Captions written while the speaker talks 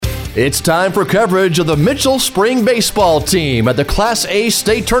It's time for coverage of the Mitchell Spring Baseball team at the Class A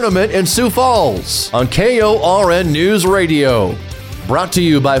State Tournament in Sioux Falls on KORN News Radio. Brought to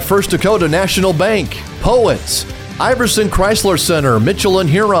you by First Dakota National Bank, Poets, Iverson Chrysler Center, Mitchell and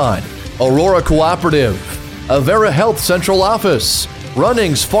Huron, Aurora Cooperative, Avera Health Central Office,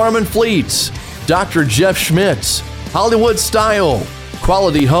 Runnings Farm and Fleets, Dr. Jeff Schmitz, Hollywood Style,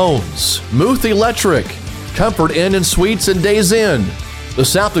 Quality Homes, Muth Electric, Comfort Inn and Suites and Days Inn, the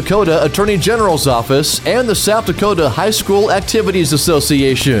South Dakota Attorney General's Office, and the South Dakota High School Activities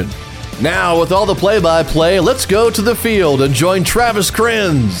Association. Now, with all the play-by-play, let's go to the field and join Travis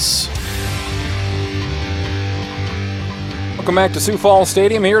Krenz. Welcome back to Sioux Falls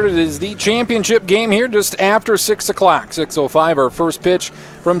Stadium. Here it is, the championship game here just after 6 o'clock. 6:05, our first pitch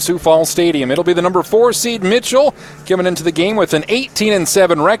from Sioux Falls Stadium. It'll be the number 4 seed Mitchell coming into the game with an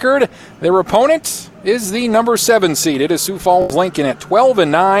 18-7 record. Their opponent is the number 7 seed. It is Sioux Falls Lincoln at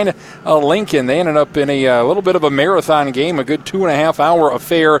 12-9. Lincoln, they ended up in a little bit of a marathon game, a good 2.5-hour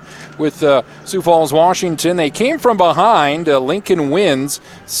affair with Sioux Falls, Washington. They came from behind. Lincoln wins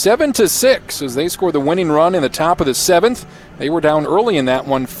 7-6 as they scored the winning run in the top of the 7th. They were down early in that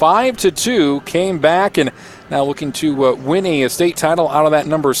one, 5-2, came back and now looking to win a state title out of that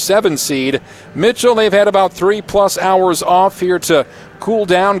number 7 seed. Mitchell, they've had about 3+ hours off here to cool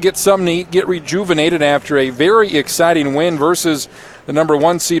down, get something to eat, get rejuvenated after a very exciting win versus the number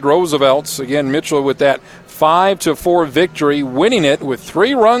 1 seed Roosevelt's. Again, Mitchell with that 5-4 victory, winning it with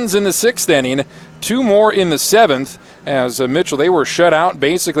 3 runs in the 6th inning, 2 more in the 7th. As Mitchell, they were shut out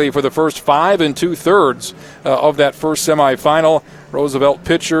basically for the first 5 2/3 of that first semifinal. Roosevelt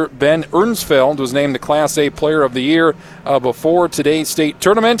pitcher Ben Ernsfeld was named the Class A Player of the Year before today's state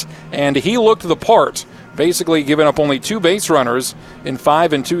tournament, and he looked the part, basically giving up only 2 base runners in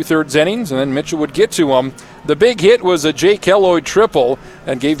 5 2/3 innings, and then Mitchell would get to him. The big hit was a Jake Elloyd triple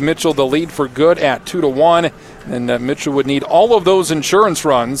and gave Mitchell the lead for good at 2-1, and Mitchell would need all of those insurance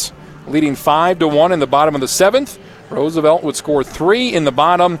runs, leading 5-1 in the bottom of the 7th. Roosevelt would score 3 in the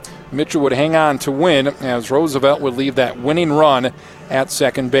bottom. Mitchell would hang on to win as Roosevelt would leave that winning run at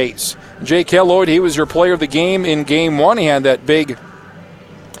second base. Jake Elloyd, he was your player of the game in Game 1. He had that big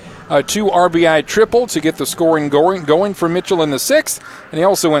 2 RBI triple to get the scoring going for Mitchell in the 6th, and he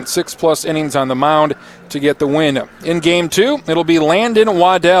also went 6+ innings on the mound to get the win. In Game 2, it'll be Landon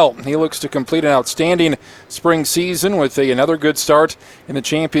Waddell. He looks to complete an outstanding spring season with another good start in the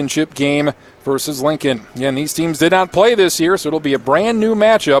championship game versus Lincoln. Again, these teams did not play this year, so it'll be a brand new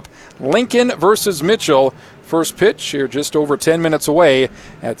matchup. Lincoln versus Mitchell. First pitch here just over 10 minutes away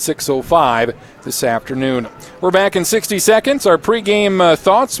at 6:05 this afternoon. We're back in 60 seconds. Our pregame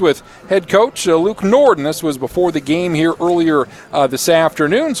thoughts with head coach Luke Norden. This was before the game here earlier this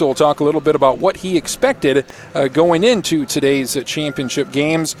afternoon, so we'll talk a little bit about what he expected going into today's championship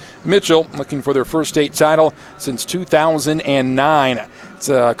games. Mitchell looking for their first state title since 2009. It's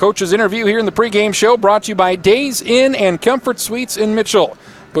a coach's interview here in the pregame show brought to you by Days Inn and Comfort Suites in Mitchell.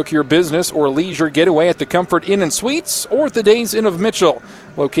 Book your business or leisure getaway at the Comfort Inn and Suites or at the Days Inn of Mitchell.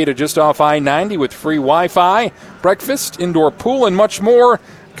 Located just off I-90 with free Wi-Fi, breakfast, indoor pool, and much more.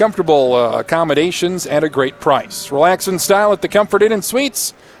 Comfortable accommodations at a great price. Relax in style at the Comfort Inn and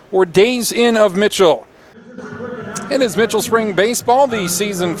Suites or Days Inn of Mitchell. It is Mitchell Spring Baseball, the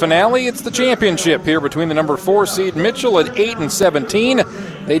season finale. It's the championship here between the number 4 seed Mitchell at 8-17.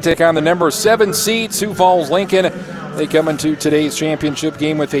 They take on the number 7 seed Sioux Falls Lincoln. They come into today's championship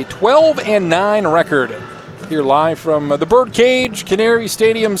game with a 12-9 record. Here live from the Birdcage, Canary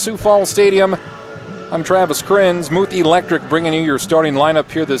Stadium, Sioux Falls Stadium. I'm Travis Krenz, Muth Electric, bringing you your starting lineup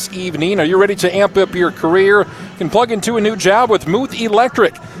here this evening. Are you ready to amp up your career? You can plug into a new job with Muth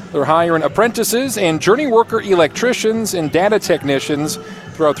Electric. They're hiring apprentices and journey worker electricians and data technicians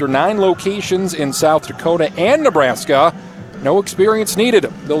throughout their 9 locations in South Dakota and Nebraska. No experience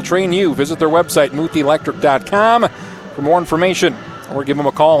needed. They'll train you. Visit their website, muthelectric.com, for more information, or give them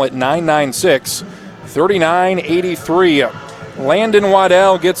a call at 996-3983. Landon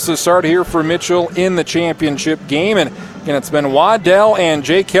Waddell gets the start here for Mitchell in the championship game. And again, it's been Waddell and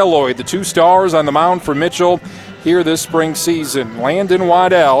Jake Elloyd, the 2 stars on the mound for Mitchell here this spring season. Landon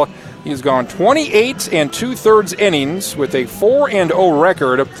Waddell, he's gone 28 2/3 innings with a 4-0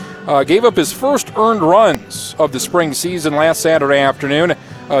 record. Gave up his first earned runs of the spring season last Saturday afternoon.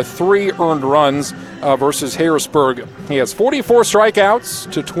 3 earned runs versus Harrisburg. He has 44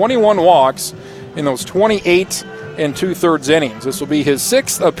 strikeouts to 21 walks in those 28 2/3 innings. This will be his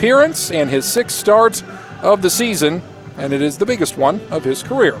 6th appearance and his 6th start of the season, and it is the biggest one of his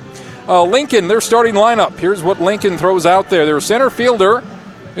career. Lincoln, their starting lineup. Here's what Lincoln throws out there. Their center fielder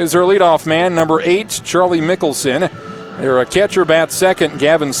is their leadoff man, number 8, Charlie Mickelson. Their catcher bats second,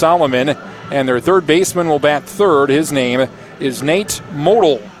 Gavin Solomon, and their third baseman will bat third. His name is Nate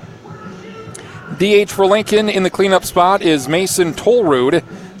Model. DH for Lincoln in the cleanup spot is Mason Tolrud.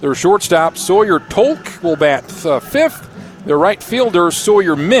 Their shortstop, Sawyer Tolk, will bat fifth. Their right fielder,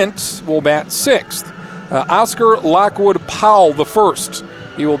 Sawyer Mint, will bat sixth. Oscar Lockwood Powell, the first.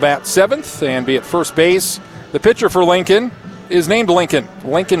 He will bat seventh and be at first base. The pitcher for Lincoln is named Lincoln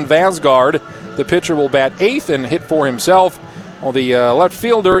Vasgard. The pitcher will bat eighth and hit for himself. While the left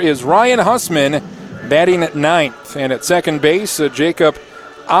fielder is Ryan Hussman, batting at ninth. And at second base, Jacob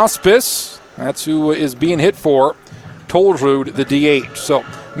Ospis. That's who is being hit for. Tolrud, the DH. So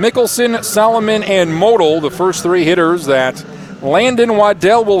Mickelson, Solomon, and Model, the first three hitters that Landon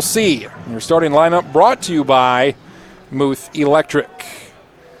Waddell will see. Your starting lineup brought to you by Muth Electric.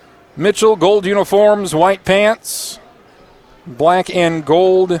 Mitchell, gold uniforms, white pants, black and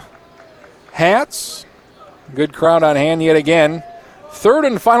gold hats. Good crowd on hand yet again. Third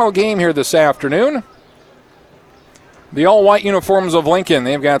and final game here this afternoon. The all-white uniforms of Lincoln.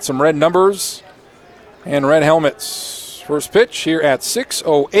 They've got some red numbers and red helmets. First pitch here at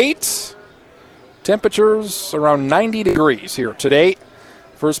 6:08. Temperatures around 90 degrees here today.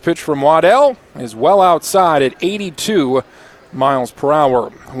 First pitch from Waddell is well outside at 82 miles per hour.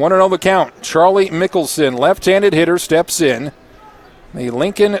 1-0 the count. Charlie Mickelson, left-handed hitter, steps in. The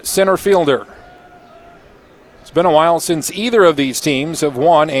Lincoln center fielder. It's been a while since either of these teams have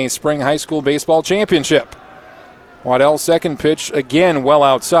won a spring high school baseball championship. Waddell's second pitch, again well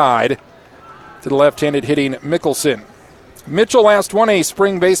outside to the left-handed hitting Mickelson. Mitchell last won a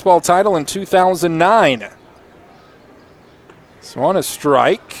spring baseball title in 2009. So on a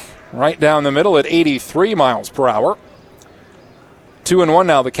strike, right down the middle at 83 miles per hour. 2-1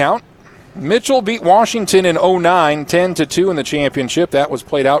 now the count. Mitchell beat Washington in 09, 10-2 in the championship. That was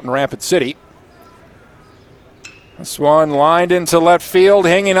played out in Rapid City. This one lined into left field,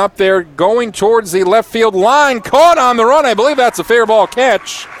 hanging up there, going towards the left field line. Caught on the run. I believe that's a fair ball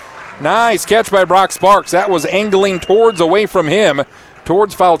catch. Nice catch by Brock Sparks. That was angling away from him,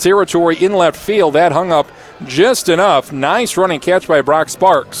 towards foul territory in left field. That hung up just enough. Nice running catch by Brock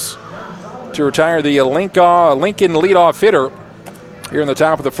Sparks to retire the Lincoln leadoff hitter here in the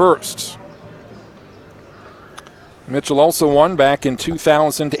top of the first. Mitchell also won back in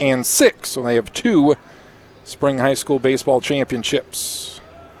 2006, so they have two spring high school baseball championships.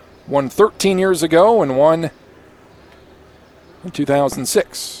 One 13 years ago and one in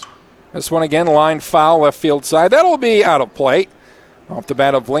 2006. This one again, line foul, left field side. That'll be out of play. Off the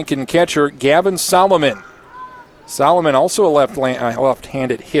bat of Lincoln catcher Gavin Solomon. Solomon also a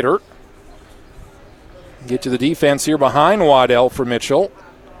left-handed hitter. Get to the defense here behind Waddell for Mitchell.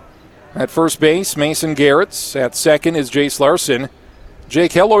 At first base, Mason Garretts. At second is Jace Larson.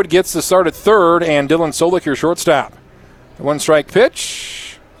 Jake Helloyd gets the start at third, and Dylan Solik, your shortstop. The one-strike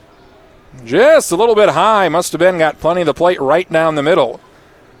pitch. Just a little bit high. Must have been got plenty of the plate right down the middle.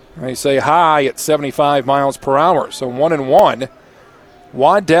 They say high at 75 miles per hour. So 1-1.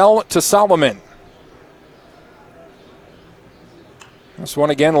 Waddell to Solomon. This one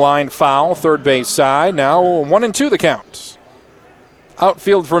again, line foul, third base side. Now 1-2 the count.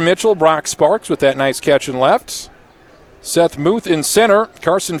 Outfield for Mitchell, Brock Sparks with that nice catch in left. Seth Muth in center,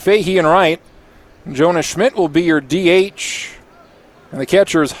 Carson Fahey in right. Jonah Schmidt will be your DH. And the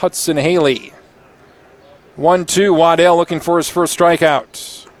catcher is Hudson Haley. 1-2, Waddell looking for his first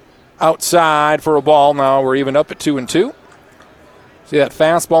strikeout. Outside for a ball. Now we're even up at 2-2. See that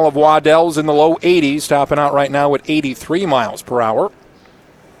fastball of Waddell's in the low 80s, topping out right now at 83 miles per hour.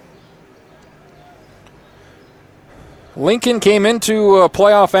 Lincoln came into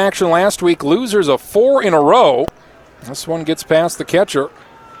playoff action last week, losers of 4 in a row. This one gets past the catcher.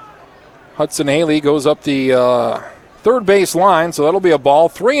 Hudson Haley goes up the third base line, so that'll be a ball.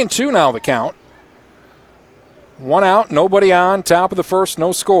 3-2 now the count. One out, nobody on, top of the first,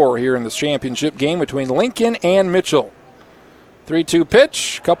 no score here in this championship game between Lincoln and Mitchell. 3-2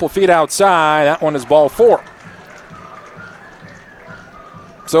 pitch, couple feet outside. That one is ball 4.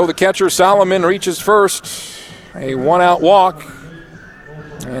 So the catcher Solomon reaches first. A one-out walk,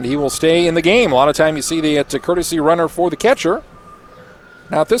 and he will stay in the game. A lot of time you see the courtesy runner for the catcher.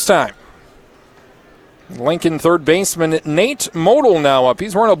 Not this time. Lincoln third baseman Nate Model now up.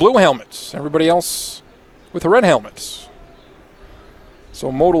 He's wearing a blue helmet. Everybody else with the red helmets.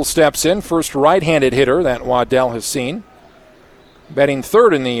 So Model steps in, first right-handed hitter that Waddell has seen. Batting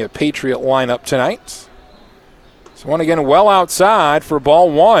third in the Patriot lineup tonight. So one again well outside for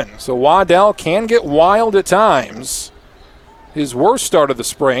ball 1. So Waddell can get wild at times. His worst start of the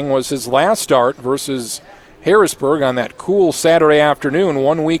spring was his last start versus Harrisburg on that cool Saturday afternoon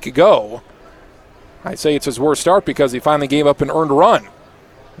 1 week ago. I say it's his worst start because he finally gave up an earned run.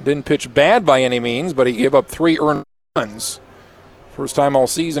 Didn't pitch bad by any means, but he gave up 3 earned runs. First time all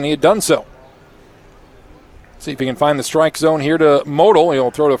season he had done so. See if he can find the strike zone here to Modal.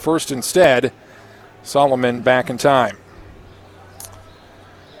 He'll throw to first instead. Solomon back in time.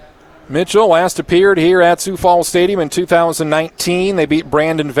 Mitchell last appeared here at Sioux Falls Stadium in 2019. They beat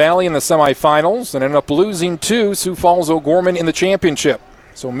Brandon Valley in the semifinals and ended up losing to Sioux Falls O'Gorman in the championship.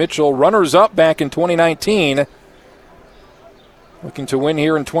 So Mitchell runners up back in 2019. Looking to win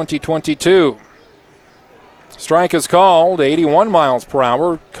here in 2022. Strike is called, 81 miles per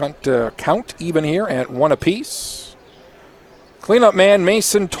hour. Count even here at 1 apiece. Cleanup man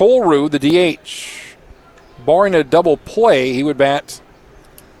Mason Tolrud, the DH. Barring a double play, he would bat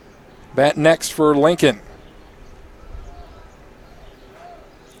next for Lincoln.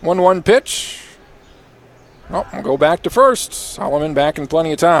 1-1 pitch. Oh, we'll go back to first. Solomon back in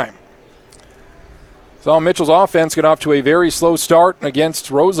plenty of time. So Mitchell's offense got off to a very slow start against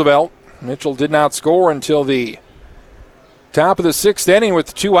Roosevelt. Mitchell did not score until the top of the 6th inning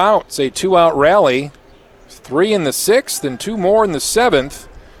with 2 outs, a 2-out rally. 3 in the 6th and 2 more in the 7th.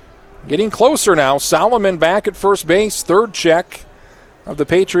 Getting closer now. Solomon back at first base, 3rd check of the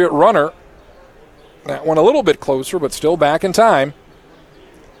Patriot runner. That one a little bit closer, but still back in time.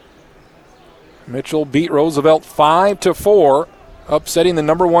 Mitchell beat Roosevelt 5-4, upsetting the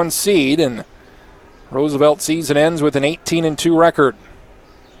number 1 seed, and Roosevelt season ends with an 18-2 record.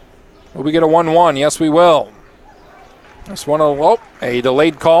 Will we get a 1-1? Yes, we will. This one, a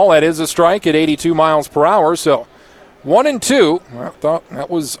delayed call. That is a strike at 82 miles per hour. So 1-2. I thought that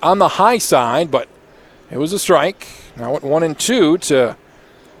was on the high side, but it was a strike. Now at 1-2 to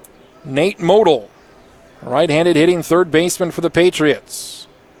Nate Modal, right-handed hitting 3rd baseman for the Patriots.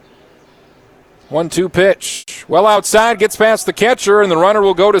 1-2 pitch. Well outside, gets past the catcher, and the runner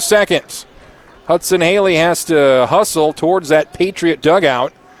will go to second. Hudson Haley has to hustle towards that Patriot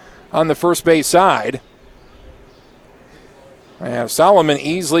dugout on the first base side. And Solomon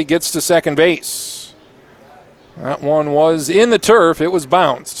easily gets to second base. That one was in the turf. It was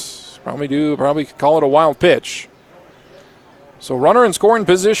bounced. Probably call it a wild pitch. So runner in scoring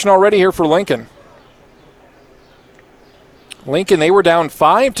position already here for Lincoln. Lincoln, they were down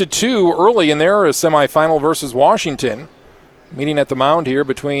 5-2 early in their semifinal versus Washington. Meeting at the mound here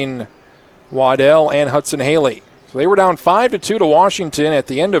between Waddell and Hudson Haley. So they were down 5-2 to Washington at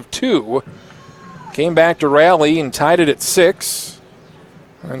the end of 2. Came back to rally and tied it at 6.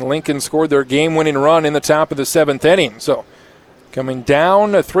 And Lincoln scored their game-winning run in the top of the 7th inning. So coming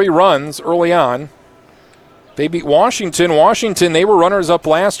down 3 runs early on. They beat Washington. Washington, they were runners-up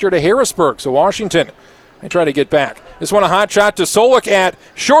last year to Harrisburg. So Washington, they try to get back. This one a hot shot to Solik at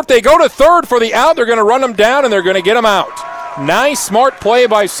short. They go to third for the out. They're going to run him down, and they're going to get him out. Nice, smart play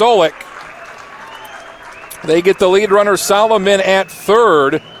by Solik. They get the lead runner Solomon at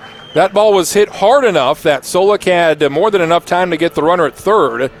third. That ball was hit hard enough that Solik had more than enough time to get the runner at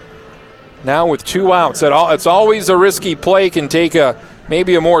third. Now with 2 outs. It's always a risky play. Can take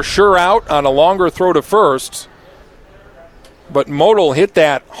maybe a more sure out on a longer throw to first. But Modal hit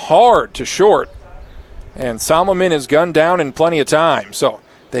that hard to short. And Solomon is gunned down in plenty of time. So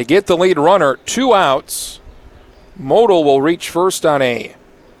they get the lead runner, 2 outs. Modal will reach first on a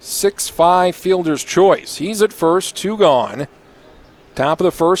 6-5 fielder's choice. He's at first, 2 gone. Top of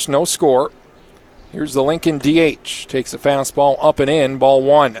the first, no score. Here's the Lincoln DH. Takes a fastball up and in, ball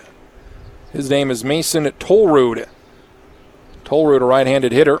 1. His name is Mason Tolrud. Tolrud, a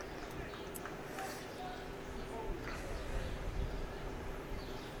right-handed hitter.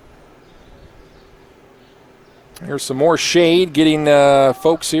 Here's some more shade, getting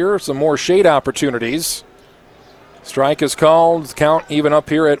folks here some more shade opportunities. Strike is called. Count even up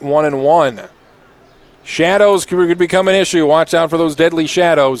here at 1-1. Shadows could become an issue. Watch out for those deadly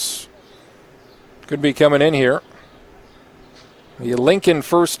shadows. Could be coming in here. The Lincoln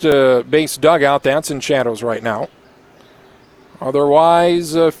first base dugout, that's in shadows right now.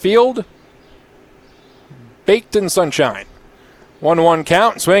 Otherwise, field baked in sunshine. 1-1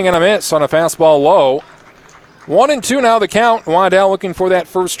 count. Swing and a miss on a fastball low. 1-2 now the count. Waddell looking for that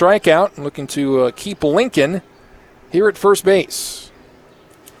first strikeout. Looking to keep Lincoln here at first base.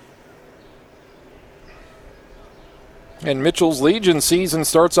 And Mitchell's Legion season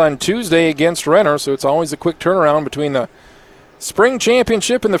starts on Tuesday against Renner, so it's always a quick turnaround between the spring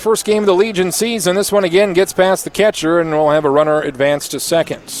championship and the first game of the Legion season. This one again gets past the catcher, and we'll have a runner advance to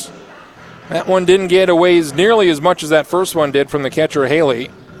second. That one didn't get away nearly as much as that first one did from the catcher Haley.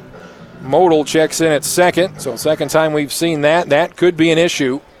 Modal checks in at second, so second time we've seen that. That could be an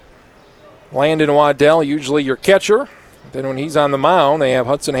issue. Landon Waddell, usually your catcher. Then when he's on the mound, they have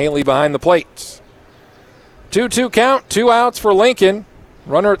Hudson Haley behind the plate. 2-2 count, 2 outs for Lincoln.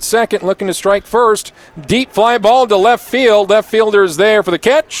 Runner at second looking to strike first. Deep fly ball to left field. Left fielder is there for the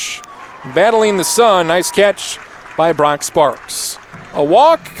catch. Battling the sun. Nice catch by Brock Sparks. A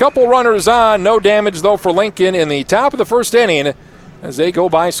walk, couple runners on. No damage, though, for Lincoln in the top of the first inning as they go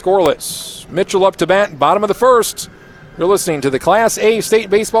by scoreless. Mitchell up to bat, bottom of the first. You're listening to the Class A State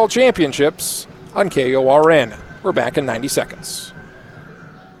Baseball Championships on KORN. We're back in 90 seconds.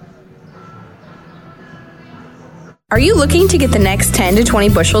 Are you looking to get the next 10 to 20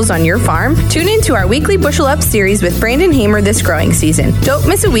 bushels on your farm? Tune in to our weekly Bushel Up series with Brandon Hamer this growing season. Don't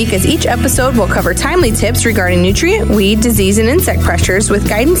miss a week as each episode will cover timely tips regarding nutrient, weed, disease, and insect pressures with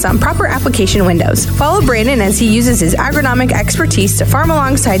guidance on proper application windows. Follow Brandon as he uses his agronomic expertise to farm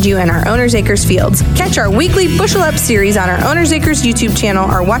alongside you in our Owner's Acres fields. Catch our weekly Bushel Up series on our Owner's Acres YouTube channel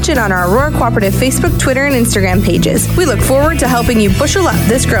or watch it on our Aurora Cooperative Facebook, Twitter, and Instagram pages. We look forward to helping you bushel up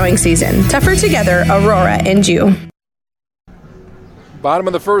this growing season. Tougher together, Aurora and you. Bottom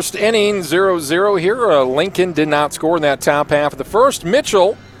of the first inning, 0-0 here. Lincoln did not score in that top half of the first.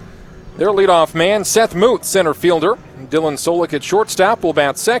 Mitchell, their leadoff man. Seth Muth, center fielder. Dylan Solik at shortstop will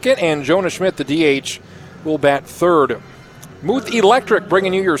bat second, and Jonah Schmidt, the DH, will bat third. Muth Electric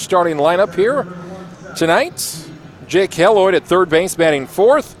bringing you your starting lineup here tonight. Jake Helloyd at third base batting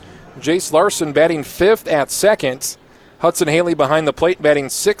fourth. Jace Larson batting fifth at second. Hudson Haley behind the plate batting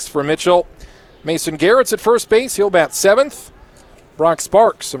sixth for Mitchell. Mason Garrett's at first base. He'll bat seventh. Brock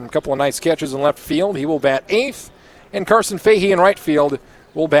Sparks, a couple of nice catches in left field. He will bat eighth. And Carson Fahey in right field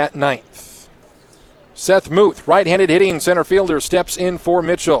will bat ninth. Seth Muth, right-handed hitting center fielder, steps in for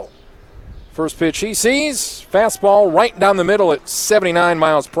Mitchell. First pitch he sees. Fastball right down the middle at 79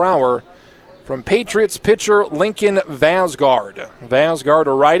 miles per hour from Patriots pitcher Lincoln Vasgard. Vasgard,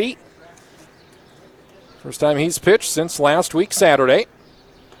 a righty. First time he's pitched since last week, Saturday.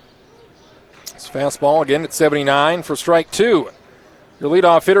 His fastball again at 79 for strike two. Your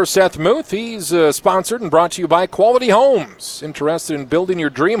leadoff hitter, Seth Muth, he's sponsored and brought to you by Quality Homes. Interested in building your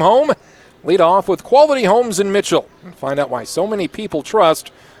dream home? Lead off with Quality Homes in Mitchell. And find out why so many people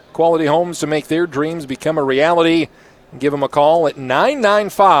trust Quality Homes to make their dreams become a reality. Give them a call at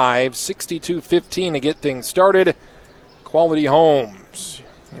 995-6215 to get things started. Quality Homes,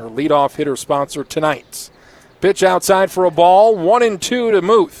 your leadoff hitter sponsor tonight. Pitch outside for a ball, 1-2 to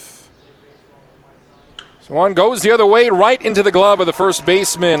Muth. One goes the other way, right into the glove of the first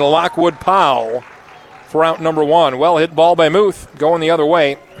baseman, Lockwood Powell, for out number one. Well hit ball by Muth, going the other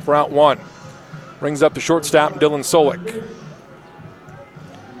way for out one. Brings up the shortstop, Dylan Solik.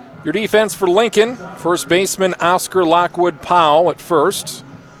 Your defense for Lincoln, first baseman Oscar Lockwood Powell at first.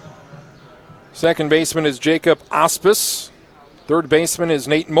 Second baseman is Jacob Ospis. Third baseman is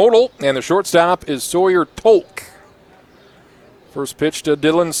Nate Model, and the shortstop is Sawyer Tolk. First pitch to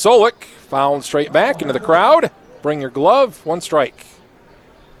Dylan Solik. Fouled straight back into the crowd. Bring your glove. One strike.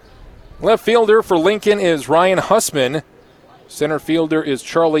 Left fielder for Lincoln is Ryan Hussman. Center fielder is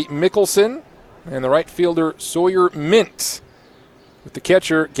Charlie Mickelson. And the right fielder, Sawyer Mint. With the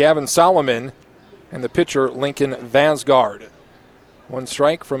catcher, Gavin Solomon. And the pitcher, Lincoln Vasgard. One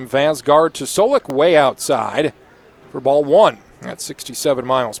strike from Vasgard to Solik, way outside for ball one at 67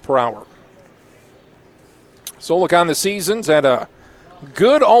 miles per hour. Solik on the season's had a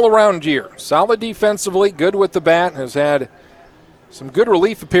good all-around year. Solid defensively, good with the bat. Has had some good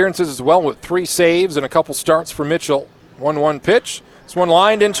relief appearances as well with 3 saves and a couple starts for Mitchell. 1-1 pitch. This one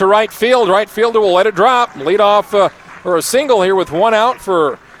lined into right field. Right fielder will let it drop. Lead off or a single here with one out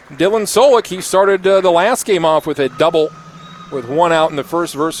for Dylan Solik. He started the last game off with a double with one out in the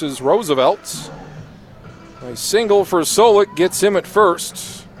first versus Roosevelt. A single for Solik gets him at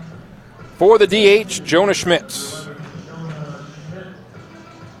first. For the DH, Jonah Schmidt.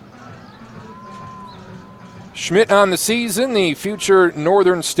 Schmidt on the season, the future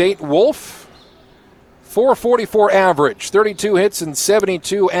Northern State Wolf. .444 average, 32 hits and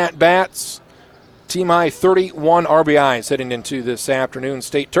 72 at-bats. Team high 31 RBIs heading into this afternoon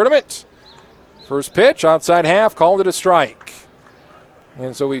state tournament. First pitch, outside half, called it a strike.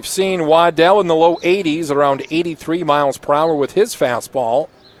 And so we've seen Waddell in the low 80s, around 83 miles per hour with his fastball.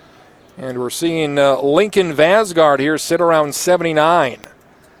 And we're seeing Lincoln Vasgard here sit around 79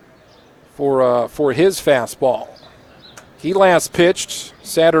 for his fastball. He last pitched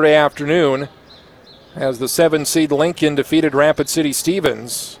Saturday afternoon as the 7-seed Lincoln defeated Rapid City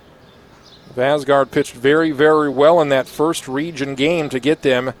Stevens. Vasgard pitched very, very well in that first region game to get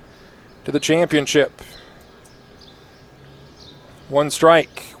them to the championship. One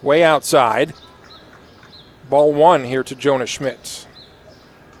strike, way outside. Ball one here to Jonah Schmidt.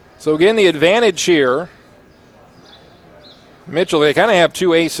 So again, the advantage here Mitchell, they kind of have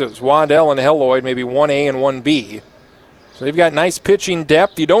two aces, Waddell and Helloyd, maybe 1A and 1B. So they've got nice pitching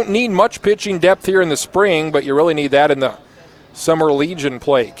depth. You don't need much pitching depth here in the spring, but you really need that in the Summer Legion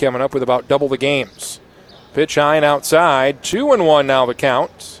play, coming up with about double the games. Pitch high and outside. 2-1 now the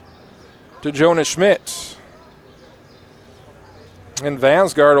count to Jonah Schmidt. And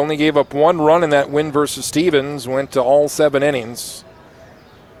Vasgard only gave up one run in that win versus Stevens, went to all 7 innings.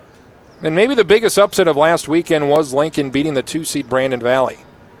 And maybe the biggest upset of last weekend was Lincoln beating the 2-seed Brandon Valley.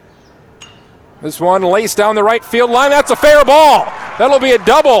 This one laced down the right field line. That's a fair ball. That'll be a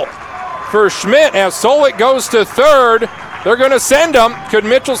double for Schmidt as Solik goes to third. They're going to send him. Could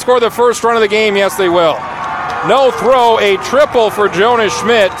Mitchell score the first run of the game? Yes, they will. No throw, a triple for Jonas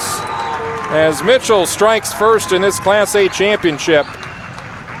Schmidt as Mitchell strikes first in this Class A championship.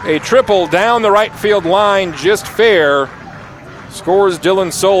 A triple down the right field line, just fair. Scores Dylan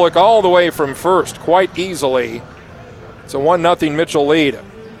Solik all the way from first, quite easily. It's a 1-0 Mitchell lead.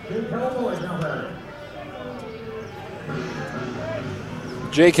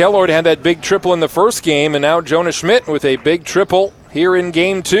 Jake Helloyd had that big triple in the first game, and now Jonah Schmidt with a big triple here in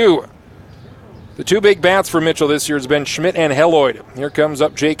Game 2. The two big bats for Mitchell this year has been Schmidt and Helloyd. Here comes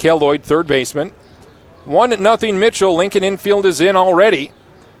up Jake Helloyd, third baseman. 1-0 Mitchell. Lincoln infield is in already.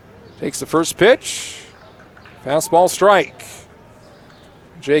 Takes the first pitch. Fastball strike.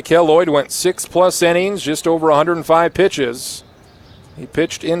 Jake Helloyd went 6+ innings, just over 105 pitches. He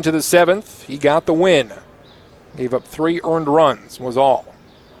pitched into the 7th. He got the win. Gave up 3 earned runs, was all.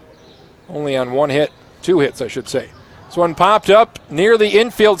 Only on 2 hits, I should say. This one popped up near the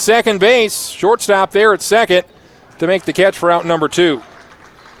infield second base. Shortstop there at second to make the catch for out number 2.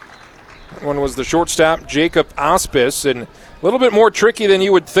 That one was the shortstop, Jacob Aspis, and a little bit more tricky than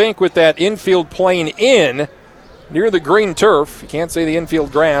you would think with that infield plane in near the green turf. You can't say the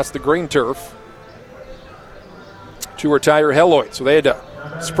infield grass, the green turf, to retire Helloyd. So they had to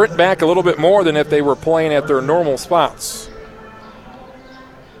sprint back a little bit more than if they were playing at their normal spots.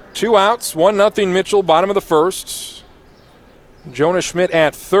 2 outs, 1-0 Mitchell, bottom of the first. Jonah Schmidt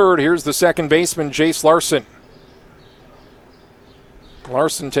at third. Here's the second baseman, Jace Larson.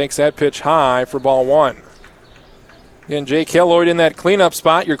 Larson takes that pitch high for ball 1. Again, Jake Helloyd in that cleanup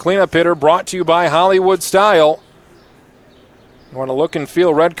spot. Your cleanup hitter brought to you by Hollywood Style. You want to look and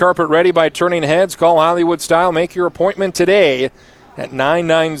feel red carpet ready by turning heads? Call Hollywood Style. Make your appointment today at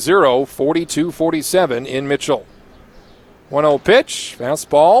 990-4247 in Mitchell. 1-0 pitch,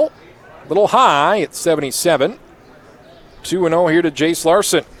 fastball, a little high at 77. 2-0 here to Jace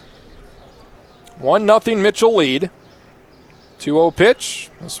Larson. 1-0 Mitchell lead. 2-0 pitch.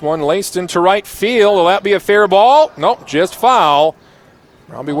 This one laced into right field. Will that be a fair ball? Nope, just foul.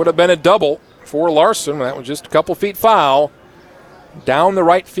 Probably would have been a double for Larson. That was just a couple feet foul. Down the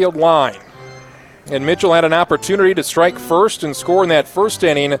right field line. And Mitchell had an opportunity to strike first and score in that first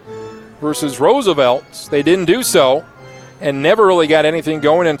inning versus Roosevelt. They didn't do so and never really got anything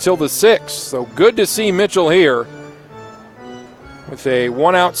going until the 6th. So good to see Mitchell here with a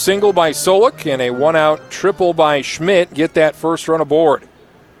 1-out single by Solik and a 1-out triple by Schmidt get that first run aboard.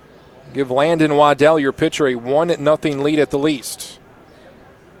 Give Landon Waddell, your pitcher, a 1-0 lead at the least.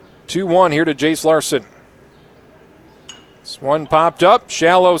 2-1 here to Jace Larson. This one popped up,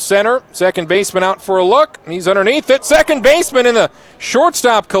 shallow center. Second baseman out for a look. He's underneath it. Second baseman and the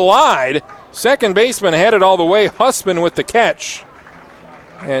shortstop collide. Second baseman had it all the way. Husband with the catch.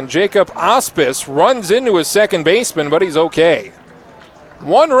 And Jacob Aspis runs into his second baseman, but he's okay.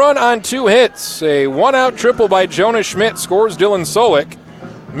 1 run on 2 hits. A 1-out triple by Jonah Schmidt scores Dylan Solik.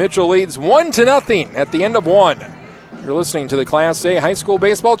 Mitchell leads 1-0 at the end of 1. You're listening to the Class A High School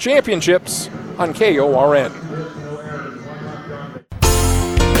Baseball Championships on KORN.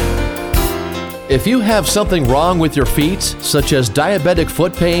 If you have something wrong with your feet, such as diabetic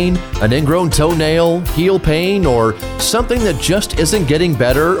foot pain, an ingrown toenail, heel pain, or something that just isn't getting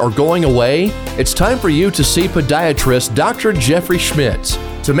better or going away, it's time for you to see podiatrist Dr. Jeffrey Schmidt.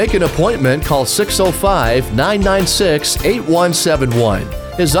 To make an appointment, call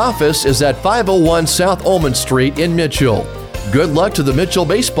 605-996-8171. His office is at 501 South Ullman Street in Mitchell. Good luck to the Mitchell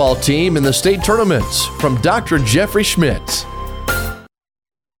baseball team in the state tournaments from Dr. Jeffrey Schmidt.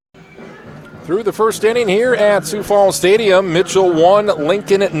 Through the first inning here at Sioux Falls Stadium, Mitchell 1,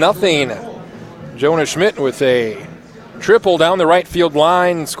 Lincoln 0. Jonah Schmidt with a triple down the right field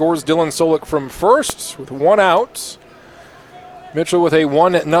line scores Dylan Solik from first with 1 out. Mitchell with a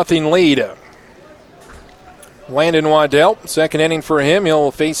 1-0 lead. Landon Waddell, second inning for him.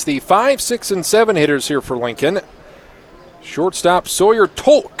 He'll face the 5, 6, and 7 hitters here for Lincoln. Shortstop Sawyer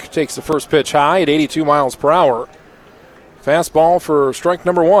Tolk takes the first pitch high at 82 miles per hour. Fastball for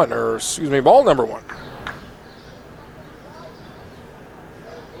ball number 1.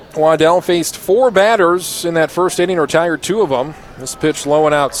 Waddell faced 4 batters in that first inning, retired 2 of them. This pitch low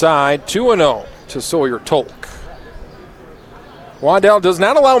and outside, 2-0 to Sawyer Tolk. Waddell does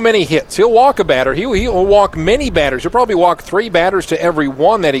not allow many hits. He'll walk a batter. He'll walk many batters. He'll probably walk 3 batters to every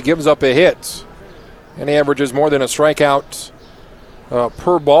 1 that he gives up a hit. And he averages more than a strikeout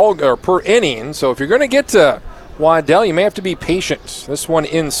per ball or per inning. So if you're going to get to Waddell, you may have to be patient. This one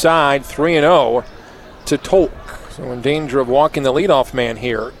inside, 3-0 to Tolk. So in danger of walking the leadoff man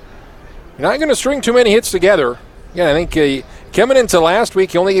here. You're not going to string too many hits together. Yeah, I think coming into last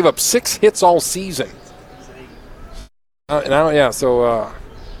week, he only gave up 6 hits all season. A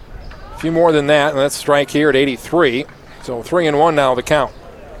few more than that, and that's strike here at 83. So 3-1 now the count.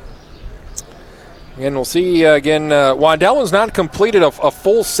 And we'll see Waddell has not completed a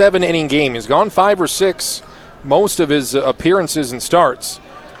full 7-inning game. He's gone 5 or 6 most of his appearances and starts.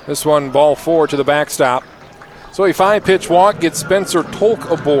 This one, ball 4 to the backstop. So a 5-pitch walk gets Spencer Tolk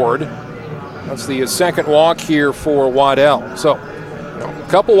aboard. That's the second walk here for Waddell. So a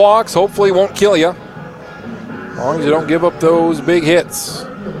couple walks hopefully won't kill you, as long as you don't give up those big hits.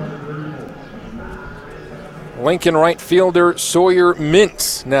 Lincoln right fielder Sawyer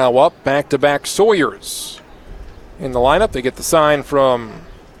Mintz now up, back-to-back Sawyers in the lineup. They get the sign from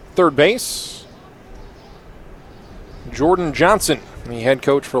third base. Jordan Johnson, the head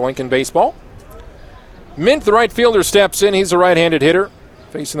coach for Lincoln baseball. Mint, the right fielder, steps in. He's a right-handed hitter.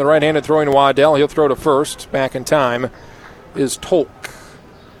 Facing the right-handed throwing Waddell. He'll throw to first. Back in time is Tolk.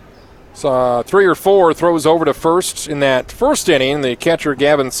 So 3 or 4 throws over to first in that first inning. The catcher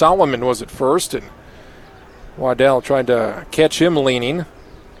Gavin Solomon was at first, and Waddell tried to catch him leaning.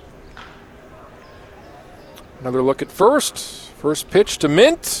 Another look at first. First pitch to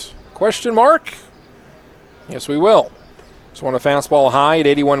Mint. Question mark? Yes, we will. Just want a fastball high at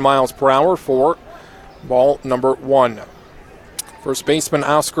 81 miles per hour for ball number 1. First baseman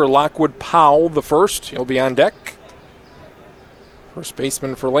Oscar Lockwood Powell, the first. He'll be on deck. First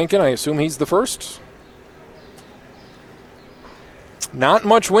baseman for Lincoln. I assume he's the first. Not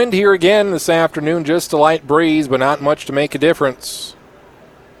much wind here again this afternoon. Just a light breeze, but not much to make a difference.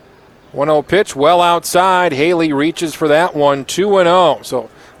 1-0 pitch, well outside. Haley reaches for that one. 2-0. So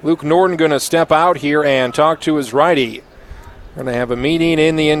Luke Norton going to step out here and talk to his righty. Going to have a meeting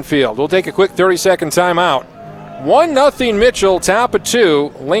in the infield. We'll take a quick 30-second timeout. 1-0 Mitchell, top of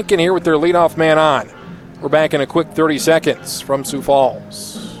 2. Lincoln here with their leadoff man on. We're back in a quick 30 seconds from Sioux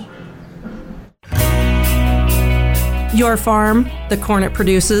Falls. Your farm, the corn it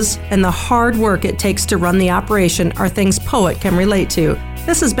produces, and the hard work it takes to run the operation are things Poet can relate to.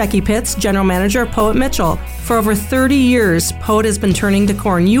 This is Becky Pitts, General Manager of Poet Mitchell. For over 30 years, Poet has been turning the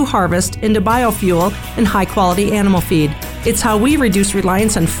corn you harvest into biofuel and high-quality animal feed. It's how we reduce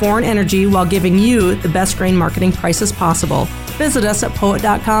reliance on foreign energy while giving you the best grain marketing prices possible. Visit us at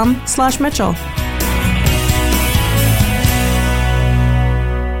poet.com/Mitchell.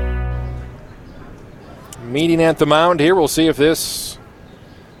 Meeting at the mound here. We'll see if this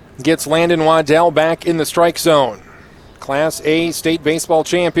gets Landon Waddell back in the strike zone. Class A State Baseball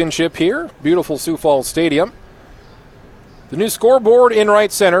Championship here. Beautiful Sioux Falls Stadium. The new scoreboard in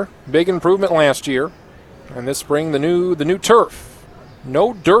right center. Big improvement last year. And this spring, the new turf.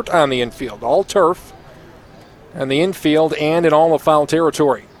 No dirt on the infield. All turf. And the infield and in all of foul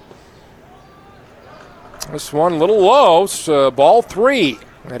territory. This one a little low. Ball 3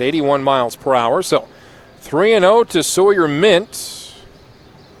 at 81 miles per hour. So 3-0 to Sawyer Mint.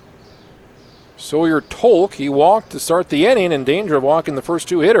 Sawyer Tolk, he walked to start the inning, in danger of walking the first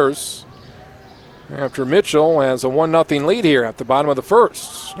 2 hitters. After Mitchell has a 1-0 lead here at the bottom of the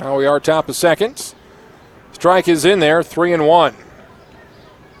first. Now we are top of second. Strike is in there, 3-1.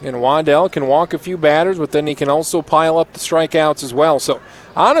 And Waddell can walk a few batters, but then he can also pile up the strikeouts as well. So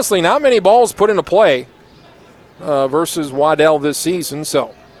honestly, not many balls put into play versus Waddell this season.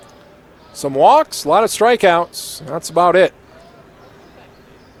 So some walks, a lot of strikeouts. That's about it.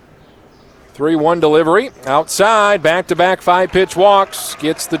 3-1 delivery. Outside, back-to-back 5-pitch walks.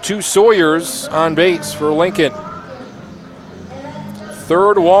 Gets the 2 Sawyers on base for Lincoln.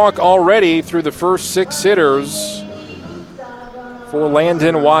 Third walk already through the first 6 hitters for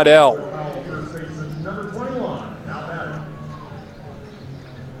Landon Waddell.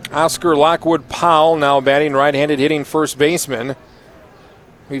 Oscar Lockwood Powell now batting right-handed, hitting first baseman.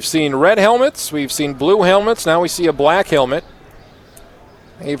 We've seen red helmets, we've seen blue helmets, now we see a black helmet.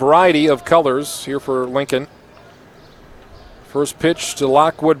 A variety of colors here for Lincoln. First pitch to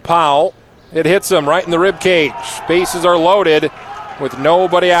Lockwood Powell. It hits him right in the rib cage. Bases are loaded with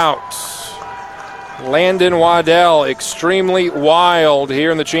nobody out. Landon Waddell, extremely wild here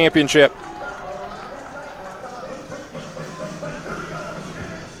in the championship.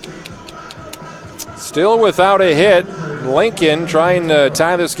 Still without a hit. Lincoln trying to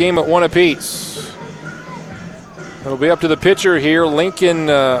tie this game at 1 apiece. It'll be up to the pitcher here, Lincoln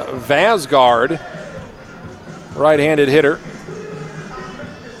Vasgard, right-handed hitter.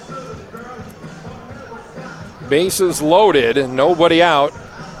 Bases loaded, nobody out.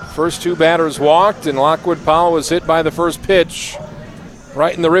 First 2 batters walked, and Lockwood Powell was hit by the first pitch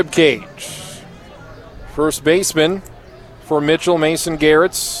right in the rib cage. First baseman for Mitchell, Mason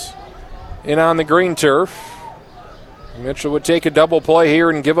Garrett's in on the green turf. Mitchell would take a double play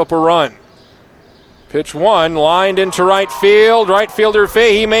here and give up a run. Pitch 1, lined into right field. Right fielder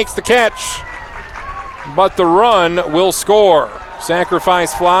Fahey makes the catch, but the run will score.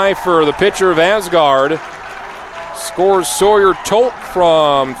 Sacrifice fly for the pitcher Vasgard. Scores Sawyer Tolt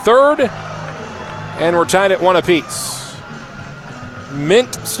from third, and we're tied at 1 apiece.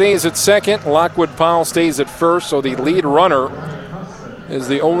 Mint stays at second. Lockwood Powell stays at first, so the lead runner is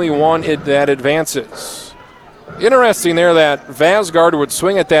the only one that advances. Interesting there that Vasgard would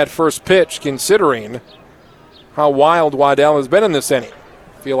swing at that first pitch, considering how wild Waddell has been in this inning.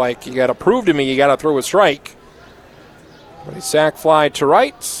 I feel like you got to prove to me you got to throw a strike. But a sac fly to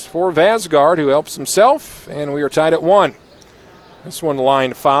right for Vasgard, who helps himself, and we are tied at 1. This one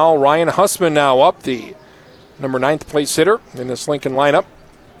lined foul. Ryan Hussman now up, the number 9th place hitter in this Lincoln lineup.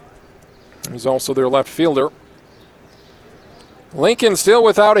 He's also their left fielder. Lincoln still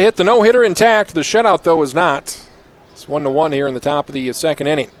without a hit. The no-hitter intact. The shutout, though, is not. It's 1-1 here in the top of the second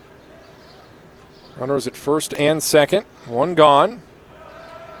inning. Runners at first and second. 1 gone.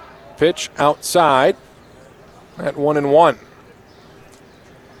 Pitch outside at 1-1.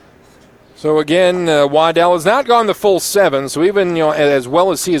 So again, Waddell has not gone the full 7. So even as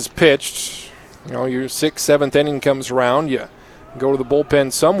well as he has pitched, your 6th, 7th inning comes around, you go to the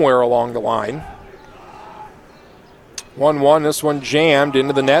bullpen somewhere along the line. 1-1. This one jammed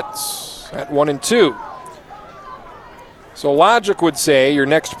into the nets at 1-2. So logic would say your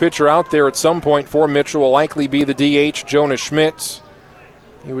next pitcher out there at some point for Mitchell will likely be the DH, Jonas Schmidt.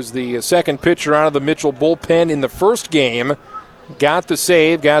 He was the second pitcher out of the Mitchell bullpen in the first game. Got the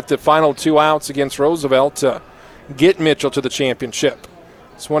save, got the final 2 outs against Roosevelt to get Mitchell to the championship.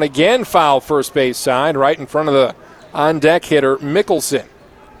 This one again foul first base side, right in front of the on-deck hitter, Mickelson.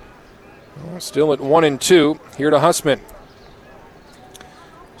 Still at 1-2, here to Hussman.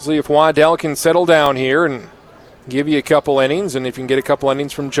 See if Waddell can settle down here and give you a couple innings, and if you can get a couple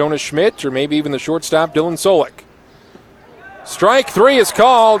innings from Jonas Schmidt, or maybe even the shortstop, Dylan Solik. Strike 3 is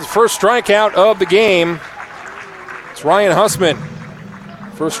called. First strikeout of the game. It's Ryan Hussman.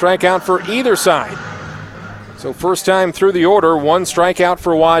 First strikeout for either side. So first time through the order, 1 strikeout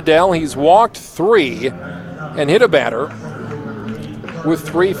for Waddell. He's walked 3 and hit a batter with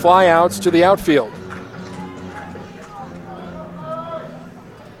 3 flyouts to the outfield.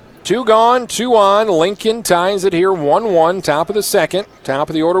 2 gone, 2 on. Lincoln ties it here 1-1, top of the second. Top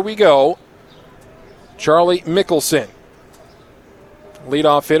of the order we go. Charlie Mickelson.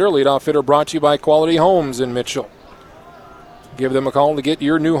 Leadoff hitter brought to you by Quality Homes in Mitchell. Give them a call to get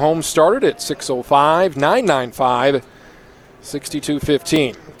your new home started at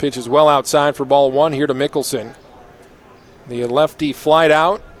 605-995-6215. Pitch is well outside for ball 1 here to Mickelson. The lefty flied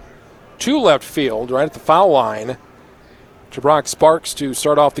out to left field right at the foul line to Brock Sparks to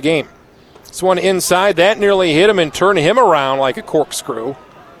start off the game. This one inside, that nearly hit him and turned him around like a corkscrew.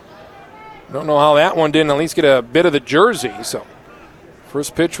 Don't know how that one didn't at least get a bit of the jersey. So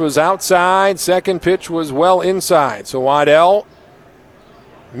first pitch was outside, second pitch was well inside. So Waddell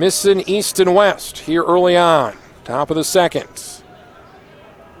missing east and west here early on. Top of the second.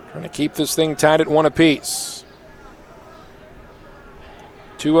 Trying to keep this thing tied at 1 apiece.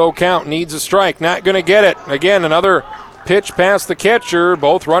 2-0 count, needs a strike, not going to get it. Again, another pitch past the catcher,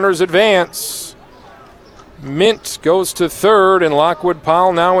 both runners advance. Mint goes to third, and Lockwood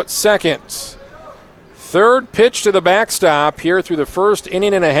Powell now at second. Third pitch to the backstop here through the first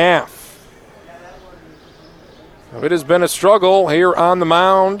inning and a half. So it has been a struggle here on the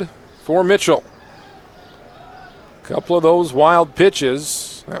mound for Mitchell. A couple of those wild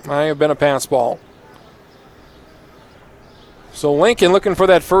pitches, that might have been a pass ball. So Lincoln looking for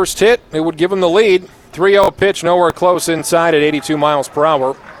that first hit. It would give him the lead. 3-0 pitch, nowhere close inside at 82 miles per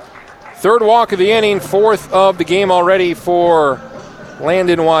hour. Third walk of the inning, 4th of the game already for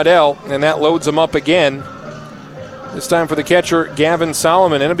Landon Waddell, and that loads him up again. This time for the catcher, Gavin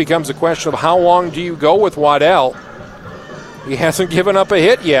Solomon, and it becomes a question of how long do you go with Waddell? He hasn't given up a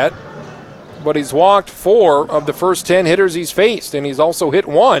hit yet, but he's walked 4 of the first 10 hitters he's faced, and he's also hit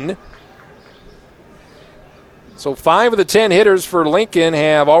 1. So 5 of the 10 hitters for Lincoln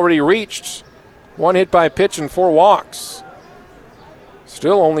have already reached 1 hit by pitch and 4 walks.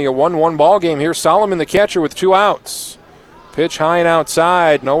 Still only a 1-1 ball game here. Solomon, the catcher, with 2 outs. Pitch high and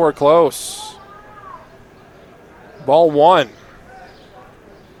outside, nowhere close. Ball 1.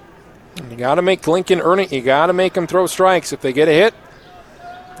 You got to make Lincoln earn it. You got to make them throw strikes. If they get a hit,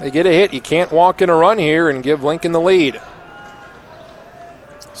 they get a hit. You can't walk in a run here and give Lincoln the lead.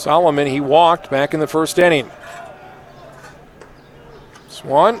 Solomon, he walked back in the first inning. This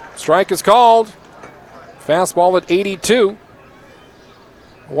one, strike is called. Fastball at 82.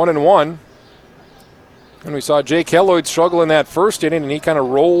 1-1. And we saw Jake Helloyd struggle in that first inning, and he kind of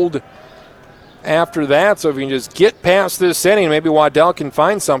rolled after that. So if you can just get past this inning, maybe Waddell can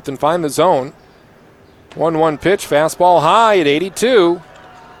find something, find the zone. 1-1 pitch, fastball high at 82.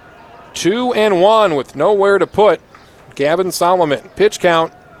 2-1 with nowhere to put Gavin Solomon. Pitch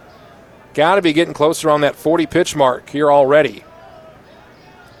count, got to be getting closer on that 40 pitch mark here already.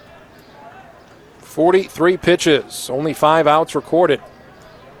 43 pitches, only 5 outs recorded.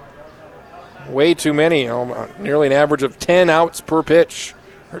 Way too many, nearly an average of 10 outs per pitch,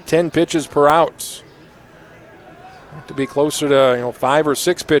 or 10 pitches per out. To be closer to 5 or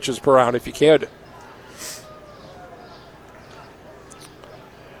 6 pitches per out if you could.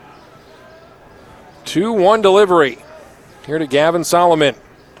 Two-one delivery here to Gavin Solomon.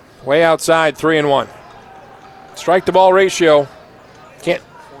 Way outside, 3-1. Strike to ball ratio. Can't.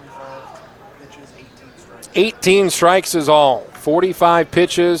 18 strikes is all. 45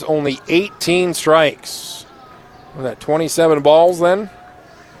 pitches, only 18 strikes. Was that 27 balls then?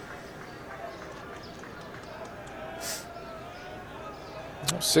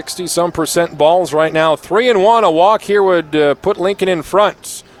 %60 balls right now. 3-1. A walk here would put Lincoln in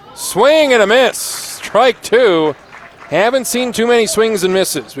front. Swing and a miss. Strike 2. Haven't seen too many swings and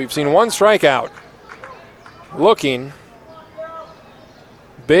misses. We've seen 1 strikeout. Looking.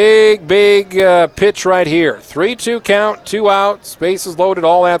 Big pitch right here. 3-2 count, 2 outs, bases loaded,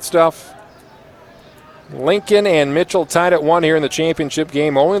 all that stuff. Lincoln and Mitchell tied at 1 here in the championship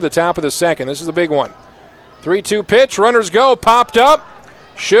game. Only the top of the second. This is a big one. 3-2 pitch, runners go, popped up.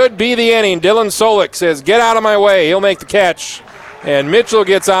 Should be the inning. Dylan Solik says, get out of my way. He'll make the catch. And Mitchell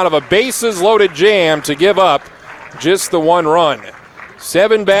gets out of a bases-loaded jam to give up just the 1 run.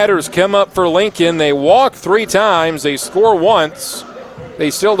 7 batters come up for Lincoln. They walk 3 times. They score once. They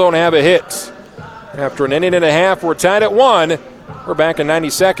still don't have a hit. After an inning and a half, we're tied at 1. We're back in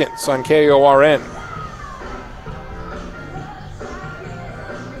 90 seconds on KORN.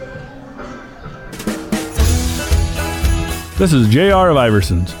 This is JR of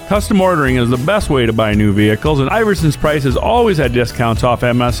Iverson's. Custom ordering is the best way to buy new vehicles, and Iverson's prices always had discounts off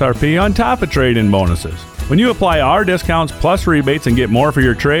MSRP on top of trade-in bonuses. When you apply our discounts plus rebates and get more for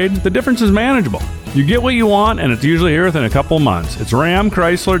your trade, the difference is manageable. You get what you want, and it's usually here within a couple months. It's Ram,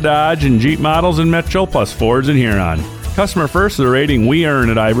 Chrysler, Dodge, and Jeep models in Mitchell, plus Fords and Huron. Customer first is the rating we earn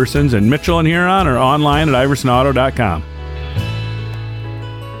at Iverson's, and Mitchell and Huron are online at iversonauto.com.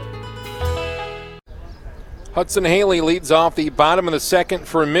 Hudson Haley leads off the bottom of the second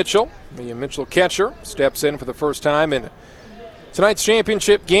for Mitchell. The Mitchell catcher steps in for the first time in tonight's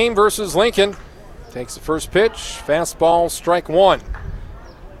championship game versus Lincoln. Takes the first pitch, fastball, strike 1.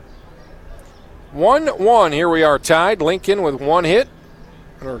 1-1, here we are tied. Lincoln with 1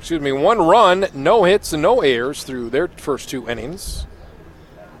 run, no hits and no errors through their first 2 innings.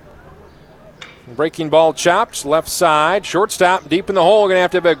 Breaking ball chopped, left side, shortstop deep in the hole. Going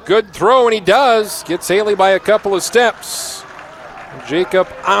to have a good throw, and he does. Gets Haley by a couple of steps. Jacob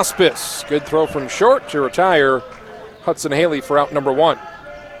Ospis, good throw from short to retire Hudson Haley for out number 1.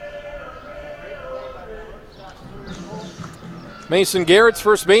 Mason Garrett's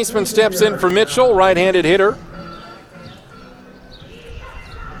first baseman steps in for Mitchell, right-handed hitter.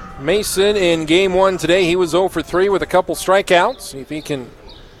 Mason in game 1 today, he was 0 for 3 with a couple strikeouts. See if he can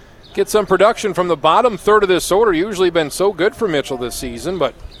get some production from the bottom third of this order. Usually been so good for Mitchell this season,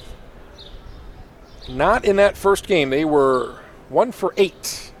 but not in that first game. They were 1 for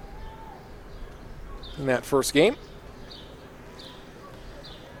 8 in that first game.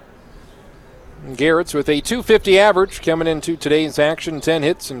 And Garrett's with a .250 average coming into today's action, 10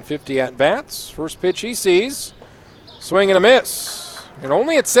 hits and 50 at-bats. First pitch he sees, swing and a miss. And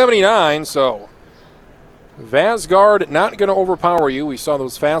only at 79, so Vasgard not going to overpower you. We saw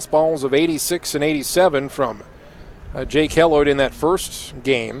those fastballs of 86 and 87 from Jake Helloyd in that first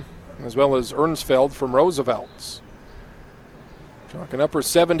game, as well as Ernsfeld from Roosevelt's. Talking upper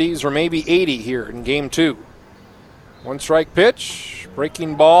 70s or maybe 80 here in game 2. 1 strike pitch,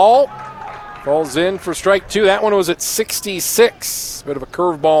 breaking ball. Falls in for strike 2. That one was at 66. Bit of a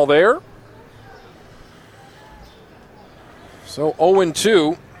curveball there. So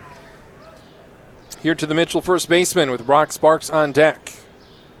 0-2. Here to the Mitchell first baseman with Brock Sparks on deck.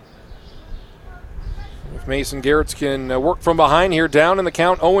 If Mason Garretts can work from behind here, down in the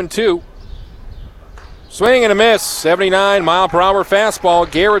count 0-2. Swing and a miss. 79-mile-per-hour fastball.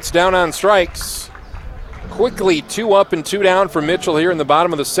 Garrett's down on strikes. Quickly 2 up and 2 down for Mitchell here in the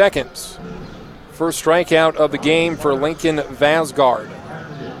bottom of the second. First strikeout of the game for Lincoln Vasgard.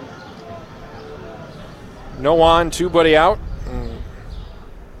 No on, 2 out.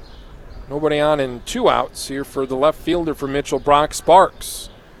 Nobody on and 2 outs here for the left fielder for Mitchell, Brock Sparks.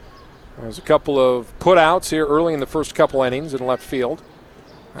 There's a couple of put-outs here early in the first couple innings in left field.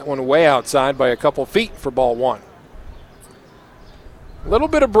 That one way outside by a couple feet for ball 1. A little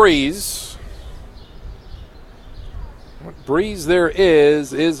bit of breeze. What breeze there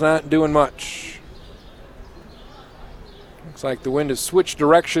is not doing much. Looks like the wind has switched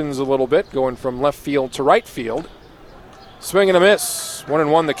directions a little bit, going from left field to right field. Swing and a miss.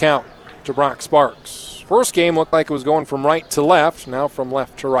 1-1 the count to Brock Sparks. First game looked like it was going from right to left, now from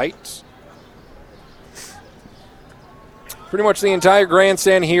left to right. Pretty much the entire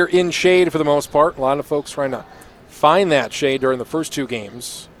grandstand here in shade for the most part. A lot of folks trying to find that shade during the first 2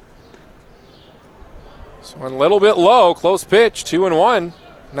 games. So a little bit low, close pitch, 2-1.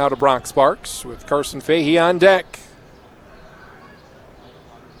 Now to Brock Sparks with Carson Fahey on deck.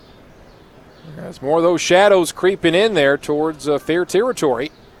 There's more of those shadows creeping in there towards fair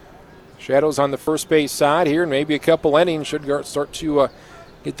territory. Shadows on the first base side here, and maybe a couple innings should start to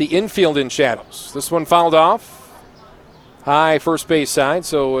get the infield in shadows. This one fouled off. High first base side,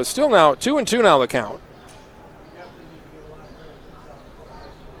 so still now 2-2 now the count.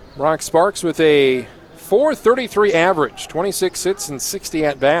 Brock Sparks with a .433 average, 26 hits and 60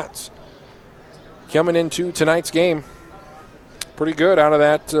 at-bats. Coming into tonight's game. Pretty good out of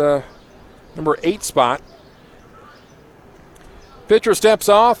that number 8 spot. Pitcher steps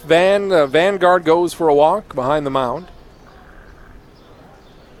off. Vanguard goes for a walk behind the mound.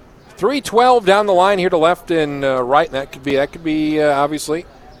 3-12 down the line here to left and right. And that could be obviously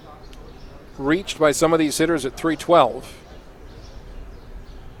reached by some of these hitters at 3-12.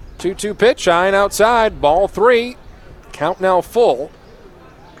 2-2 pitch, high and outside, ball 3. Count now full.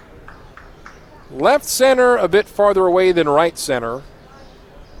 Left center a bit farther away than right center.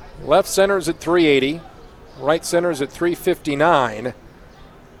 Left center is at 380. Right center is at 359.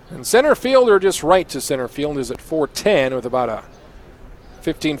 And center fielder just right to center field is at 410 with about a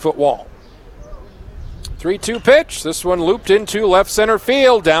 15-foot wall. 3-2 pitch. This one looped into left center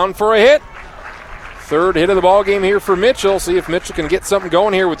field. Down for a hit. Third hit of the ball game here for Mitchell. See if Mitchell can get something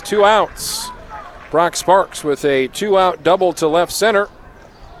going here with 2 outs. Brock Sparks with a 2-out double to left center.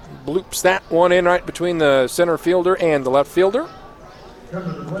 Bloops that one in right between the center fielder and the left fielder.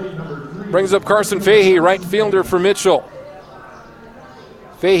 Brings up Carson Fahey, right fielder for Mitchell.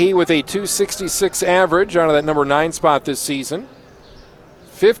 Fahey with a .266 average out of that number 9 spot this season.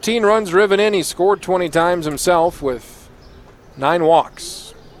 15 runs driven in. He scored 20 times himself with 9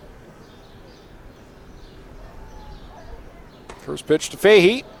 walks. First pitch to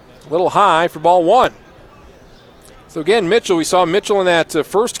Fahey. A little high for ball 1. So again, Mitchell, we saw Mitchell in that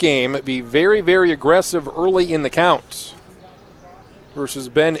first game be very, very aggressive early in the count versus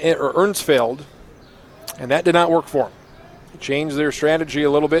Ben Ernsfeld, and that did not work for him. Changed their strategy a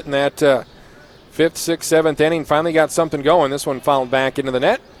little bit in that 5th, 6th, 7th inning. Finally got something going. This one fouled back into the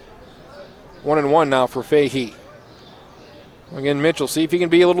net. 1-1 now for Fahey. Again, Mitchell, see if you can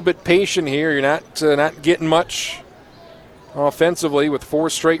be a little bit patient here. You're not getting much offensively with 4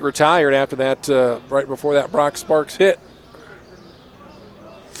 straight retired after that, right before that Brock Sparks hit.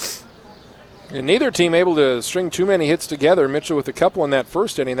 And neither team able to string too many hits together. Mitchell with a couple in that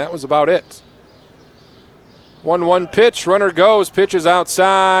first inning. That was about it. 1-1 pitch. Runner goes. Pitches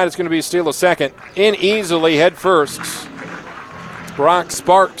outside. It's going to be a steal of second. In easily, head first. Brock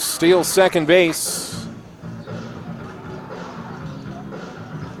Sparks steals second base.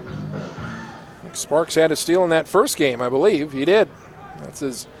 Sparks had a steal in that first game, I believe. He did. That's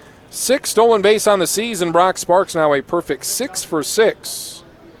his 6th stolen base on the season. Brock Sparks now a perfect 6 for 6.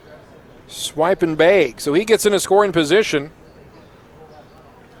 Swipe and bag. So he gets in a scoring position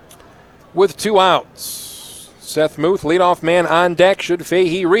with 2 outs. Seth Muth, leadoff man on deck. Should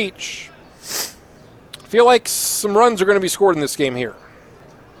Fahey reach? Feel like some runs are going to be scored in this game here.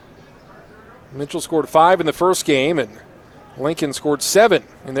 Mitchell scored 5 in the first game, and Lincoln scored 7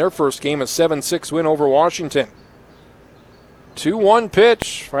 in their first game, a 7-6 win over Washington. 2-1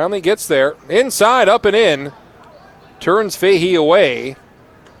 pitch. Finally gets there. Inside, up and in. Turns Fahey away.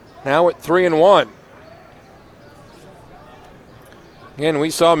 Now at 3-1. Again, we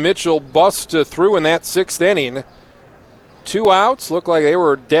saw Mitchell bust through in that 6th inning. 2 outs. Looked like they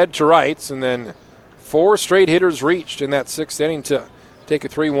were dead to rights. And then 4 straight hitters reached in that 6th inning to take a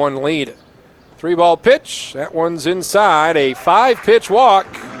 3-1 lead. 3-ball pitch. That one's inside. A 5-pitch walk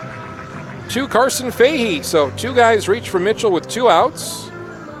to Carson Fahey. So 2 guys reach for Mitchell with 2 outs.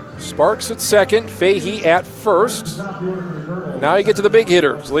 Sparks at second, Fahey at first. Now you get to the big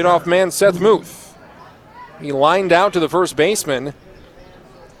hitters. Leadoff man Seth Muth. He lined out to the first baseman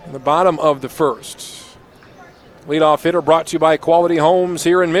in the bottom of the first. Leadoff hitter brought to you by Quality Homes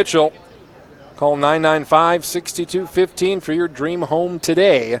here in Mitchell. Call 995-6215 for your dream home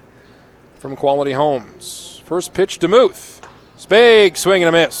today from Quality Homes. First pitch to Muth. Big swing and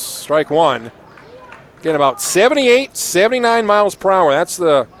a miss. Strike 1. Again, about 78, 79 miles per hour. That's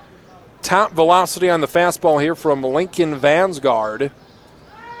the top velocity on the fastball here from Lincoln Vansgaard.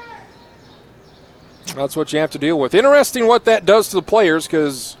 That's what you have to deal with. Interesting what that does to the players,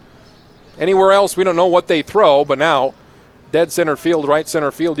 because anywhere else we don't know what they throw, but now dead center field, right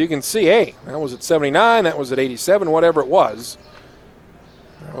center field, you can see, hey, that was at 79, that was at 87, whatever it was.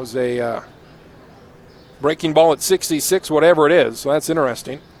 That was a breaking ball at 66, whatever it is, so that's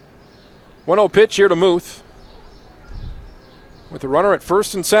interesting. 1-0 pitch here to Muth with the runner at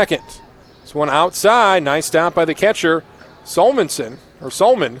first and second. This one outside, nice stop by the catcher, Solman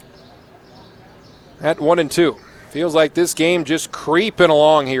at 1-2. Feels like this game just creeping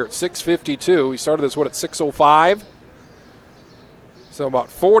along here at 6:52. We started this, at 6:05? So about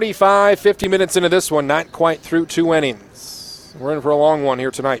 45, 50 minutes into this one, not quite through 2 innings. We're in for a long one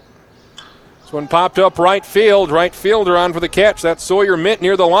here tonight. This one popped up right field. Right fielder on for the catch. That's Sawyer Mint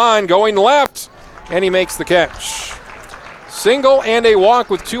near the line, going left, and he makes the catch. Single and a walk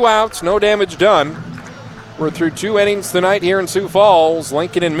with 2 outs, no damage done. We're through 2 innings tonight here in Sioux Falls.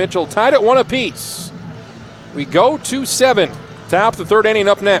 Lincoln and Mitchell tied at 1 apiece. We go to 7. Top of the 3rd inning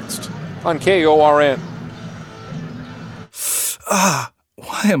up next on KORN. Why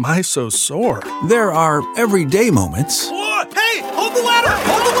am I so sore? There are everyday moments. Whoa, hey, hold the ladder!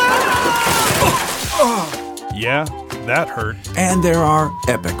 Yeah, that hurt. And there are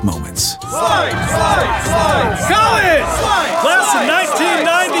epic moments. Slide! College! Class of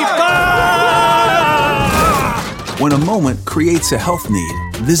 1995! When a moment creates a health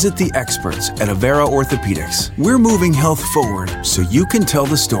need, visit the experts at Avera Orthopedics. We're moving health forward so you can tell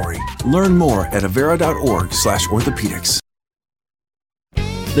the story. Learn more at avera.org/orthopedics.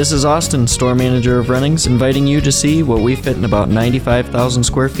 This is Austin, store manager of Runnings, inviting you to see what we fit in about 95,000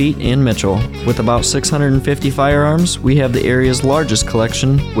 square feet in Mitchell. With about 650 firearms, we have the area's largest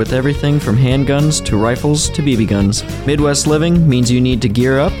collection, with everything from handguns to rifles to BB guns. Midwest living means you need to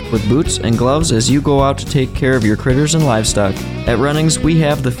gear up with boots and gloves as you go out to take care of your critters and livestock. At Runnings, we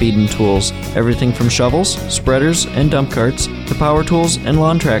have the feed and tools, everything from shovels, spreaders, and dump carts to power tools and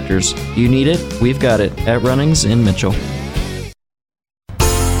lawn tractors. You need it, we've got it at Runnings in Mitchell.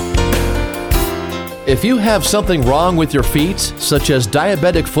 If you have something wrong with your feet, such as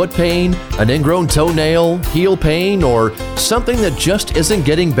diabetic foot pain, an ingrown toenail, heel pain, or something that just isn't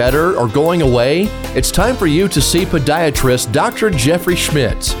getting better or going away, it's time for you to see podiatrist Dr. Jeffrey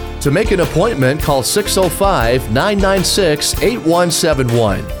Schmidt. To make an appointment, call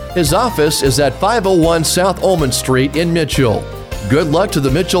 605-996-8171. His office is at 501 South Ullman Street in Mitchell. Good luck to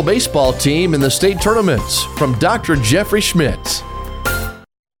the Mitchell baseball team in the state tournaments from Dr. Jeffrey Schmidt.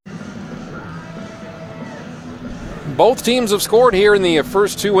 Both teams have scored here in the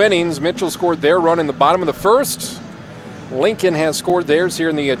first 2 innings. Mitchell scored their run in the bottom of the first. Lincoln has scored theirs here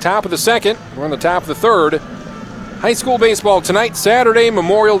in the top of the second. We're in the top of the third. High school baseball tonight, Saturday,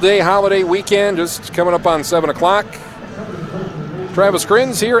 Memorial Day holiday weekend, just coming up on 7 o'clock. Travis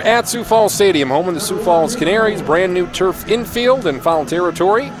Grins here at Sioux Falls Stadium, home of the Sioux Falls Canaries. Brand new turf infield and foul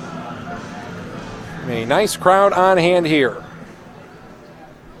territory. A nice crowd on hand here.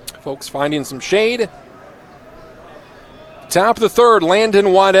 Folks finding some shade. Top of the third,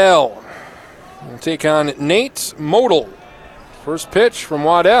 Landon Waddell will take on Nate Model. First pitch from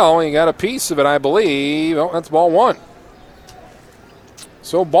Waddell. He got a piece of it, I believe. Oh, that's ball 1.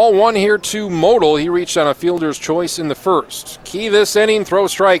 So ball 1 here to Model. He reached on a fielder's choice in the first. Key this inning, throw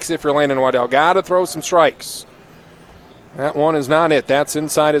strikes if you're Landon Waddell. Got to throw some strikes. That one is not it. That's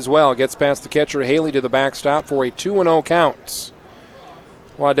inside as well. Gets past the catcher Haley to the backstop for a 2-0 count.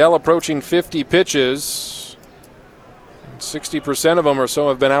 Waddell approaching 50 pitches. 60% of them or so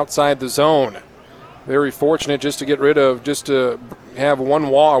have been outside the zone. Very fortunate just to have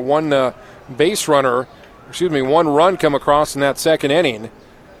one run come across in that second inning.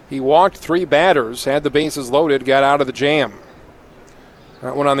 He walked 3 batters, had the bases loaded, got out of the jam.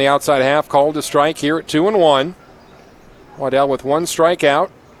 That one on the outside half called a strike here at 2-1. Waddell with 1 strikeout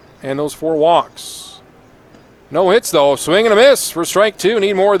and those 4 walks. No hits though, swing and a miss for strike 2.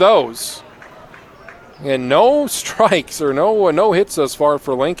 Need more of those. And no strikes or no hits thus far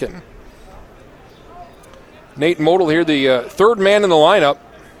for Lincoln. Nate Modal here, the third man in the lineup.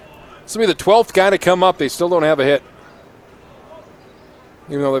 This will be the 12th guy to come up. They still don't have a hit,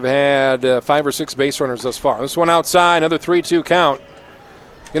 even though they've had 5 or 6 base runners thus far. This one outside, another 3-2 count.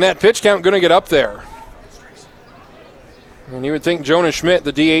 And that pitch count going to get up there. And you would think Jonas Schmidt,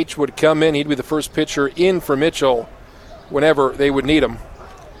 the DH, would come in. He'd be the first pitcher in for Mitchell whenever they would need him.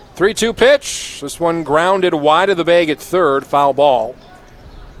 3-2 pitch. This one grounded wide of the bag at third. Foul ball.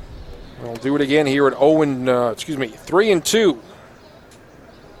 We'll do it again here at 3-2.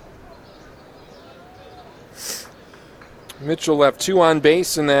 Mitchell left 2 on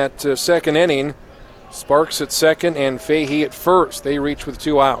base in that second inning. Sparks at second and Fahey at first. They reach with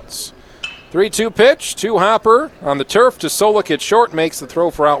 2 outs. 3-2 pitch, 2-hopper on the turf to Solik at short, makes the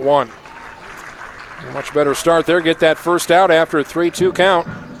throw for out 1. A much better start there. Get that first out after a 3-2 count.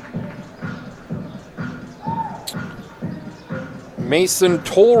 Mason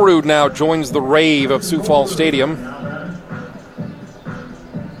Tolrud now joins the rave of Sioux Falls Stadium.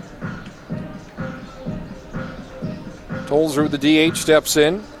 Tolrud, the DH, steps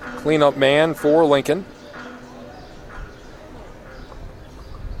in. Cleanup man for Lincoln.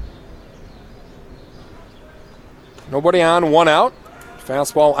 Nobody on, 1 out.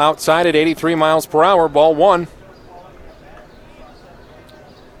 Fastball outside at 83 miles per hour, ball 1.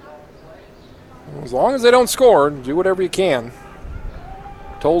 As long as they don't score, do whatever you can.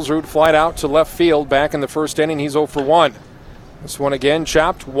 Tolrud flied out to left field back in the first inning. He's 0 for 1. This one again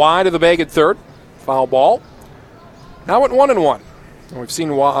chopped wide of the bag at third. Foul ball. Now at 1-1. We've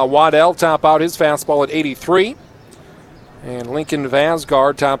seen Waddell top out his fastball at 83. And Lincoln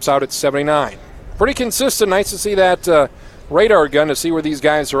Vasgard tops out at 79. Pretty consistent. Nice to see that radar gun to see where these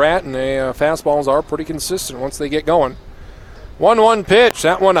guys are at. And the fastballs are pretty consistent once they get going. 1-1 pitch.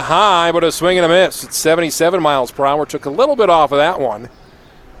 That one high, but a swing and a miss. It's 77 miles per hour. Took a little bit off of that one.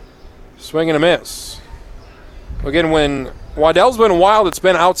 Swing and a miss. Again, when Waddell's been wild, it's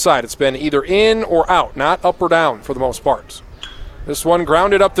been outside. It's been either in or out, not up or down for the most part. This one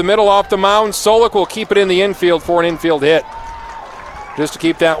grounded up the middle off the mound. Solik will keep it in the infield for an infield hit. Just to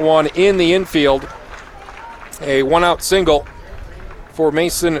keep that one in the infield. A 1-out single for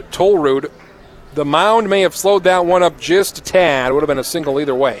Mason Tolrud. The mound may have slowed that one up just a tad. Would have been a single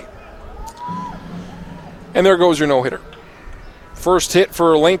either way. And there goes your no-hitter. First hit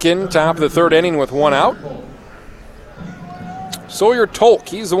for Lincoln, top of the third inning with 1 out. Sawyer Tolk,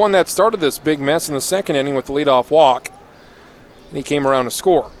 he's the one that started this big mess in the second inning with the leadoff walk. And he came around to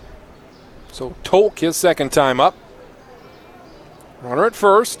score. So Tolk, his second time up. Runner at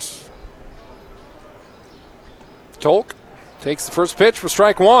first. Tolk takes the first pitch for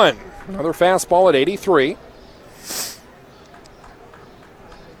strike 1. Another fastball at 83.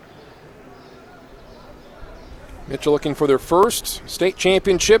 Mitchell looking for their first state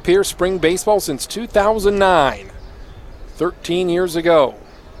championship here, spring baseball, since 2009. 13 years ago.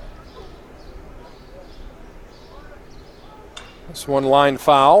 This one line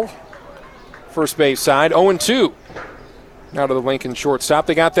foul. First base side, 0-2. Now to the Lincoln shortstop.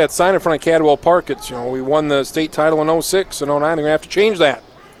 They got that sign in front of Cadwell Park. It's, we won the state title in 06 and 09. They're going to have to change that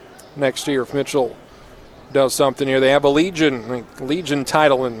next year if Mitchell does something here. They have a Legion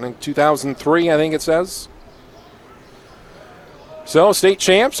title in 2003, I think it says. So, state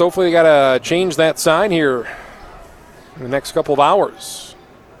champs. Hopefully they got to change that sign here in the next couple of hours.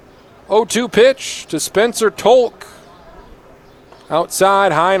 0-2 pitch to Spencer Tolk.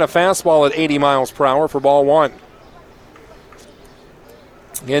 Outside, high, and a fastball at 80 miles per hour for ball 1.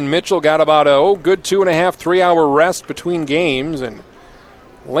 Again, Mitchell got about a good 2.5, 3-hour rest between games, and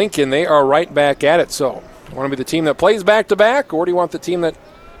Lincoln, they are right back at it. So, do you want to be the team that plays back-to-back, or do you want the team that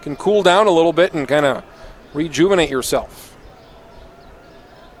can cool down a little bit and kind of rejuvenate yourself?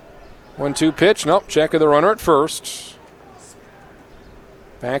 1-2 pitch. Nope, check of the runner at first.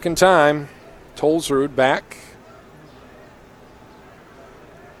 Back in time. Tolrud back.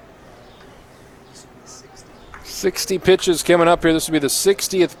 Sixty pitches coming up here. This will be the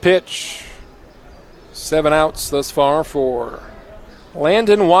 60th pitch. 7 outs thus far for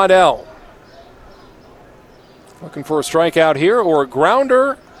Landon Waddell. Looking for a strikeout here or a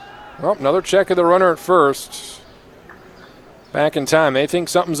grounder. Oh, another check of the runner at first. Back in time. They think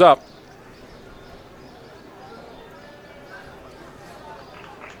something's up.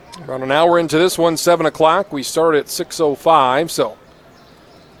 About an hour into this one, 7 o'clock. We start at 6:05, so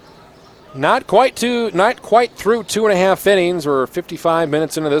not quite through 2.5 innings. We're 55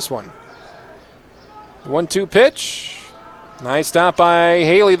 minutes into this one. 1-2 pitch. Nice stop by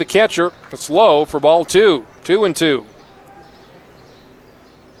Haley, the catcher. It's low for ball 2. 2-2.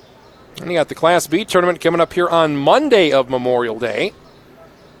 And you got the Class B tournament coming up here on Monday of Memorial Day.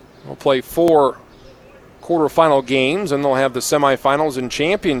 We'll play 4 quarterfinal games, and they'll have the semifinals and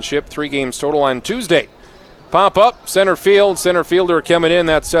championship, 3 games total on Tuesday. Pop up, center field, center fielder coming in.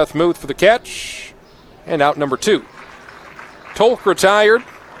 That's Seth Muth for the catch. And out number 2. Tolk retired.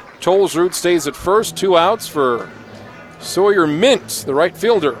 Tolsrud stays at first. 2 outs for Sawyer Mint, the right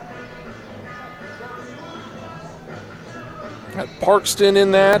fielder. Got Parkston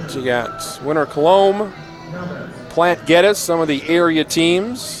in that. You got Winter Colombe, Plant Geddes, some of the area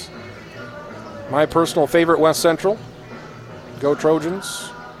teams. My personal favorite, West Central. Go Trojans.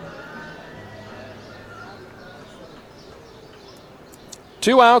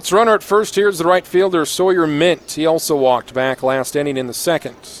 2 outs, runner at first. Here's the right fielder, Sawyer Mint. He also walked back last inning in the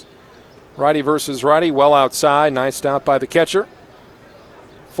second. Righty versus righty, well outside. Nice stop by the catcher.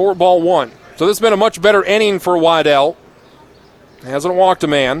 4-1. So this has been a much better inning for Waddell. Hasn't walked a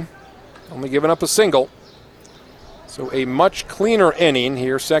man. Only given up a single. So a much cleaner inning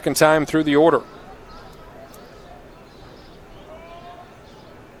here, second time through the order.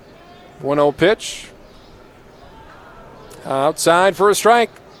 1-0 pitch. Outside for a strike.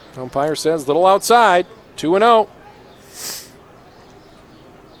 Umpire says little outside. 2-0.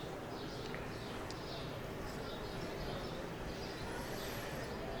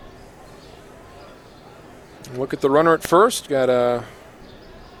 Look at the runner at first. Got a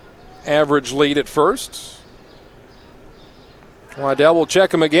average lead at first. Waddell will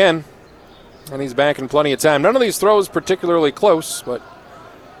check him again. And he's back in plenty of time. None of these throws particularly close, but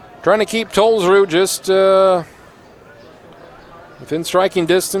trying to keep Tolsrud just within striking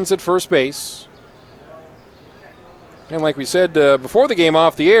distance at first base. And like we said before the game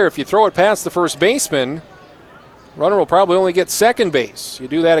off the air, if you throw it past the first baseman, runner will probably only get second base. You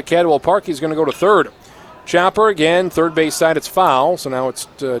do that at Cadwell Park, he's going to go to third. Chopper again, third base side, it's foul, so now it's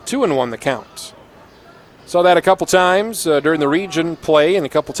 2-1 the count. Saw that a couple times during the region play and a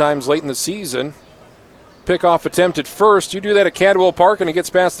couple times late in the season. Pickoff attempt at first. You do that at Cadwell Park and it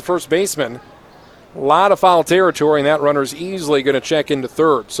gets past the first baseman. A lot of foul territory, and that runner's easily going to check into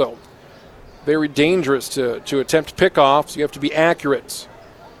third. So very dangerous to attempt pickoffs. You have to be accurate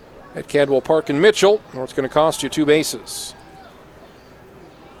at Cadwell Park in Mitchell, or it's going to cost you 2 bases.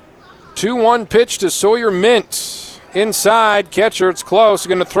 2-1 pitch to Sawyer Mint. Inside, catcher, it's close.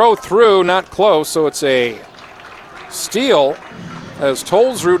 Going to throw through, not close, so it's a steal as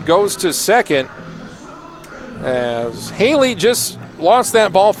Tolsrud goes to second. As Haley just lost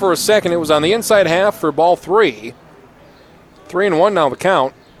that ball for a second. It was on the inside half for ball 3. 3-1 now the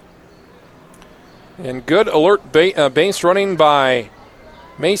count. And good alert base running by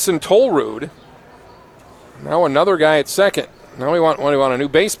Mason Tolrud. Now another guy at second. Now what do we want, a new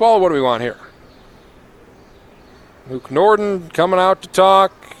baseball? What do we want here? Luke Norden coming out to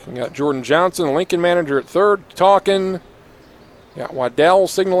talk. We got Jordan Johnson, the Lincoln manager, at third, talking. Got Waddell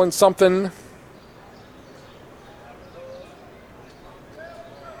signaling something.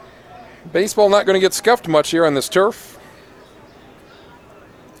 Baseball not going to get scuffed much here on this turf.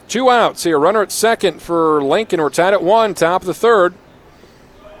 2 outs here. Runner at second for Lincoln. We're tied at 1, top of the third.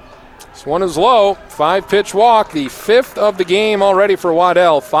 This one is low. 5-pitch walk, the 5th of the game already for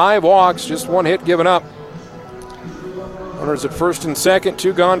Waddell. 5 walks, just 1 hit given up. Runners at first and second,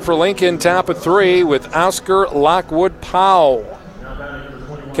 2 gone for Lincoln. Top of 3 with Oscar Lockwood Powell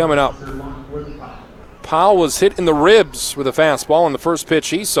coming up. Powell was hit in the ribs with a fastball on the first pitch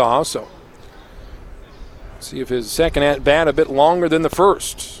he saw, so see if his second at-bat a bit longer than the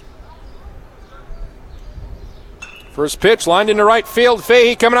first. First pitch lined into right field.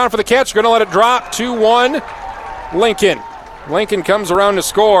 Fahey coming out for the catch. Going to let it drop. 2-1 Lincoln. Lincoln comes around to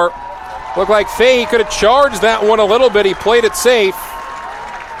score. Looked like Fahey could have charged that one a little bit. He played it safe.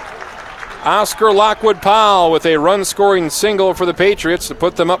 Oscar Lockwood Powell with a run-scoring single for the Patriots to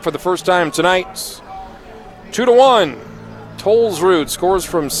put them up for the first time tonight. 2-1. Tolsrud scores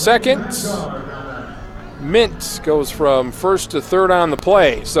from second. Mint goes from first to third on the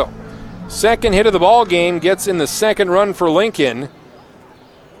play. So, second hit of the ball game gets in the second run for Lincoln.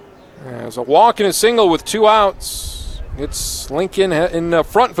 As a walk and a single with 2 outs. It's Lincoln in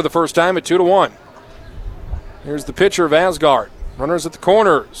front for the first time at 2-1. Here's the pitcher of Asgard. Runners at the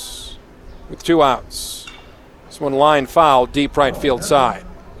corners with 2 outs. This one line foul, deep right field side.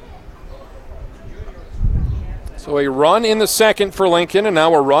 So a run in the second for Lincoln, and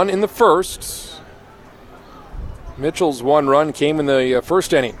now a run in the first. Mitchell's 1 run came in the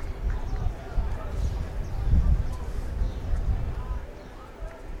first inning.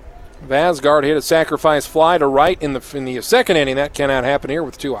 Vasgard hit a sacrifice fly to right in the second inning. That cannot happen here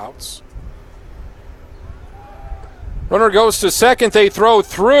with 2 outs. Runner goes to second. They throw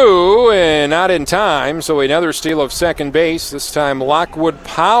through and not in time. So another steal of second base. This time Lockwood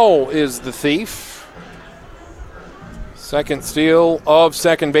Powell is the thief. Second steal of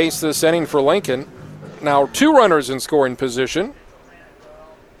second base this inning for Lincoln. Now 2 runners in scoring position.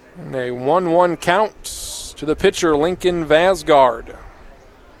 And a 1-1 count to the pitcher, Lincoln Vasgard.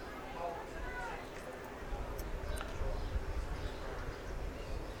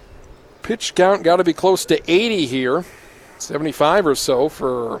 Pitch count got to be close to 80 here. 75 or so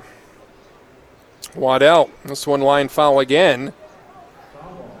for Waddell. This one line foul again.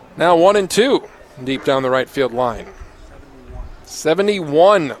 Now 1-2 deep down the right field line.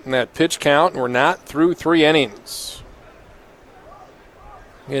 71 in that pitch count. We're not through 3 innings.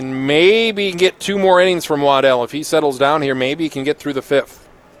 And maybe get 2 more innings from Waddell. If he settles down here, maybe he can get through the 5th.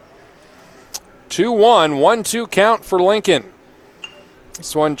 2-1, 1-2 count for Lincoln.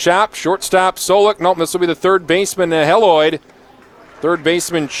 This one chopped, shortstop Solik. Nope, this will be the third baseman, Helloyd. Third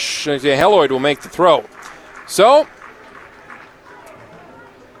baseman Helloyd will make the throw. So,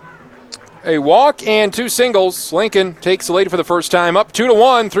 a walk and 2 singles. Lincoln takes the lead for the first time, up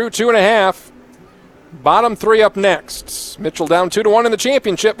 2-1 through 2.5. Bottom 3 up next. Mitchell down 2-1 in the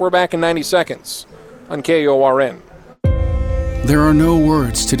championship. We're back in 90 seconds on KORN. There are no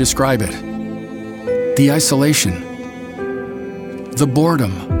words to describe it. The isolation, the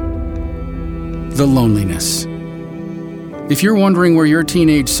boredom, the loneliness. If you're wondering where your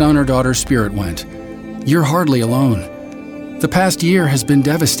teenage son or daughter's spirit went, you're hardly alone. The past year has been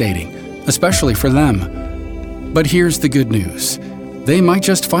devastating, especially for them. But here's the good news. They might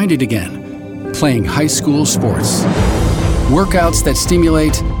just find it again, playing high school sports. Workouts that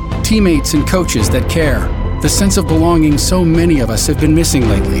stimulate, teammates and coaches that care, the sense of belonging so many of us have been missing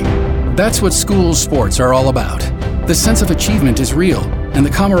lately. That's what school sports are all about. The sense of achievement is real, and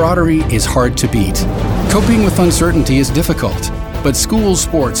the camaraderie is hard to beat. Coping with uncertainty is difficult, but school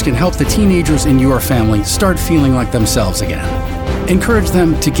sports can help the teenagers in your family start feeling like themselves again. Encourage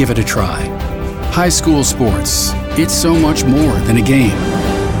them to give it a try. High school sports, it's so much more than a game.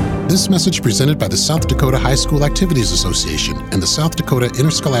 This message presented by the South Dakota High School Activities Association and the South Dakota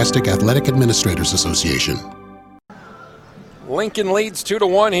Interscholastic Athletic Administrators Association. Lincoln leads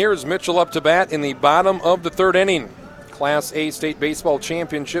 2-1. Here's Mitchell up to bat in the bottom of the 3rd inning. Class A State Baseball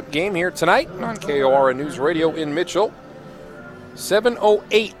Championship game here tonight on KORN News Radio in Mitchell.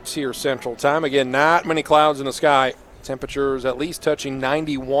 7:08 here Central Time. Again, not many clouds in the sky. Temperatures at least touching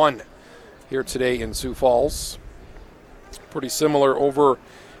 91 here today in Sioux Falls. Pretty similar over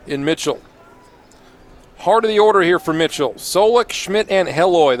in Mitchell. Heart of the order here for Mitchell. Solik, Schmidt, and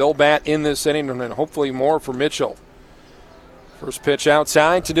Helloy. They'll bat in this inning, and then hopefully more for Mitchell. First pitch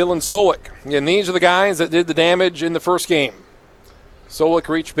outside to Dylan Solik. And these are the guys that did the damage in the first game. Solik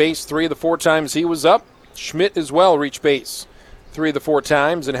reached base 3 of the 4 times he was up. Schmidt as well reached base 3 of the 4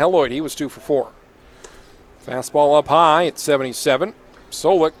 times. And Helloyd, he was 2 for 4. Fastball up high at 77.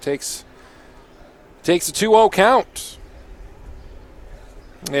 Solik takes a 2-0 count.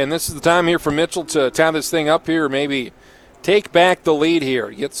 And this is the time here for Mitchell to tie this thing up here, maybe take back the lead here,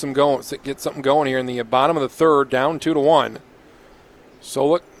 get something going here in the bottom of the 3rd, down 2-1.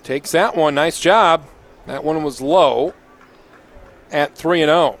 Solik takes that one. Nice job. That one was low at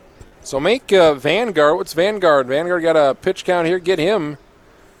 3-0. So make Vanguard. What's Vanguard? Vanguard got a pitch count here. Get him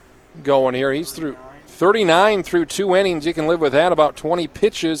going here. He's through 39 through 2 innings. You can live with that, about 20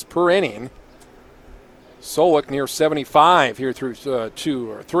 pitches per inning. Solik near 75 here through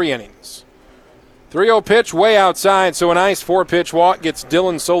 3 innings. 3-0 pitch way outside, so a nice 4-pitch walk gets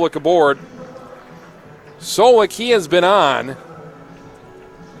Dylan Solik aboard. Solik, he has been on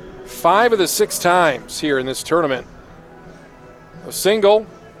 5 of the 6 times here in this tournament. A single,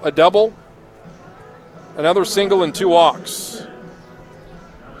 a double, another single, and 2 walks.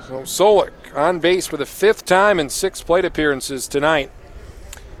 So Solik on base for the 5th time in 6 plate appearances tonight.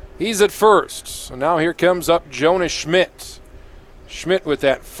 He's at first. So now here comes up Jonas Schmidt. Schmidt with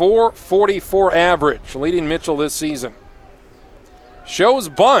that .444 average, leading Mitchell this season. Shows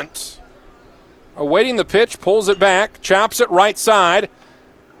bunt. Awaiting the pitch, pulls it back, chops it right side.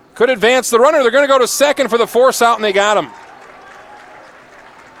 Could advance the runner. They're going to go to second for the force out, and they got him.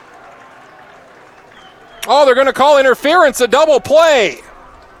 Oh, they're going to call interference, a double play.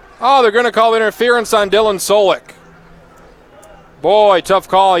 Oh, they're going to call interference on Dylan Solik. Boy, tough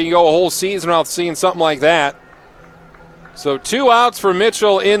call. You can go a whole season without seeing something like that. So 2 outs for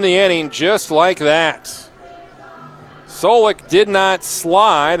Mitchell in the inning, just like that. Solik did not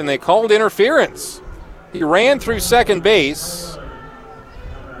slide, and they called interference. He ran through second base.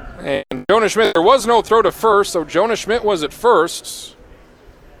 And Jonas Schmidt, there was no throw to first, so Jonas Schmidt was at first.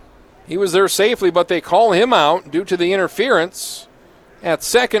 He was there safely, but they call him out due to the interference at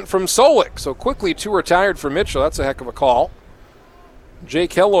second from Solik. So quickly 2 retired for Mitchell. That's a heck of a call.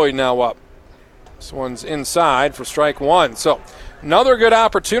 Jake Helloy now up. This one's inside for strike one. So another good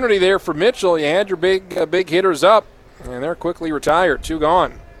opportunity there for Mitchell. You had your big hitters up, and they're quickly retired. 2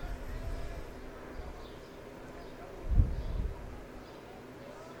 gone.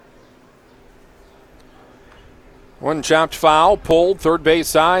 One chopped foul, pulled, third base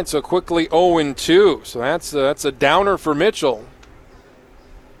side, so quickly 0-2. So that's a downer for Mitchell.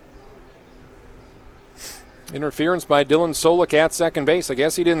 Interference by Dylan Solik at second base. I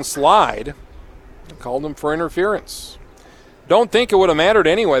guess he didn't slide. I called him for interference. Don't think it would have mattered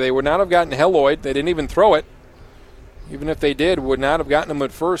anyway. They would not have gotten Helloyd. They didn't even throw it. Even if they did, would not have gotten him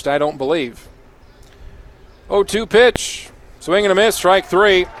at first, I don't believe. 0-2 pitch. Swing and a miss, strike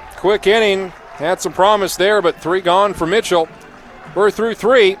 3. Quick inning. Had some promise there, but 3 gone for Mitchell. We're through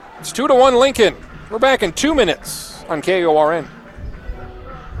 3. It's 2-1 Lincoln. We're back in 2 minutes on KORN.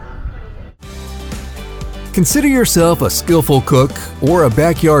 Consider yourself a skillful cook or a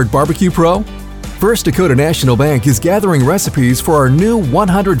backyard barbecue pro? First Dakota National Bank is gathering recipes for our new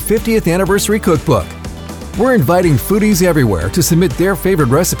 150th anniversary cookbook. We're inviting foodies everywhere to submit their favorite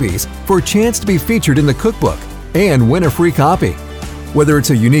recipes for a chance to be featured in the cookbook and win a free copy. Whether it's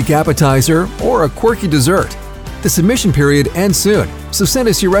a unique appetizer or a quirky dessert, the submission period ends soon, so send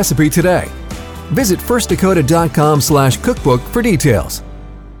us your recipe today. Visit firstdakota.com/cookbook for details.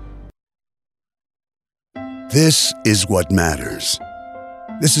 This is what matters.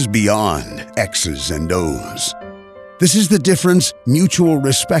 This is beyond X's and O's. This is the difference mutual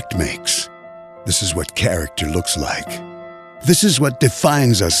respect makes. This is what character looks like. This is what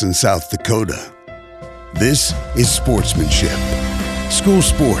defines us in South Dakota. This is sportsmanship. School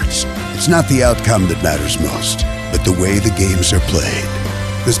sports, it's not the outcome that matters most, but the way the games are played.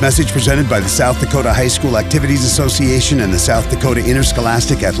 This message presented by the South Dakota High School Activities Association and the South Dakota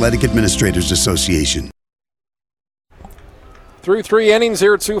Interscholastic Athletic Administrators Association. Through 3 innings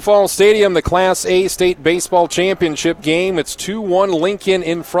here at Sioux Falls Stadium, the Class A State Baseball Championship game. It's 2-1 Lincoln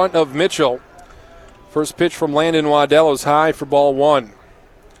in front of Mitchell. First pitch from Landon Waddell is high for ball 1.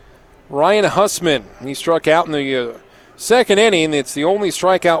 Ryan Hussman, he struck out in the second inning. It's the only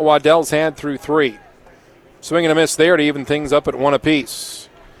strikeout Waddell's had through 3. Swing and a miss there to even things up at 1 apiece.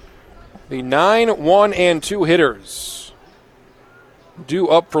 The 9, 1, and 2 hitters due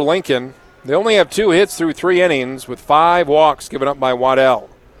up for Lincoln. They only have 2 hits through 3 innings with 5 walks given up by Waddell.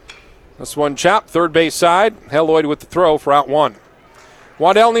 This one chopped, third base side. Helloyd with the throw for out 1.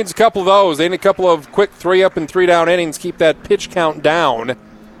 Waddell needs a couple of those. They need a couple of quick 3-up and 3-down innings. Keep that pitch count down.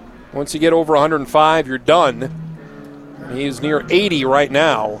 Once you get over 105, you're done. He's near 80 right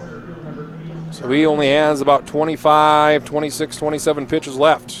now. So he only has about 25, 26, 27 pitches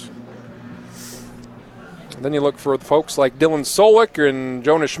left. And then you look for the folks like Dylan Solik and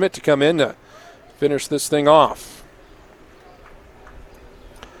Jonah Schmidt to come in to finish this thing off.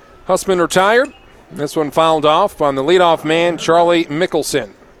 Hussman retired. This one fouled off on the leadoff man, Charlie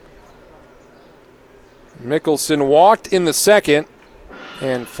Mickelson. Mickelson walked in the second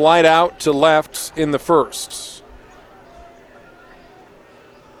and flied out to left in the first.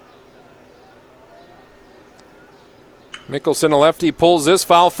 Mickelson, a lefty, pulls this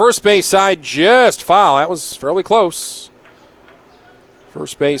foul. First base side, just foul. That was fairly close.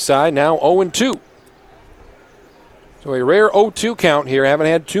 First base side, now 0-2. So a rare 0-2 count here. Haven't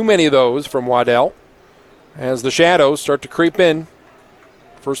had too many of those from Waddell. As the shadows start to creep in.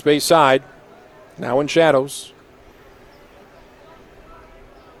 First base side, now in shadows.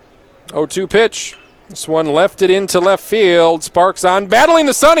 0-2 pitch. This one left it into left field. Sparks on, battling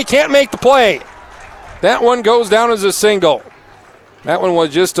the sun. He can't make the play. That one goes down as a single. That one was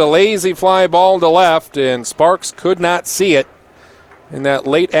just a lazy fly ball to left, and Sparks could not see it in that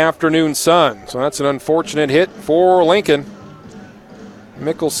late afternoon sun. So that's an unfortunate hit for Lincoln.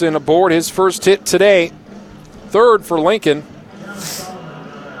 Mickelson aboard his first hit today. Third for Lincoln.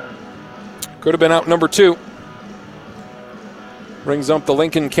 Could have been out number 2. Brings up the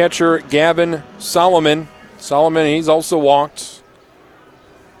Lincoln catcher, Gavin Solomon. Solomon, he's also walked.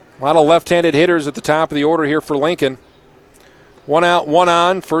 A lot of left-handed hitters at the top of the order here for Lincoln. 1 out, 1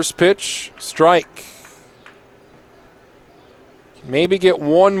 on. First pitch, strike. Maybe get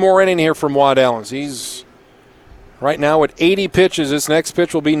one more inning here from Waddell. He's right now at 80 pitches. This next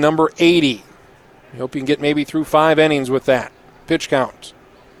pitch will be number 80. I hope you can get maybe through 5 innings with that pitch count.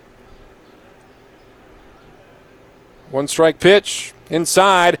 1 strike pitch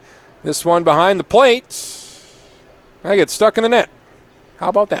inside. This one behind the plate. I get stuck in the net. How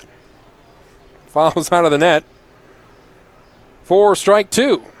about that? Fouls out of the net. 4 strike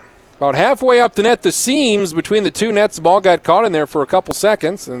 2. About halfway up the net, the seams between the 2 nets, the ball got caught in there for a couple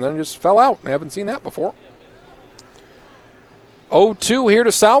seconds and then just fell out. I haven't seen that before. 0-2 here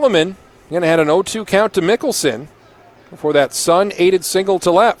to Solomon. Again, had an 0-2 count to Mickelson before that Sun-aided single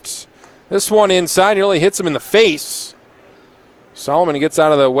to left. This one inside nearly hits him in the face. Solomon gets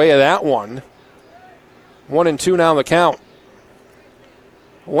out of the way of that one. 1-2 now the count.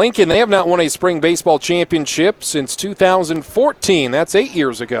 Lincoln, they have not won a spring baseball championship since 2014. That's 8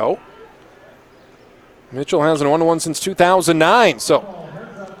 years ago. Mitchell hasn't won one since 2009. So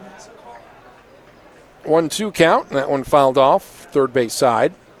 1-2 count. That one fouled off, third base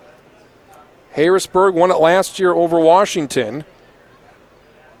side. Harrisburg won it last year over Washington.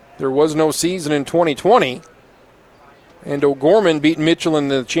 There was no season in 2020. And O'Gorman beat Mitchell in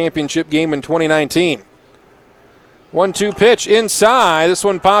the championship game in 2019. 1-2 pitch inside. This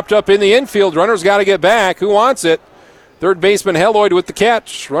one popped up in the infield. Runner's got to get back. Who wants it? Third baseman Helloyd with the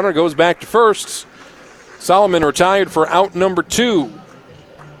catch. Runner goes back to first. Solomon retired for out number 2.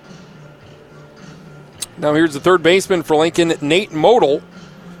 Now here's the third baseman for Lincoln, Nate Model.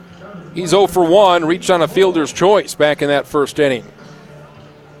 He's 0 for 1. Reached on a fielder's choice back in that first inning.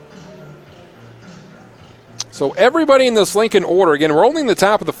 So everybody in this Lincoln order, again, we're only in the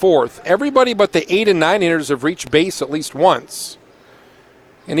top of the fourth. Everybody but the 8 and 9 hitters have reached base at least once.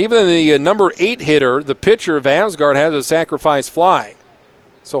 And even the number 8 hitter, the pitcher of Asgard, has a sacrifice fly.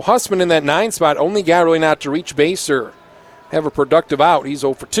 So Hussman in that 9 spot, only guy really not to reach base or have a productive out. He's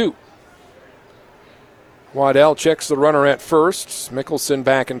 0 for 2. Waddell checks the runner at first. Mickelson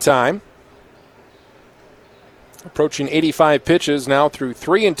back in time. Approaching 85 pitches now through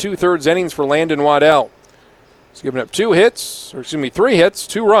 3 2/3 innings for Landon Waddell. He's given up 3 hits,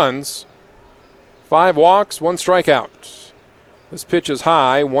 2 runs, 5 walks, 1 strikeout. This pitch is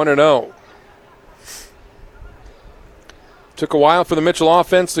high, 1-0. Took a while for the Mitchell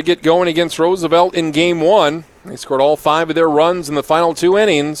offense to get going against Roosevelt in Game 1. They scored all 5 of their runs in the final 2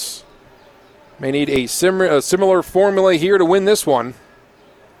 innings. May need a similar formula here to win this one.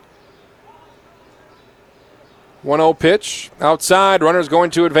 1-0 pitch. Outside, runner's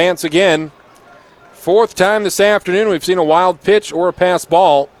going to advance again. 4th time this afternoon we've seen a wild pitch or a pass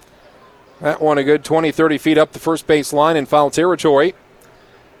ball. That one a good 20, 30 feet up the first base line in foul territory.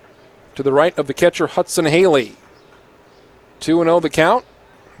 To the right of the catcher, Hudson Haley. 2-0 the count.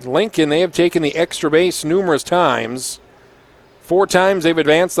 Lincoln, they have taken the extra base numerous times. 4 times they've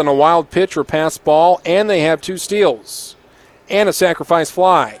advanced on a wild pitch or pass ball, and they have 2 steals and a sacrifice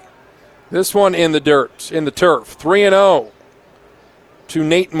fly. This one in the dirt, in the turf. 3-0 to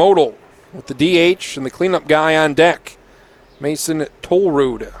Nate Model with the DH and the cleanup guy on deck, Mason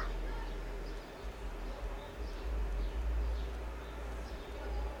Tolrud.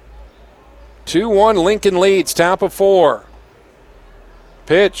 Lincoln leads, top of 4.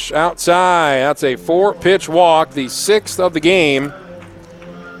 Pitch outside. That's a 4-pitch walk, the 6th of the game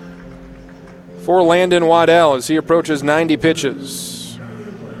for Landon Waddell as he approaches 90 pitches.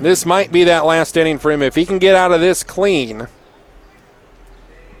 This might be that last inning for him. If he can get out of this clean,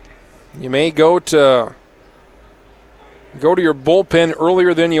 you may go to your bullpen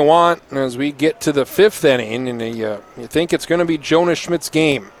earlier than you want as we get to the 5th inning, and you think it's going to be Jonas Schmidt's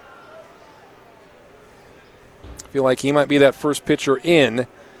game. I feel like he might be that first pitcher in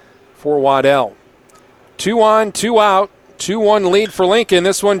for Waddell. 2 on, 2 out, 2-1 lead for Lincoln.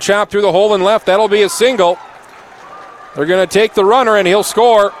 This one chopped through the hole and left. That'll be a single. They're going to take the runner, and he'll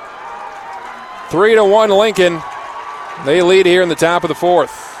score. 3-1 Lincoln. They lead here in the top of the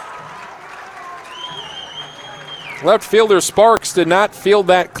 4th. Left fielder Sparks did not field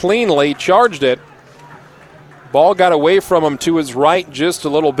that cleanly, charged it. Ball got away from him to his right just a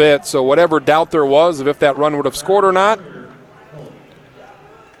little bit, so whatever doubt there was of if that run would have scored or not,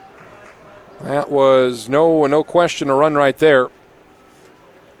 that was no question a run right there.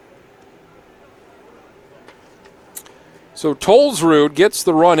 So Tolsrud gets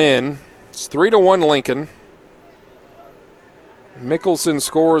the run in. It's 3-1 Lincoln. Mickelson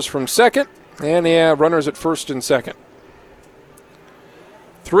scores from second. And they have runners at first and second.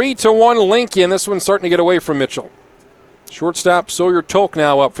 3-1 Lincoln. This one's starting to get away from Mitchell. Shortstop Sawyer Tolk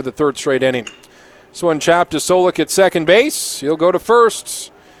now up for the 3rd straight inning. This one chopped to Solik at second base. He'll go to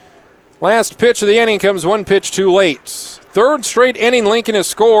first. Last pitch of the inning comes 1 pitch too late. 3rd straight inning Lincoln has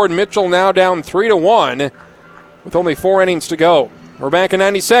scored. Mitchell now down 3-1 with only 4 innings to go. We're back in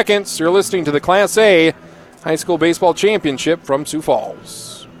 90 seconds. You're listening to the Class A High School Baseball Championship from Sioux Falls.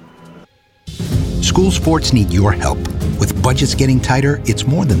 School sports need your help. With budgets getting tighter, it's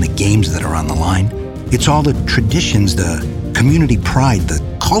more than the games that are on the line. It's all the traditions, the community pride, the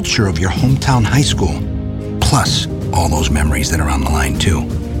culture of your hometown high school. Plus, all those memories that are on the line, too.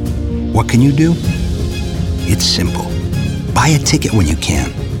 What can you do? It's simple. Buy a ticket when you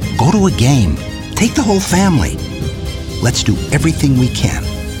can. Go to a game. Take the whole family. Let's do everything we can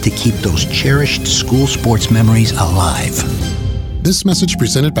to keep those cherished school sports memories alive. This message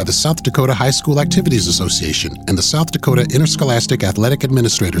presented by the South Dakota High School Activities Association and the South Dakota Interscholastic Athletic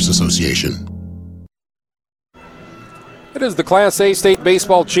Administrators Association. It is the Class A State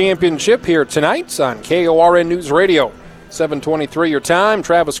Baseball Championship here tonight on KORN News Radio. 7:23 your time.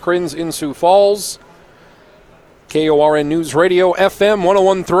 Travis Krins in Sioux Falls. KORN News Radio, FM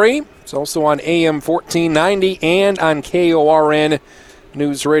 101.3. It's also on AM 1490 and on KORN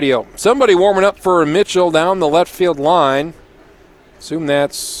News Radio. Somebody warming up for Mitchell down the left field line. Assume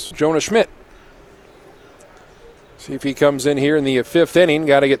that's Jonah Schmidt. See if he comes in here in the fifth inning.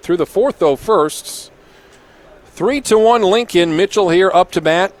 Got to get through the fourth, though, first. 3-1 Lincoln. Mitchell here up to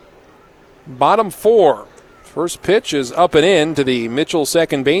bat. Bottom four. First pitch is up and in to the Mitchell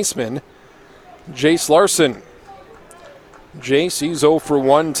second baseman, Jace Larson. Jace, he's 0 for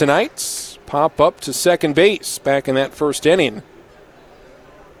 1 tonight. Pop up to second base back in that first inning.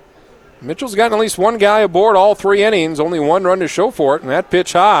 Mitchell's gotten at least one guy aboard all 3 innings. Only 1 run to show for it, and that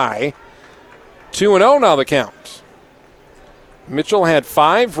pitch high. 2-0 now the count. Mitchell had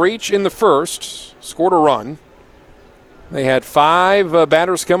 5 reach in the first, scored a run. They had 5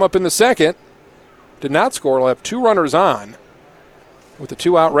 batters come up in the second. Did not score. Will have 2 runners on with a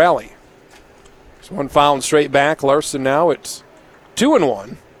 2-out rally. There's one fouled straight back. Larson now it's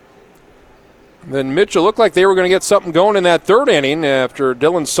 2-1. Then Mitchell looked like they were going to get something going in that third inning after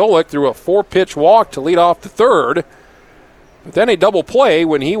Dylan Solik threw a 4-pitch walk to lead off the third. But then a double play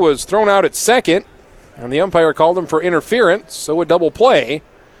when he was thrown out at second, and the umpire called him for interference, so a double play.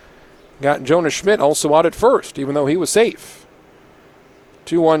 Got Jonah Schmidt also out at first, even though he was safe.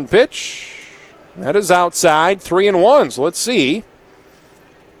 2-1 pitch. That is outside, 3-1. So let's see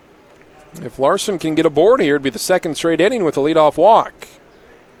if Larson can get aboard here. It'd be the second straight inning with a leadoff walk.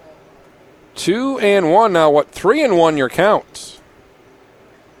 2-1 now. 3-1 your count.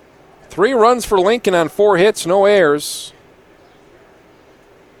 3 runs for Lincoln on 4 hits, no errors.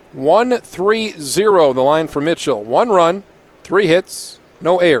 1-3-0 the line for Mitchell. 1 run, 3 hits,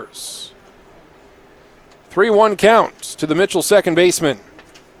 no errors. 3-1 count to the Mitchell second baseman.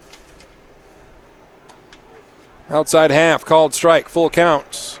 Outside half, called strike, full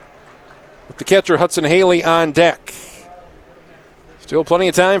count. With the catcher, Hudson Haley, on deck. Still plenty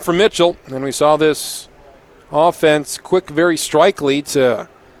of time for Mitchell. And we saw this offense quick, very strikely to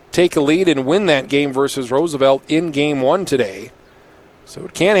take a lead and win that game versus Roosevelt in Game 1 today. So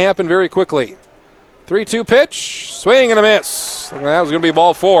it can happen very quickly. 3-2 pitch, swing and a miss. That was going to be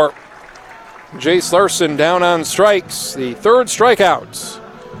ball 4. Jace Larson down on strikes, the 3rd strikeout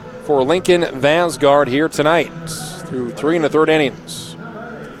for Lincoln Vasgard here tonight through 3 1/3 innings.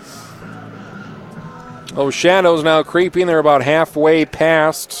 Those shadows now creeping. They're about halfway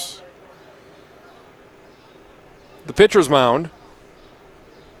past the pitcher's mound.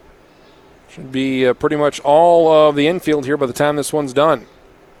 Should be pretty much all of the infield here by the time this one's done.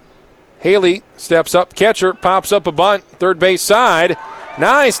 Haley steps up, catcher pops up a bunt, third base side.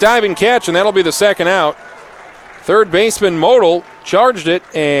 Nice diving catch, and that'll be the second out. Third baseman Modal charged it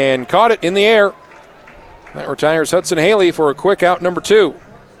and caught it in the air. That retires Hudson Haley for a quick out number 2.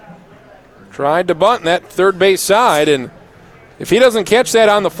 Tried to bunt that third base side, and if he doesn't catch that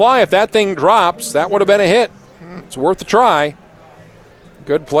on the fly, if that thing drops, that would have been a hit. It's worth a try.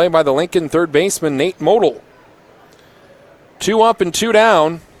 Good play by the Lincoln third baseman, Nate Modal. 2 up and 2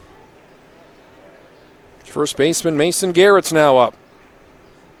 down. First baseman Mason Garrett's now up.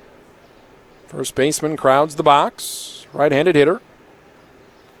 First baseman crowds the box. Right-handed hitter.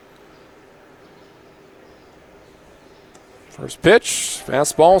 First pitch,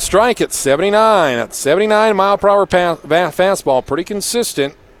 fastball strike at 79. That's 79 mile per hour fastball. Pretty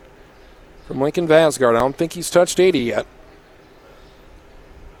consistent from Lincoln Vasgard. I don't think he's touched 80 yet.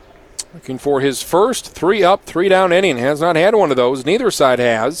 Looking for his first 3 up, 3 down inning. Has not had one of those. Neither side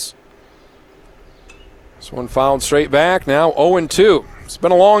has. This one fouled straight back. Now 0-2. It's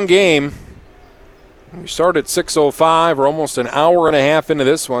been a long game. We started at 6:05. We're almost an hour and a half into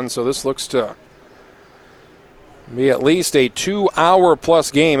this one, so this looks to be at least a 2-hour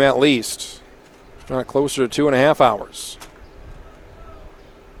plus game at least. If not closer to 2.5 hours.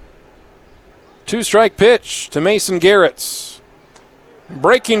 2-strike pitch to Mason Garrett's.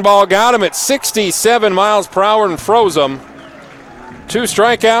 Breaking ball got him at 67 miles per hour and froze him. 2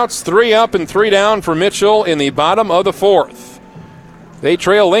 strikeouts, 3 up and 3 down for Mitchell in the bottom of the 4th. They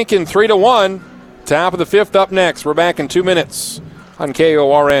trail Lincoln 3-1. Top of the 5th up next. We're back in 2 minutes on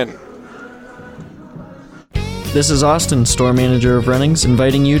KORN. This is Austin, store manager of Runnings,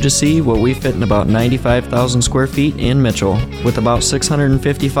 inviting you to see what we fit in about 95,000 square feet in Mitchell. With about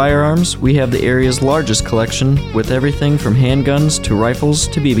 650 firearms, we have the area's largest collection with everything from handguns to rifles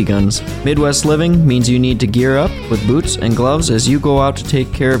to BB guns. Midwest living means you need to gear up with boots and gloves as you go out to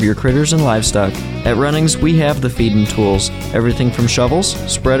take care of your critters and livestock. At Runnings, we have the feeding tools, everything from shovels,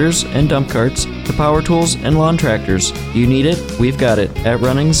 spreaders, and dump carts to power tools and lawn tractors. You need it, we've got it at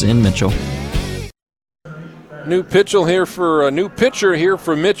Runnings in Mitchell. New pitcher here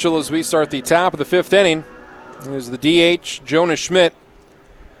for Mitchell as we start the top of the fifth inning. Here's the DH, Jonah Schmidt.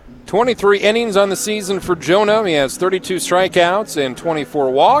 23 innings on the season for Jonah. He has 32 strikeouts and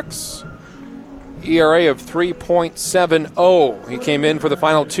 24 walks. ERA of 3.70. He came in for the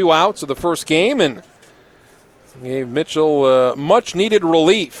final 2 outs of the first game and gave Mitchell much-needed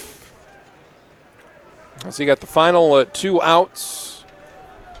relief. So he got the final 2 outs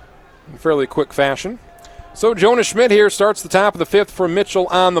in fairly quick fashion. So Jonah Schmidt here starts the top of the fifth for Mitchell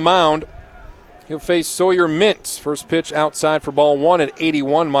on the mound. He'll face Sawyer Mintz. First pitch outside for ball 1 at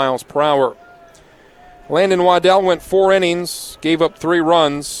 81 miles per hour. Landon Waddell went 4 innings, gave up 3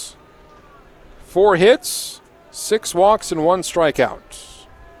 runs, 4 hits, 6 walks, and 1 strikeout.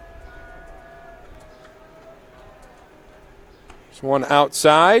 There's one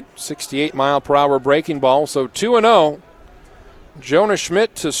outside, 68 mile per hour breaking ball, so 2-0. Jonah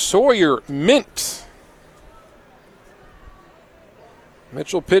Schmidt to Sawyer Mintz.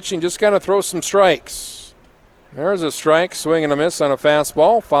 Mitchell pitching, just got to throw some strikes. There's a strike, swing and a miss on a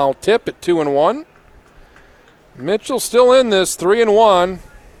fastball. Foul tip at 2-1. Mitchell still in this, 3-1.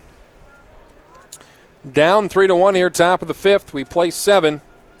 Down 3-1 here, top of the fifth. We play 7.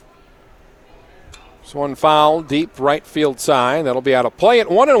 This one foul, deep right field side. That'll be out of play at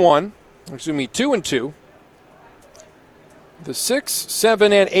 1-1. Excuse me, 2-2. The 6,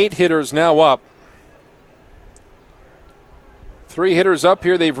 7, and 8 hitters now up. 3 hitters up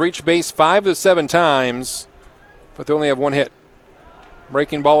here. They've reached base 5 to 7 times, but they only have 1 hit.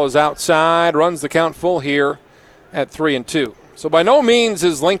 Breaking ball is outside, runs the count full here at 3-2. So by no means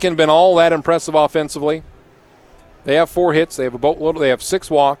has Lincoln been all that impressive offensively. They have 4 hits. They have a boatload. They have 6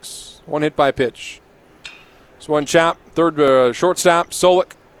 walks, 1 hit by pitch. So one chop, third shortstop,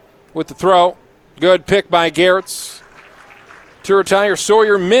 Solik with the throw. Good pick by Gerritz to retire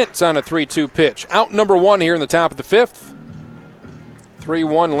Sawyer Mintz on a 3-2 pitch. Out number 1 here in the top of the fifth.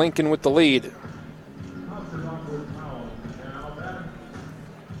 3-1 Lincoln with the lead.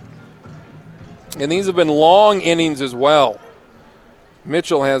 And these have been long innings as well.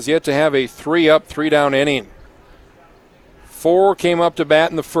 Mitchell has yet to have a 3-up, 3-down inning. 4 came up to bat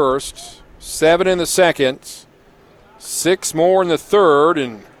in the first, 7 in the second, 6 more in the third,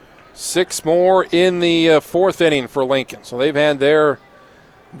 and 6 more in the fourth inning for Lincoln. So they've had their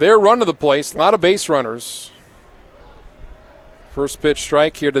run to the place, a lot of base runners. First pitch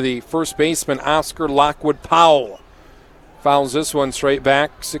strike here to the first baseman, Oscar Lockwood Powell. Fouls this one straight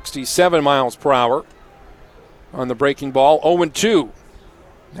back, 67 miles per hour on the breaking ball. 0-2.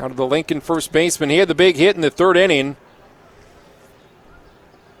 Now to the Lincoln first baseman. He had the big hit in the third inning.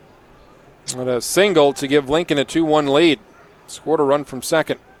 And a single to give Lincoln a 2-1 lead. Scored a run from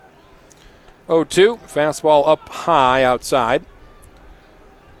second. 0-2. Fastball up high outside.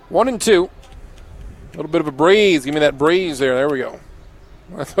 1-2. A little bit of a breeze. Give me that breeze there. There we go.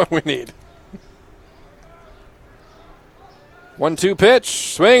 That's what we need. 1-2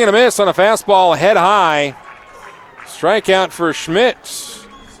 pitch. Swing and a miss on a fastball head high. Strikeout for Schmidt.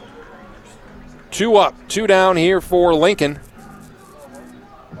 2 up, 2 down here for Lincoln.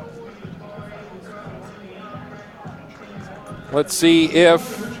 Let's see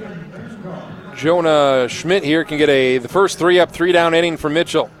if Jonah Schmidt here can get the first 3-up, 3-down inning for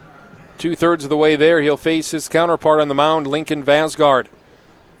Mitchell. 2/3 of the way there, he'll face his counterpart on the mound, Lincoln Vasgard.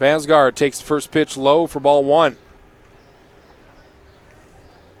 Vasgard takes the first pitch low for ball 1.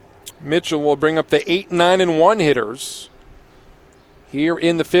 Mitchell will bring up the 8, 9, and 1 hitters here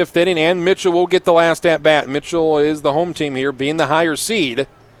in the fifth inning, and Mitchell will get the last at-bat. Mitchell is the home team here, being the higher seed.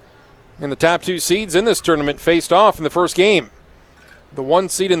 And the top 2 seeds in this tournament faced off in the first game. The 1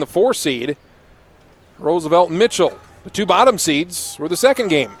 seed and the 4 seed, Roosevelt and Mitchell. The 2 bottom seeds were the second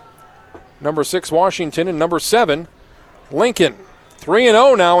game. Number 6, Washington, and number 7, Lincoln.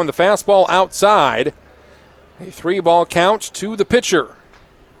 3-0 now in the fastball outside. A 3-ball count to the pitcher.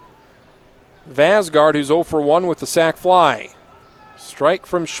 Vasgard, who's 0 for 1 with the sac fly. Strike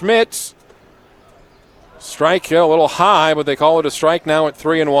from Schmidt. Strike a little high, but they call it a strike now at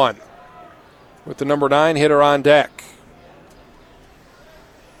 3-1. With the number 9 hitter on deck.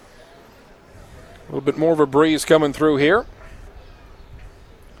 A little bit more of a breeze coming through here.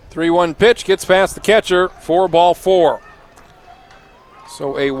 3-1 pitch gets past the catcher for ball 4.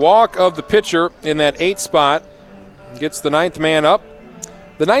 So a walk of the pitcher in that 8th spot gets the 9th man up.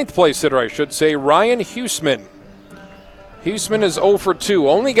 The 9th place hitter, I should say, Ryan Huseman. Huseman is 0 for 2.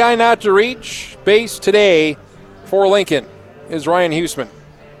 Only guy not to reach base today for Lincoln is Ryan Huseman.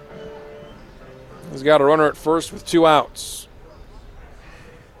 He's got a runner at first with 2 outs.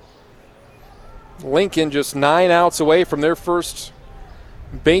 Lincoln just 9 outs away from their first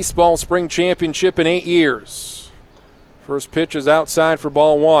baseball spring championship in 8 years. First pitch is outside for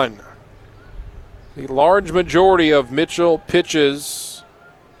ball 1. The large majority of Mitchell pitches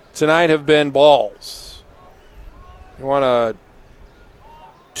tonight have been balls. You want a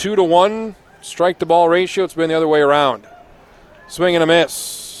 2-to-1 strike to ball ratio? It's been the other way around. Swing and a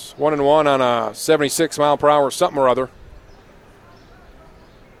miss. 1-1 on a 76 mile per hour something or other.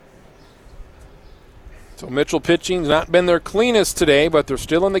 So Mitchell pitching's not been their cleanest today, but they're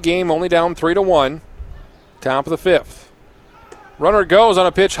still in the game, only down 3-1. Top of the 5th. Runner goes on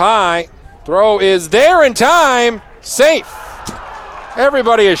a pitch high. Throw is there in time. Safe.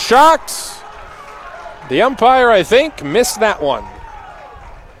 Everybody is shocked. The umpire, I think, missed that one.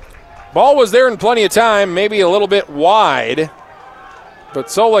 Ball was there in plenty of time, maybe a little bit wide. But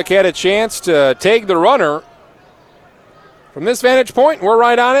Solik had a chance to tag the runner. From this vantage point, we're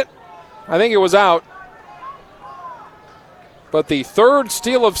right on it. I think it was out. But the 3rd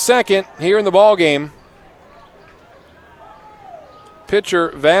steal of second here in the ballgame. Pitcher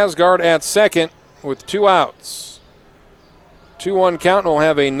Vasgard at second with 2 outs. 2-1 count, and we'll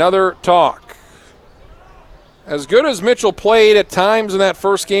have another talk. As good as Mitchell played at times in that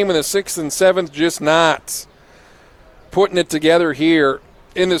first game in the 6th and 7th, just not putting it together here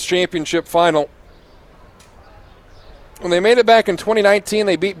in this championship final. When they made it back in 2019,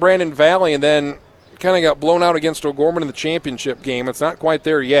 they beat Brandon Valley and then kind of got blown out against O'Gorman in the championship game. It's not quite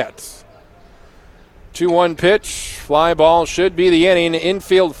there yet. 2-1 pitch, fly ball, should be the inning.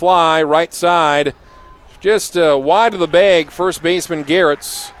 Infield fly, right side. Just wide of the bag, first baseman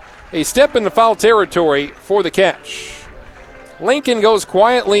Garrett's. A step into foul territory for the catch. Lincoln goes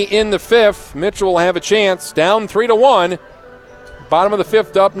quietly in the 5th. Mitchell will have a chance, down 3-1. Bottom of the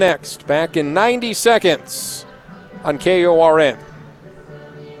 5th up next. Back in 90 seconds on KORN.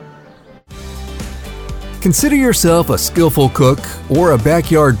 Consider yourself a skillful cook or a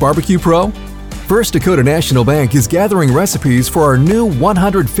backyard barbecue pro? First Dakota National Bank is gathering recipes for our new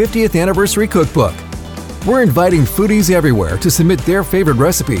 150th anniversary cookbook. We're inviting foodies everywhere to submit their favorite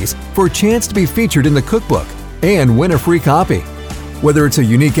recipes for a chance to be featured in the cookbook and win a free copy. Whether it's a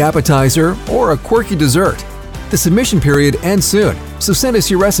unique appetizer or a quirky dessert, the submission period ends soon, so send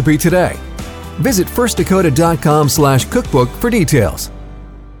us your recipe today. Visit firstdakota.com/cookbook for details.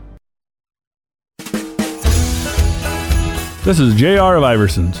 This is JR of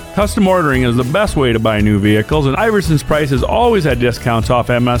Iverson's. Custom ordering is the best way to buy new vehicles, and Iverson's prices always had discounts off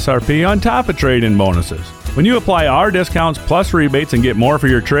MSRP on top of trade-in bonuses. When you apply our discounts plus rebates and get more for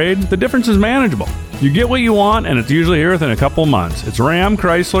your trade, the difference is manageable. You get what you want, and it's usually here within a couple months. It's Ram,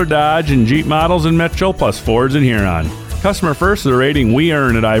 Chrysler, Dodge, and Jeep models in Mitchell, plus Fords and Huron. Customer first is the rating we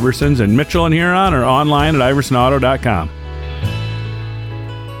earn at Iverson's, and Mitchell and Huron are online at iversonauto.com.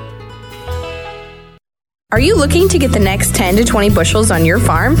 Are you looking to get the next 10 to 20 bushels on your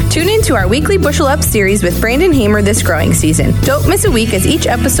farm? Tune in to our weekly Bushel Up series with Brandon Hamer this growing season. Don't miss a week, as each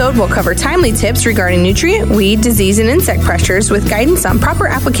episode will cover timely tips regarding nutrient, weed, disease, and insect pressures with guidance on proper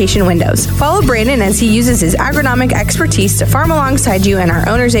application windows. Follow Brandon as he uses his agronomic expertise to farm alongside you in our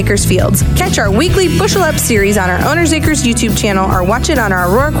Owner's Acres fields. Catch our weekly Bushel Up series on our Owner's Acres YouTube channel or watch it on our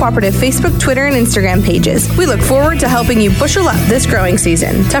Aurora Cooperative Facebook, Twitter, and Instagram pages. We look forward to helping you bushel up this growing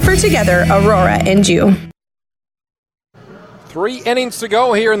season. Tougher together, Aurora and you. 3 innings to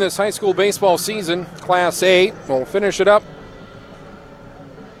go here in this high school baseball season, Class A. We'll finish it up.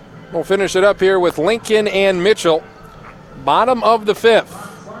 Here with Lincoln and Mitchell. Bottom of the 5th.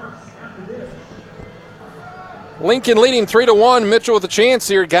 Lincoln leading 3-1. Mitchell with a chance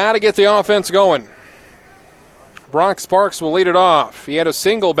here. Got to get the offense going. Brock Sparks will lead it off. He had a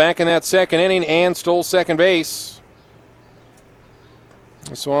single back in that second inning and stole second base.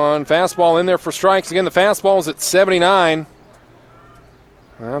 This one, fastball in there for strikes. Again, the fastball is at 79.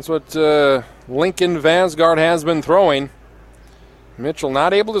 That's what Lincoln Vasgard has been throwing. Mitchell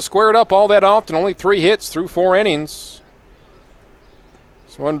not able to square it up all that often. Only 3 hits through 4 innings.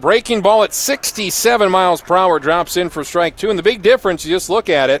 So one breaking ball at 67 miles per hour drops in for strike 2. And the big difference, you just look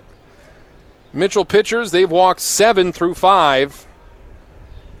at it. Mitchell pitchers, they've walked 7 through 5.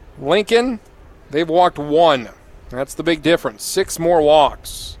 Lincoln, they've walked 1. That's the big difference. 6 more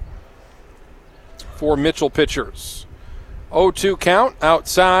walks for Mitchell pitchers. 0-2 count.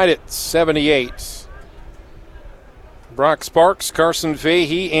 Outside at 78. Brock Sparks, Carson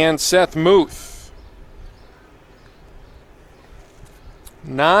Fahey, and Seth Muth.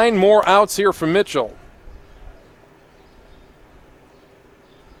 9 more outs here from Mitchell.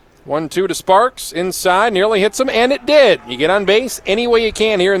 1-2 to Sparks. Inside, nearly hits him, and it did. You get on base any way you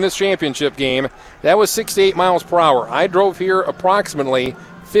can here in this championship game. That was 68 miles per hour. I drove here approximately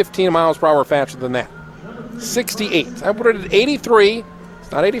 15 miles per hour faster than that. 68. I put it at 83.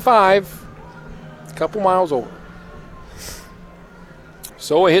 It's not 85. It's a couple miles over.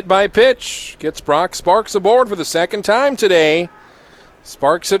 So a hit by pitch gets Brock Sparks aboard for the second time today.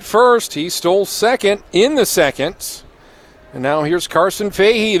 Sparks at first. He stole second in the second. And now here's Carson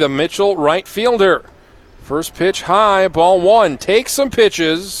Fahey, the Mitchell right fielder. First pitch high, ball 1. Takes some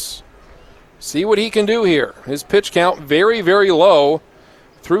pitches. See what he can do here. His pitch count very, very low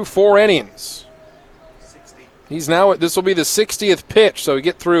through 4 innings. He's now, this will be the 60th pitch, so we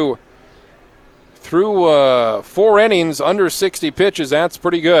get through 4 innings under 60 pitches. That's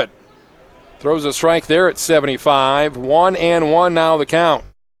pretty good. Throws a strike there at 75. 1-1 now the count.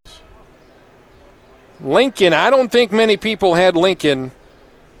 Lincoln, I don't think many people had Lincoln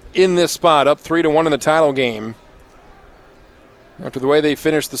in this spot, up 3-1 in the title game after the way they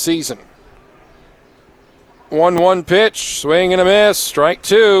finished the season. 1-1 pitch, swing and a miss, strike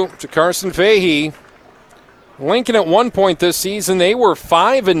 2 to Carson Fahey. Lincoln at one point this season, they were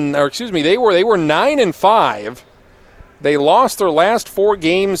 9-5. They lost their last 4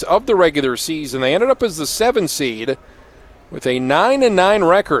 games of the regular season. They ended up as the 7 seed with a 9-9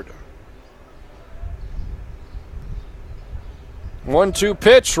 record. 1-2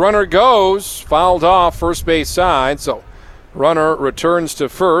 pitch, runner goes, fouled off first base side, so runner returns to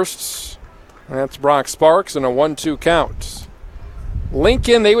first. That's Brock Sparks and a 1-2 count.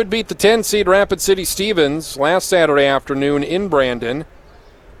 Lincoln, they would beat the 10 seed Rapid City Stevens last Saturday afternoon in Brandon.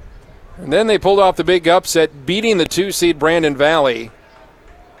 And then they pulled off the big upset, beating the 2 seed Brandon Valley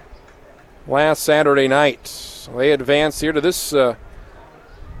last Saturday night. So they advanced here to this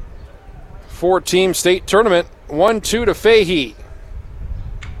 4-team state tournament. 1-2 to Fahey.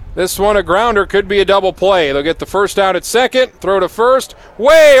 This one a grounder, could be a double play. They'll get the first out at second, throw to first,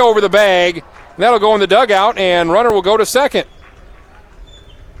 way over the bag. That'll go in the dugout, and runner will go to second.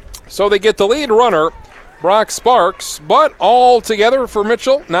 So they get the lead runner, Brock Sparks, but all together for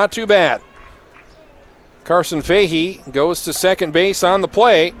Mitchell, not too bad. Carson Fahey goes to second base on the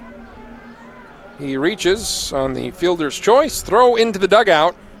play. He reaches on the fielder's choice, throw into the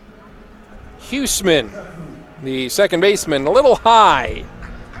dugout. Huseman, the second baseman, a little high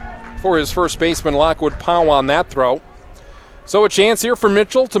for his first baseman, Lockwood Powell, on that throw. So a chance here for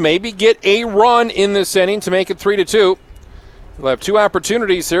Mitchell to maybe get a run in this inning to make it 3-2. They'll have 2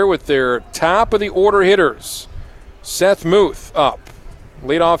 opportunities here with their top of the order hitters. Seth Muth up.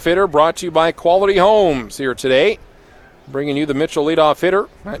 Leadoff hitter brought to you by Quality Homes here today. Bringing you the Mitchell leadoff hitter,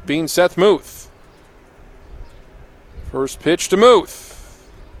 that being Seth Muth. First pitch to Muth.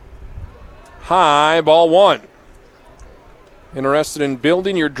 High, ball 1. Interested in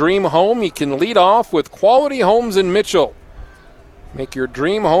building your dream home? You can lead off with Quality Homes in Mitchell. Make your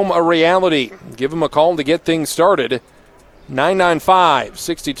dream home a reality. Give them a call to get things started.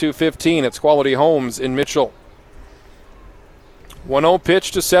 995-6215. It's Quality Homes in Mitchell. 1-0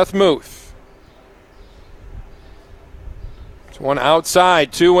 pitch to Seth Muth. It's one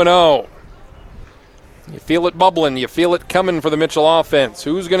outside, 2-0. You feel it bubbling. You feel it coming for the Mitchell offense.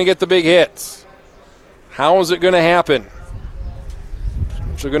 Who's going to get the big hits? How is it going to happen?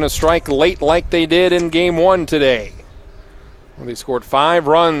 They're going to strike late like they did in Game 1 today. Well, they scored 5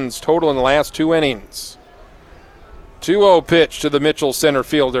 runs total in the last 2 innings. 2-0 pitch to the Mitchell center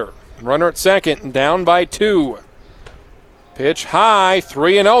fielder. Runner at second, down by 2. Pitch high,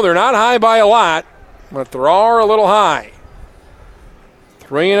 3-0. They're not high by a lot, but they are a little high.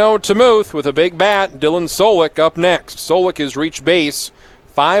 3-0 to Muth with a big bat. Dylan Solik up next. Solik has reached base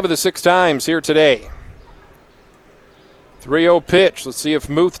 5 of the 6 times here today. 3-0 pitch. Let's see if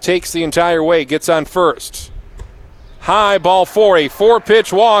Muth takes the entire way. Gets on first. High, ball 4. A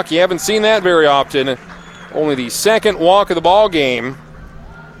 4-pitch walk. You haven't seen that very often. Only the second walk of the ball game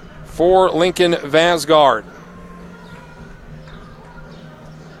for Lincoln Vasgard.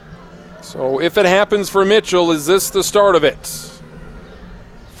 So if it happens for Mitchell, is this the start of it?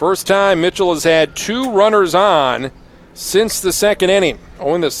 First time Mitchell has had 2 runners on since the second inning.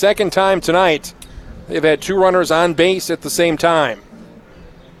 Only the second time tonight they've had 2 runners on base at the same time.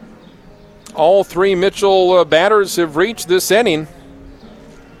 All 3 Mitchell batters have reached this inning.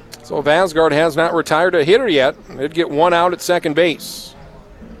 So Vasgard has not retired a hitter yet. They'd get 1 out at second base.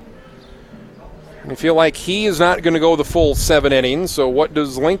 And I feel like he is not going to go the full 7 innings. So what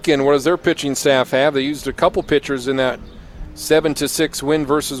does their pitching staff have? They used a couple pitchers in that 7-6 win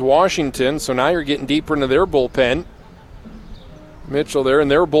versus Washington. So now you're getting deeper into their bullpen. Mitchell there in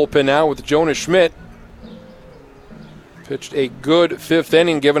their bullpen now with Jonas Schmidt. Pitched a good 5th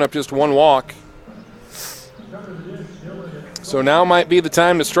inning, giving up just 1 walk. So now might be the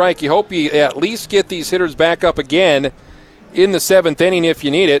time to strike. You hope you at least get these hitters back up again in the 7th inning if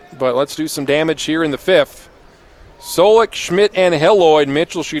you need it. But let's do some damage here in the 5th. Solik, Schmidt, and Helloyd.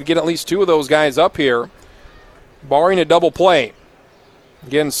 Mitchell should get at least 2 of those guys up here, barring a double play.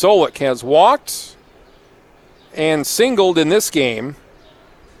 Again, Solik has walked and singled in this game,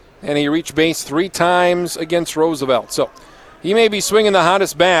 and he reached base 3 times against Roosevelt. So he may be swinging the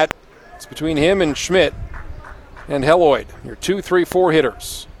hottest bat. It's between him and Schmidt and Helloyd, your 2, 3, 4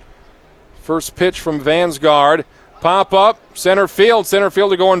 hitters. First pitch from Vansgaard. Pop up, center field. Center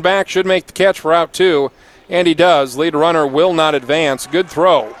fielder going back, should make the catch for out 2, and he does. Lead runner will not advance. Good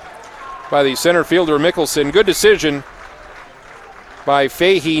throw by the center fielder Mickelson. Good decision by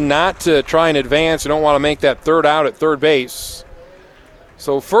Fahey not to try and advance. You don't want to make that 3rd out at third base.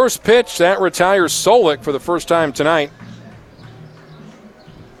 So first pitch, that retires Solik for the first time tonight.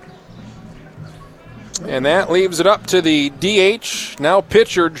 And that leaves it up to the DH, now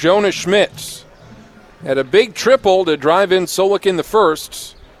pitcher Jonas Schmidt. Had a big triple to drive in Solik in the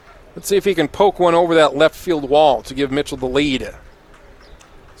first. Let's see if he can poke one over that left field wall to give Mitchell the lead.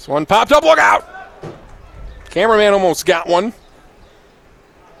 This one popped up, look out! Cameraman almost got one.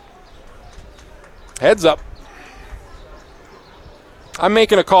 Heads up. I'm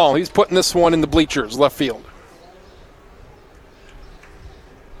making a call. He's putting this one in the bleachers, left field.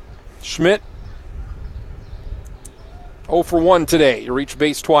 Schmidt, 0 for 1 today. He reached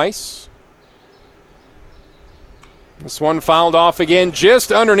base twice. This one fouled off again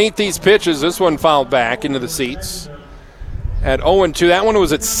just underneath these pitches. This one fouled back into the seats at 0-2. That one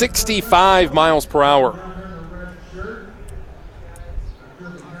was at 65 miles per hour.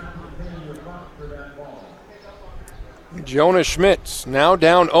 Jonas Schmidt now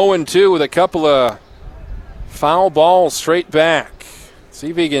down 0-2 with a couple of foul balls straight back. See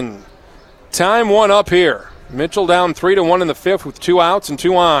if he can time one up here. Mitchell down 3-1 in the 5th with 2 outs and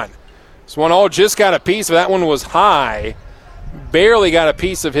 2 on. This one all just got a piece of that one was high. Barely got a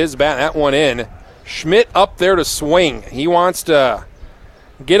piece of his bat. That one in. Schmidt up there to swing. He wants to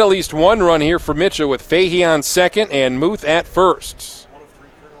get at least 1 run here for Mitchell with Fahey on second and Muth at first.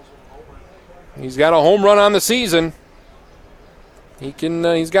 He's got a home run on the season.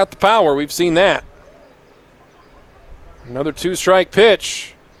 He's got the power. We've seen that. Another 2-strike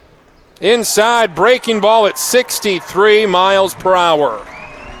pitch. Inside, breaking ball at 63 miles per hour.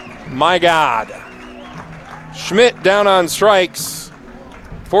 My God. Schmidt down on strikes.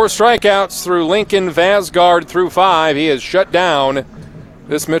 4 strikeouts through Lincoln. Vansgaard through 5. He has shut down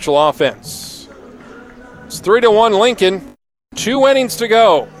this Mitchell offense. It's 3-1 Lincoln. 2 innings to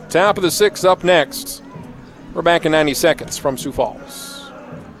go. Top of the 6th up next. We're back in 90 seconds from Sioux Falls.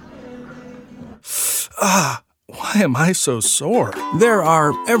 Why am I so sore? There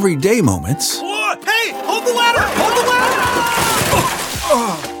are everyday moments. Whoa, hey, hold the ladder! Hold the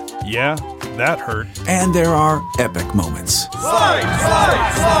ladder! Yeah, that hurt. And there are epic moments. Slide!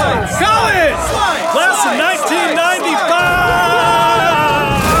 College! Class of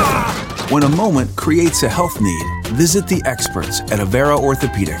 1995! When a moment creates a health need, visit the experts at Avera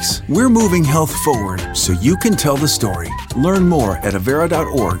Orthopedics. We're moving health forward so you can tell the story. Learn more at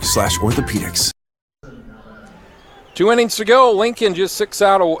avera.org/orthopedics. 2 innings to go. Lincoln just 6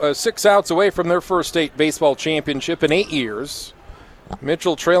 outs away from their first state baseball championship in 8 years.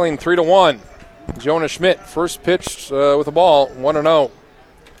 Mitchell trailing 3-1. Jonas Schmidt, first pitch with a ball, 1-0.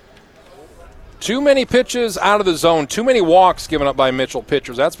 Too many pitches out of the zone, too many walks given up by Mitchell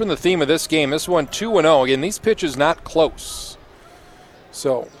pitchers. That's been the theme of this game. This one 2-0. Again, these pitches not close.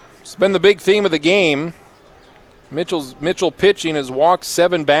 So it's been the big theme of the game. Mitchell pitching has walked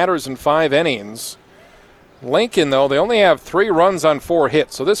 7 batters in 5 innings. Lincoln, though, they only have 3 runs on 4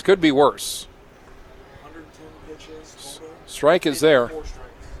 hits, so this could be worse. Strike is there.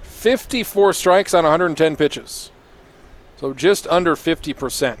 54 strikes on 110 pitches. So just under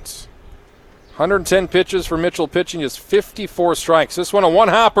 50%. 110 pitches for Mitchell pitching is 54 strikes. This one a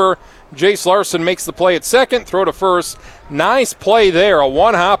one-hopper. Jace Larson makes the play at second, throw to first. Nice play there, a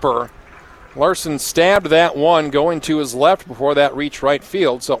one-hopper. Larson stabbed that one going to his left before that reached right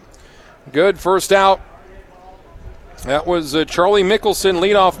field. So good first out. That was Charlie Mickelson,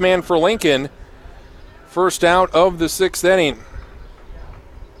 leadoff man for Lincoln. First out of the 6th inning.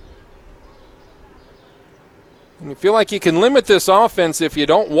 And you feel like you can limit this offense if you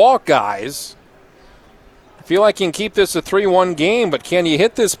don't walk guys. Feel like you can keep this a 3-1 game, but can you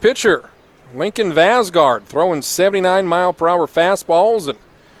hit this pitcher? Lincoln Vasgard throwing 79-mile-per-hour fastballs and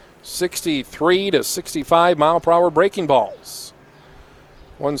 63 to 65-mile-per-hour breaking balls.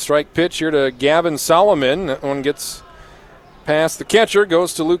 1-strike pitch here to Gavin Solomon. That one gets past the catcher,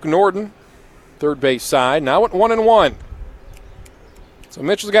 goes to Luke Norden, third base side. Now at 1-1. So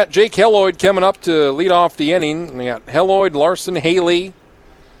Mitchell's got Jake Helloyd coming up to lead off the inning. We got Helloyd, Larson, Haley.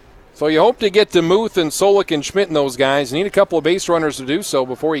 So you hope to get to Muth and Solik and Schmidt and those guys. You need a couple of base runners to do so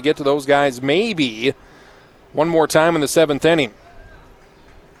before you get to those guys maybe one more time in the 7th inning.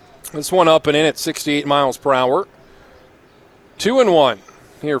 This one up and in at 68 miles per hour. 2-1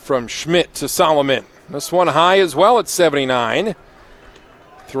 here from Schmidt to Solomon. This one high as well at 79.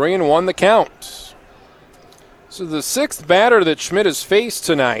 3-1 the count. So the 6th batter that Schmidt has faced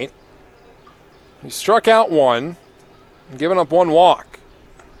tonight. He struck out 1, giving up 1 walk.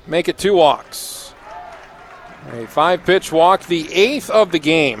 Make it 2 walks. A 5-pitch walk, the 8th of the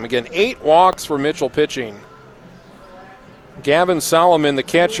game. Again, 8 walks for Mitchell pitching. Gavin Solomon, the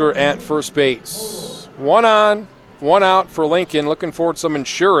catcher, at first base. 1 on, 1 out for Lincoln. Looking for some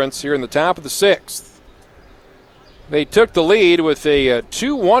insurance here in the top of the 6th. They took the lead with a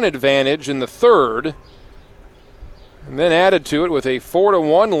 2-1 advantage in the 3rd, and then added to it with a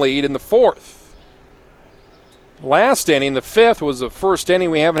 4-1 lead in the 4th. Last inning, the 5th, was the first inning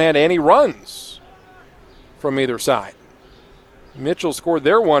we haven't had any runs from either side. Mitchell scored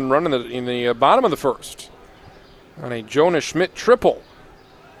their 1 run in the bottom of the 1st on a Jonah Schmidt triple.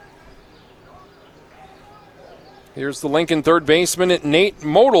 Here's the Lincoln third baseman, Nate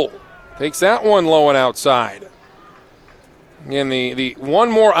Model. Takes that one low and outside. Again, the one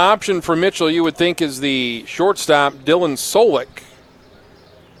more option for Mitchell you would think is the shortstop, Dylan Solik.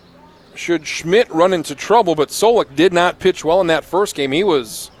 Should Schmidt run into trouble, but Solik did not pitch well in that first game. He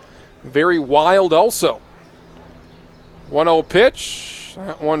was very wild also. 1-0 pitch.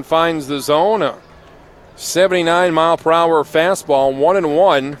 That one finds the zone. A 79-mile-per-hour fastball,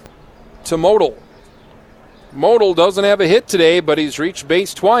 1-1 to Model. Model doesn't have a hit today, but he's reached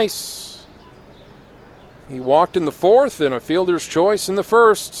base twice. He walked in the 4th and a fielder's choice in the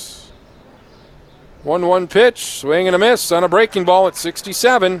 1st. 1-1 pitch, swing and a miss on a breaking ball at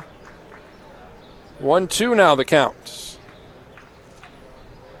 67. 1-2 now the count.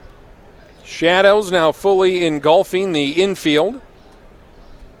 Shadows now fully engulfing the infield.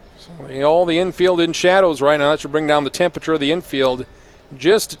 So all the infield in shadows right now. That should bring down the temperature of the infield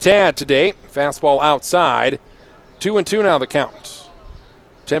just a tad today. Fastball outside. 2-2 now the count.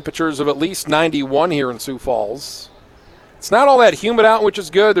 Temperatures of at least 91 here in Sioux Falls. It's not all that humid out, which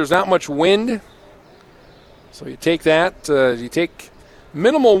is good. There's not much wind. So you take that. You take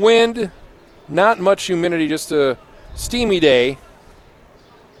minimal wind. Not much humidity, just a steamy day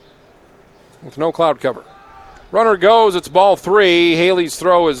with no cloud cover. Runner goes, it's ball 3. Haley's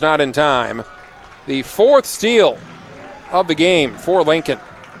throw is not in time. The 4th steal of the game for Lincoln.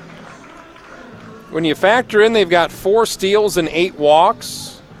 When you factor in they've got 4 steals and 8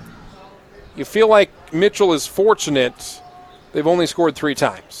 walks, you feel like Mitchell is fortunate they've only scored 3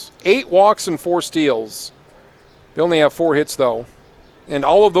 times. 8 walks and 4 steals. They only have 4 hits, though, and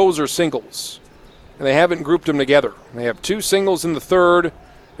all of those are singles. And they haven't grouped them together. They have 2 singles in the 3rd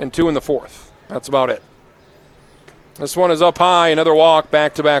and 2 in the 4th. That's about it. This one is up high, another walk,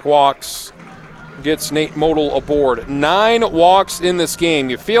 back-to-back walks. Gets Nate Model aboard. 9 walks in this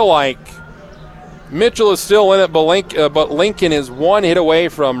game. You feel like Mitchell is still in it, but Lincoln is 1 hit away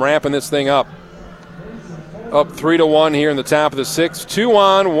from wrapping this thing up. Up 3-1 here in the top of the 6th. 2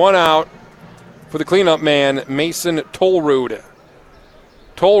 on, 1 out for the cleanup man, Mason Tolrud.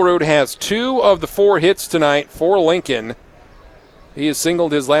 Tolrud has 2 of the 4 hits tonight for Lincoln. He has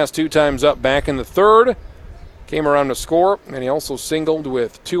singled his last 2 times up back in the 3rd. Came around to score, and he also singled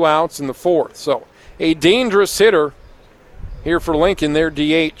with 2 outs in the 4th. So a dangerous hitter here for Lincoln. Their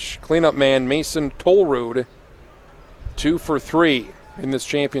DH, cleanup man Mason Tolrud. 2 for 3 in this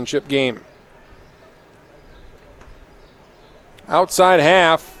championship game. Outside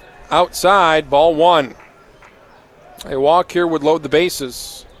half, outside, ball 1. A walk here would load the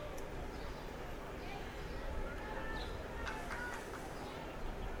bases.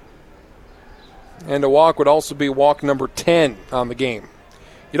 And a walk would also be walk number 10 on the game.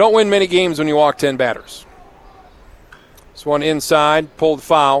 You don't win many games when you walk 10 batters. This one inside, pulled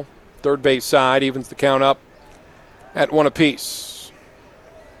foul. Third base side, evens the count up at 1 apiece.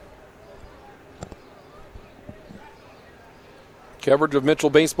 Coverage of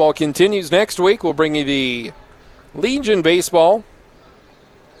Mitchell baseball continues next week. We'll bring you the Legion baseball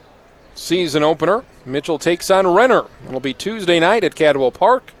season opener. Mitchell takes on Renner. It'll be Tuesday night at Cadwell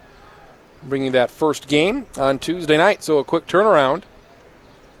Park. bringing that first game on Tuesday night, so a quick turnaround.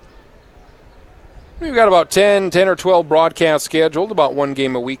 We've got about 10 or 12 broadcasts scheduled, about one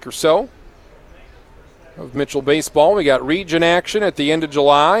game a week or so of Mitchell baseball. We got region action at the end of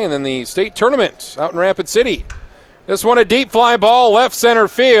July, and then the state tournament out in Rapid City. This one a deep fly ball, left center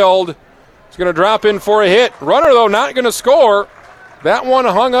field. It's going to drop in for a hit. Runner, though, not going to score. That one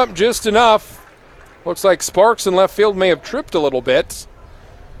hung up just enough. Looks like Sparks in left field may have tripped a little bit.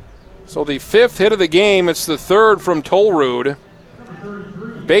 So the 5th hit of the game, it's the 3rd from Tolrud.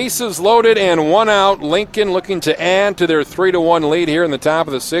 Bases loaded and 1 out. Lincoln looking to add to their 3-1 lead here in the top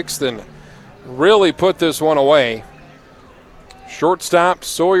of the 6th and really put this one away. Shortstop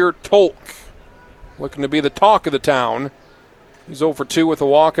Sawyer Tolk looking to be the talk of the town. He's 0 for 2 with a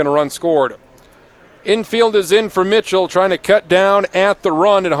walk and a run scored. Infield is in for Mitchell, trying to cut down at the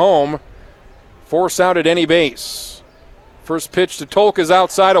run at home. Force out at any base. First pitch to Tolk is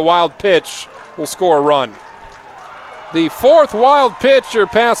outside, a wild pitch. Will score a run. The 4th wild pitch or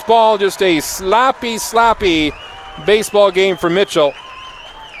pass ball, just a sloppy baseball game for Mitchell.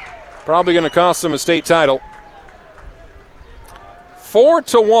 Probably going to cost them a state title.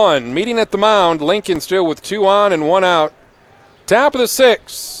 4-1, meeting at the mound. Lincoln still with 2 on and 1 out. Top of the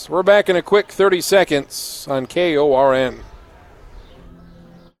 6th. We're back in a quick 30 seconds on KORN.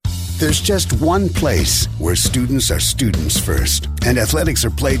 There's just one place where students are students first, and athletics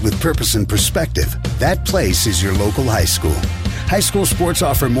are played with purpose and perspective. That place is your local high school. High school sports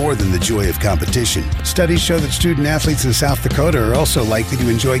offer more than the joy of competition. Studies show that student athletes in South Dakota are also likely to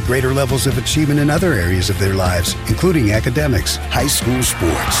enjoy greater levels of achievement in other areas of their lives, including academics. High school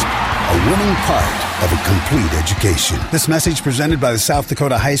sports, a winning part of a complete education. This message presented by the South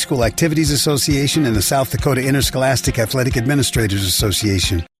Dakota High School Activities Association and the South Dakota Interscholastic Athletic Administrators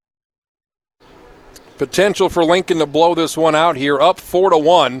Association. Potential for Lincoln to blow this one out here, up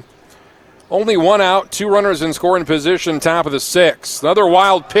 4-1. Only 1 out, 2 runners in scoring position, top of the 6th. Another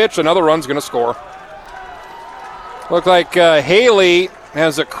wild pitch, another run's going to score. Look like Haley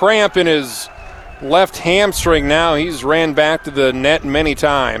has a cramp in his left hamstring now. He's ran back to the net many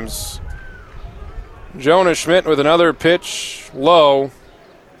times. Jonah Schmidt with another pitch, low.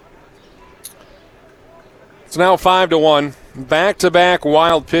 It's now 5-1. Back-to-back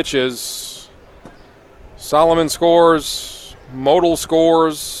wild pitches. Solomon scores, Modal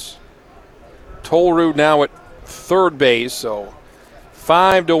scores. Tolrud now at third base, so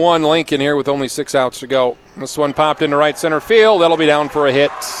 5-1 Lincoln here with only 6 outs to go. This one popped into right center field. That'll be down for a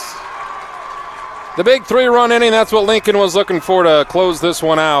hit. The big 3-run inning, that's what Lincoln was looking for to close this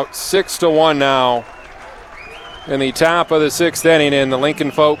one out. 6-1 now in the top of the 6th inning, and the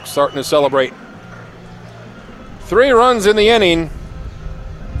Lincoln folks starting to celebrate. 3 runs in the inning.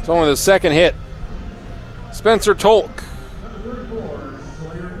 It's only the 2nd hit. Spencer Tolk.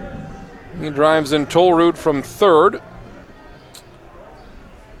 He drives in Tolrud from 3rd.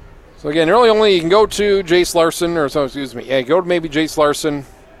 So again, really only you can go to Jace Larson, go to maybe Jace Larson.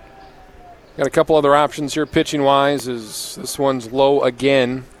 Got a couple other options here pitching-wise. This one's low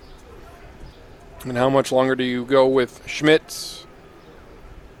again. And how much longer do you go with Schmidt?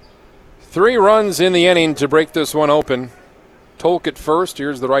 3 runs in the inning to break this one open. Tolk at first.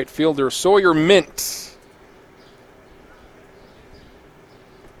 Here's the right fielder, Sawyer Mint.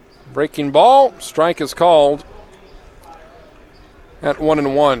 Breaking ball, strike is called at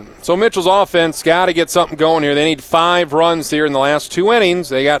 1-1. So Mitchell's offense got to get something going here. They need 5 runs here in the last 2 innings.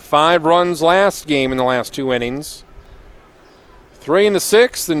 They got 5 runs last game in the last 2 innings. 3 in the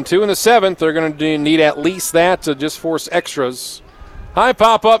 6th and 2 in the 7th. They're going to need at least that to just force extras. High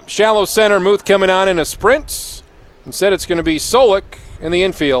pop-up, shallow center. Muth coming on in a sprint. Instead, it's going to be Solik in the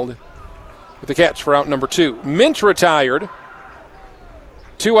infield with the catch for out number 2. Mint retired.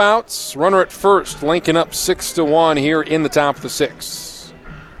 2 outs, runner at first. Lincoln up 6-1 here in the top of the 6th.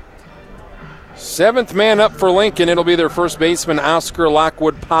 7th man up for Lincoln. It'll be their first baseman, Oscar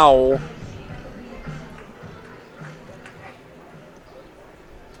Lockwood Powell.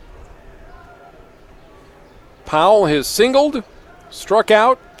 Powell has singled, struck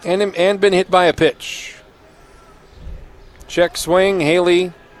out, and been hit by a pitch. Check swing.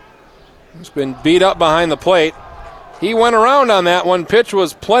 Haley has been beat up behind the plate. He went around on that one. Pitch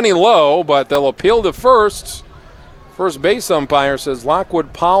was plenty low, but they'll appeal to first. First base umpire says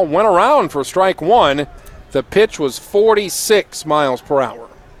Lockwood Powell went around for strike 1. The pitch was 46 miles per hour.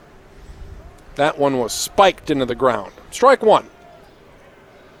 That one was spiked into the ground. Strike 1.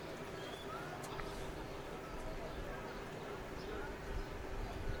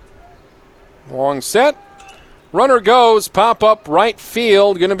 Long set. Runner goes. Pop up right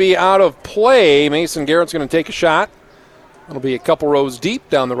field. Going to be out of play. Mason Garrett's going to take a shot. It'll be a couple rows deep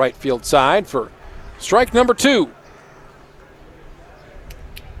down the right field side for strike number 2.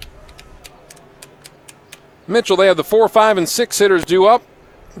 Mitchell, they have the 4, 5, and 6 hitters due up.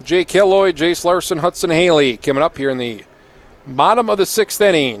 Jake Hilloyd, Jace Larson, Hudson Haley coming up here in the bottom of the 6th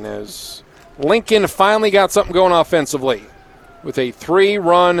inning as Lincoln finally got something going offensively with a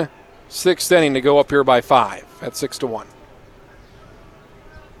 3-run 6th inning to go up here by 5 at 6-1.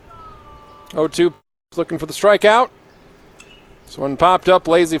 0-2 looking for the strikeout. This one popped up,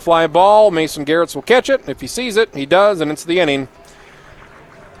 lazy fly ball. Mason Garretts will catch it. If he sees it, he does, and it's the inning.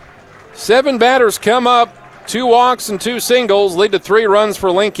 7 batters come up. 2 walks and 2 singles lead to 3 runs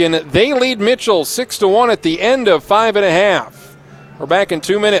for Lincoln. They lead Mitchell 6-1 at the end of 5.5. We're back in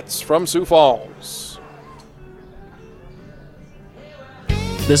 2 minutes from Sioux Falls.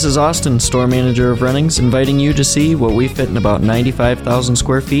 This is Austin, store manager of Rennings, inviting you to see what we fit in about 95,000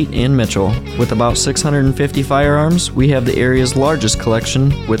 square feet in Mitchell. With about 650 firearms, we have the area's largest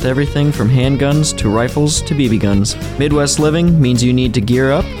collection with everything from handguns to rifles to BB guns. Midwest living means you need to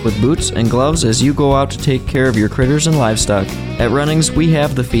gear up with boots and gloves as you go out to take care of your critters and livestock. At Rennings, we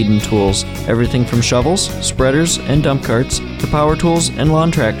have the feed and tools, everything from shovels, spreaders, and dump carts to power tools and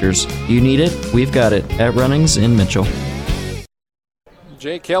lawn tractors. You need it, we've got it at Rennings in Mitchell.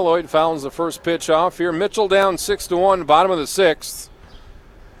 Jake Hilloyd fouls the first pitch off here. Mitchell down 6-1, bottom of the 6th.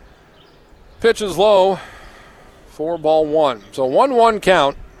 Pitch is low, 4-1. So 1-1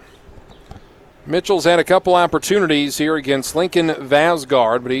 count. Mitchell's had a couple opportunities here against Lincoln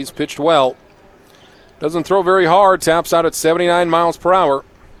Vasgard, but he's pitched well. Doesn't throw very hard, taps out at 79 miles per hour.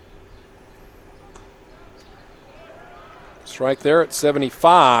 Strike there at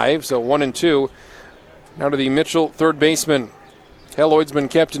 75, so 1-2. Now to the Mitchell third baseman. Hilloyd's been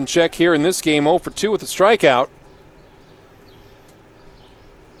kept in check here in this game, 0-2 with a strikeout.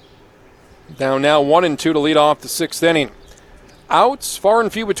 Down now 1-2 to lead off the 6th inning. Outs, far and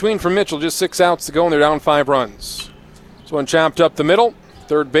few between for Mitchell, just 6 outs to go, and they're down 5 runs. This one chopped up the middle.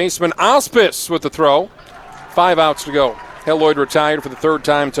 Third baseman Auspis with the throw. 5 outs to go. Hilloyd retired for the 3rd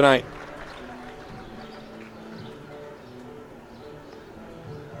time tonight.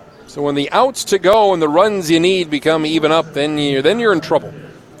 So when the outs to go and the runs you need become even up, then you're in trouble.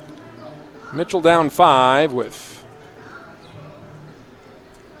 Mitchell down 5 with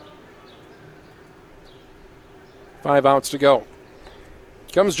five outs to go.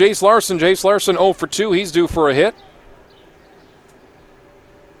 Comes Jace Larson. Jace Larson 0-2. He's due for a hit.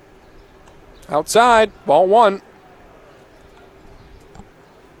 Outside, ball 1.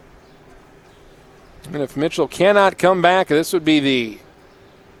 And if Mitchell cannot come back, this would be the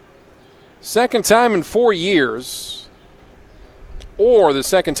second time in 4 years, or the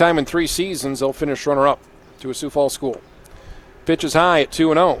second time in 3 seasons, they'll finish runner-up to a Sioux Falls school. Pitch is high at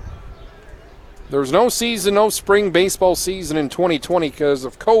 2-0. There's no season, no spring baseball season in 2020 because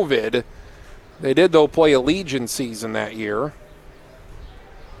of COVID. They did, though, play a Legion season that year.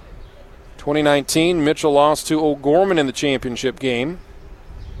 2019, Mitchell lost to O'Gorman in the championship game.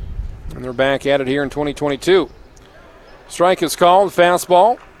 And they're back at it here in 2022. Strike is called,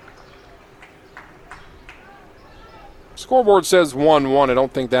 fastball. Scoreboard says 1-1. I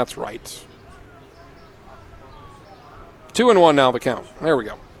don't think that's right. 2-1 now the count. There we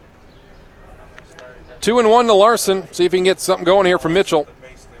go. 2-1 to Larson. See if he can get something going here from Mitchell.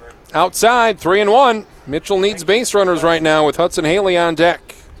 Outside, 3-1. Mitchell needs base runners right now with Hudson Haley on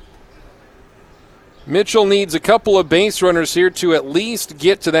deck. Mitchell needs a couple of base runners here to at least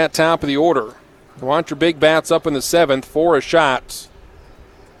get to that top of the order. You want your big bats up in the 7th for a shot.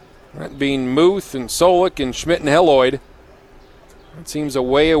 That being Muth and Solik and Schmidt and Hilloyd. It seems a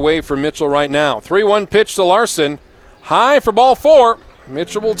way away from Mitchell right now. 3-1 pitch to Larson. High for ball 4.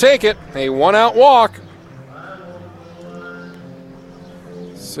 Mitchell will take it. A 1-out walk.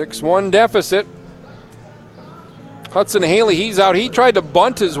 6-1 deficit. Hudson Haley, he's out. He tried to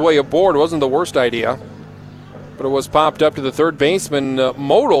bunt his way aboard. It wasn't the worst idea. But it was popped up to the third baseman,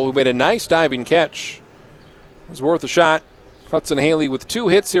 Modal, who made a nice diving catch. It was worth a shot. Hudson Haley with 2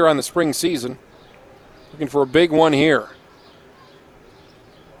 hits here on the spring season. Looking for a big one here.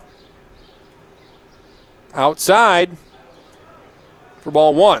 Outside for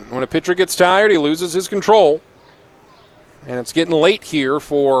ball 1. When a pitcher gets tired, he loses his control. And it's getting late here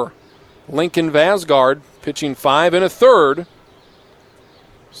for Lincoln Vasgard, pitching 5 1/3.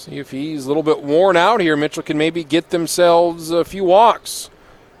 See if he's a little bit worn out here. Mitchell can maybe get themselves a few walks.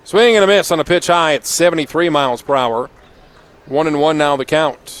 Swing and a miss on a pitch high at 73 miles per hour. 1-1 now the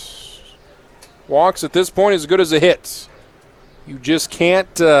count. Walks at this point as good as a hit. You just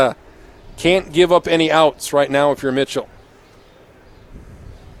can't give up any outs right now if you're Mitchell.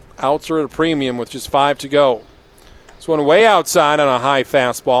 Outs are at a premium with just 5 to go. This one way outside on a high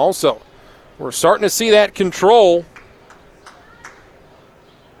fastball, so we're starting to see that control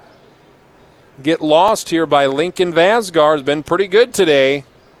get lost here by Lincoln Vasgard. Has been pretty good today,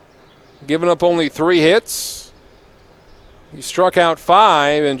 giving up only 3 hits. He struck out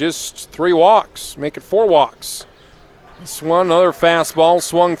 5 and just 3 walks, make it 4 walks. This one, another fastball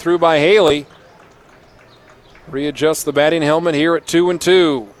swung through by Haley. Readjust the batting helmet here at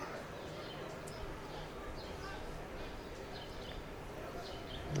 2-2.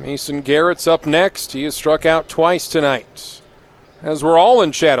 Mason Garrett's up next. He has struck out twice tonight. As we're all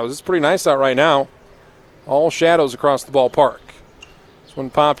in shadows. It's pretty nice out right now. All shadows across the ballpark. This one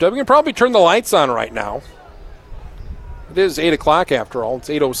popped up. We can probably turn the lights on right now. It is 8 o'clock after all. It's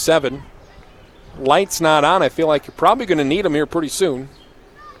 8:07. Lights not on. I feel like you're probably going to need them here pretty soon.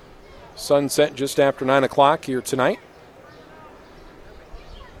 Sunset just after 9 o'clock here tonight.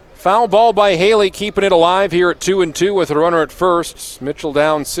 Foul ball by Haley, keeping it alive here at 2-2 with a runner at first. Mitchell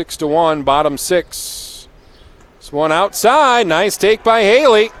down 6-1, bottom 6. This one outside. Nice take by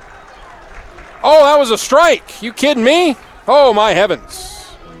Haley. Oh, that was a strike. You kidding me? Oh, my heavens.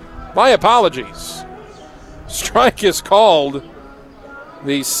 My apologies. Strike is called.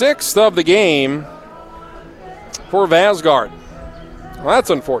 The 6th of the game for Vasgard. Well, that's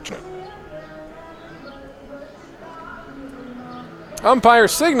unfortunate. Umpire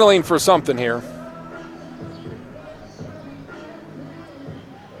signaling for something here.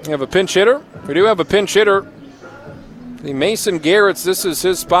 We have a pinch hitter. We do have a pinch hitter. The Mason Garrett's, this is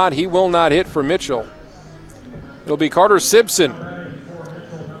his spot. He will not hit for Mitchell. It'll be Carter Simpson.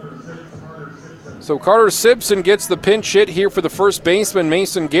 So Carter Simpson gets the pinch hit here for the first baseman,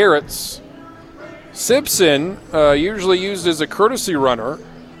 Mason Garrett's. Simpson, usually used as a courtesy runner.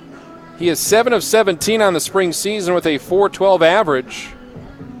 He is 7 of 17 on the spring season with a .412 average.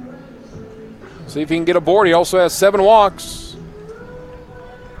 See if he can get aboard. He also has 7 walks.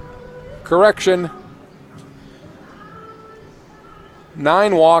 Correction.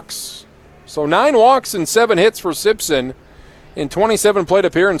 9 walks. So 9 walks and 7 hits for Simpson in 27 plate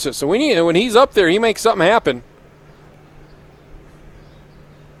appearances. So when he's up there, he makes something happen.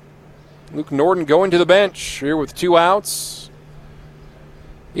 Luke Norton going to the bench here with 2 outs.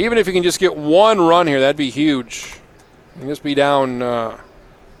 Even if you can just get 1 run here, that'd be huge. You can just be down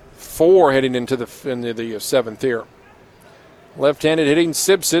 4 heading into the 7th here. Left-handed hitting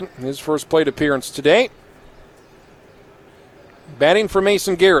Simpson, his first plate appearance today. Batting for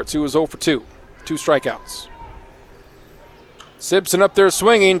Mason Garrett, who was 0 for 2. 2 strikeouts. Simpson up there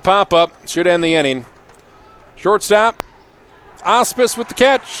swinging, pop-up, should end the inning. Shortstop, Auspice with the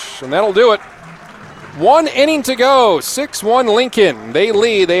catch, and that'll do it. 1 inning to go, 6-1 Lincoln. They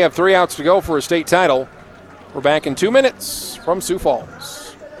lead, they have 3 outs to go for a state title. We're back in 2 minutes from Sioux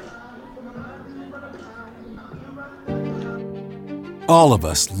Falls. All of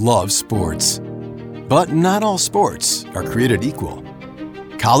us love sports, but not all sports are created equal.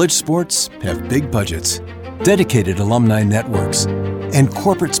 College sports have big budgets, dedicated alumni networks, and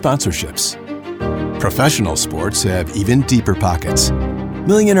corporate sponsorships. Professional sports have even deeper pockets,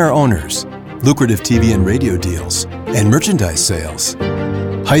 millionaire owners, lucrative TV and radio deals, and merchandise sales.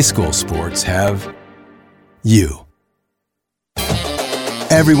 High school sports have you.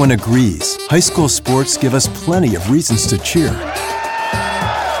 Everyone agrees high school sports give us plenty of reasons to cheer.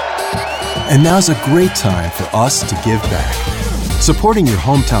 And now's a great time for us to give back. Supporting your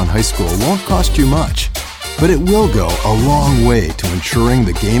hometown high school won't cost you much, but it will go a long way to ensuring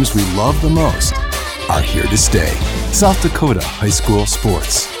the games we love the most are here to stay. South Dakota high school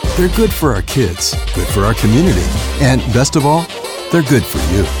sports. They're good for our kids, good for our community, and best of all, they're good for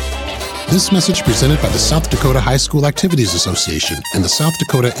you. This message presented by the South Dakota High School Activities Association and the South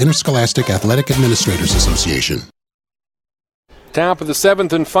Dakota Interscholastic Athletic Administrators Association. Top of the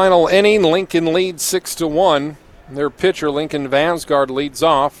 7th and final inning, Lincoln leads 6-1. Their pitcher, Lincoln Vasgard, leads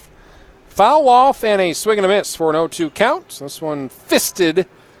off. Foul off and a swing and a miss for an 0-2 count. This one fisted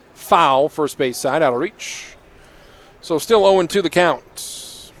foul, first base side, out of reach. So still 0-2 the count.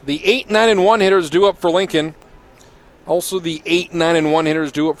 The 8, 9, and 1 hitters due up for Lincoln. Also the 8, 9, and 1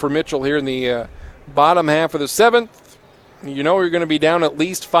 hitters due up for Mitchell here in the bottom half of the 7th. You know you're going to be down at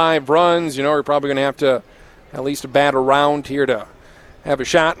least 5 runs. You know you're probably going to have to at least bat around here to have a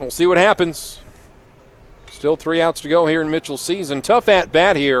shot. And we'll see what happens. Still 3 outs to go here in Mitchell's season. Tough at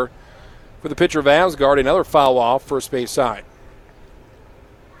bat here for the pitcher Vasgard. Another foul off, first base side.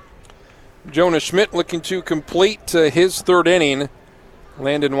 Jonah Schmidt looking to complete his 3rd inning.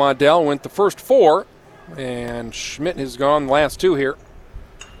 Landon Waddell went the first 4, and Schmidt has gone the last 2 here.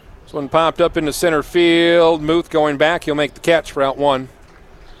 This one popped up into center field. Muth going back. He'll make the catch for out 1.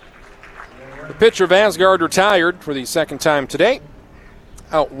 The pitcher, Vasgard, retired for the second time today.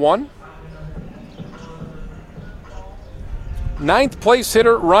 Out 1. 9th place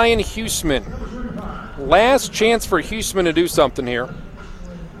hitter, Ryan Huseman. Last chance for Huseman to do something here.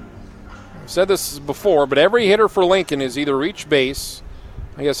 I've said this before, but every hitter for Lincoln has either reached base.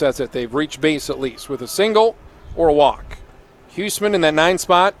 I guess that's it. They've reached base at least with a single or a walk. Huseman in that 9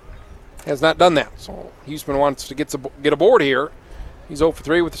 spot has not done that. So Huseman wants to get aboard here. He's 0 for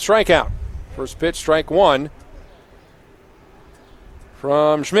 3 with a strikeout. First pitch, strike 1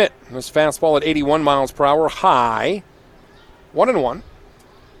 from Schmidt. This fastball at 81 miles per hour, high. 1-1.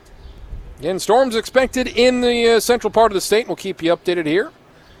 Again, storms expected in the central part of the state. We'll keep you updated here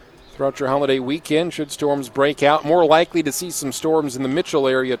throughout your holiday weekend. Should storms break out, more likely to see some storms in the Mitchell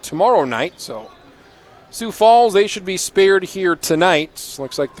area tomorrow night. So Sioux Falls, they should be spared here tonight.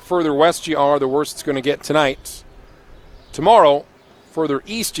 Looks like the further west you are, the worse it's going to get tonight. Tomorrow, further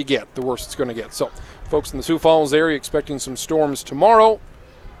east you get, the worse it's going to get. So folks in the Sioux Falls area expecting some storms tomorrow.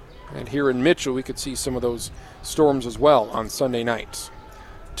 And here in Mitchell, we could see some of those storms as well on Sunday night.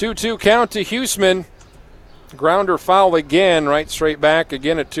 2-2 count to Huseman. Grounder foul again, right straight back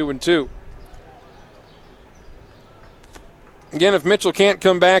again at 2-2. Again, if Mitchell can't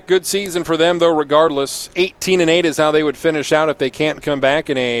come back, good season for them, though, regardless. 18-8 is how they would finish out if they can't come back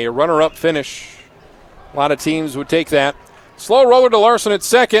in a runner-up finish. A lot of teams would take that. Slow roller to Larson at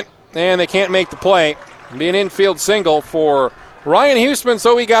second, and they can't make the play. It'll be an infield single for Ryan Huseman,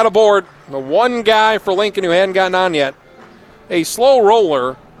 so he got aboard. The one guy for Lincoln who hadn't gotten on yet. A slow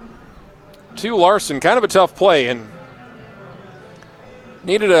roller to Larson. Kind of a tough play, and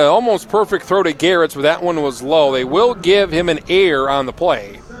needed an almost perfect throw to Garrett's, but that one was low. They will give him an error on the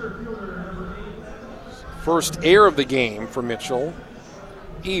play. First error of the game for Mitchell.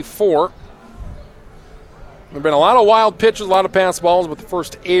 E4. There have been a lot of wild pitches, a lot of pass balls, but the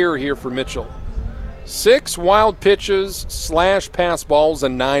first error here for Mitchell. 6 wild pitches / pass balls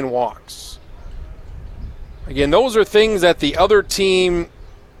and 9 walks. Again, those are things that the other team,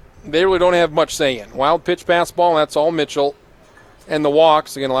 they really don't have much say in. Wild pitch, pass ball, that's all Mitchell. And the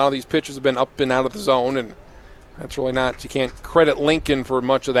walks, again, a lot of these pitches have been up and out of the zone, and that's really not, you can't credit Lincoln for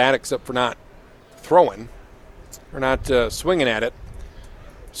much of that except for not throwing or not swinging at it.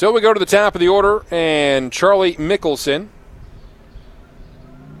 So we go to the top of the order, and Charlie Mickelson.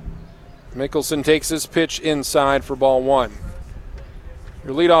 Mickelson takes his pitch inside for ball 1.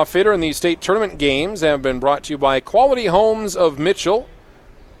 Your leadoff hitter in these state tournament games have been brought to you by Quality Homes of Mitchell.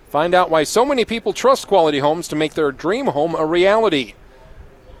 Find out why so many people trust Quality Homes to make their dream home a reality.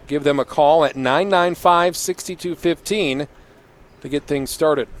 Give them a call at 995-6215 to get things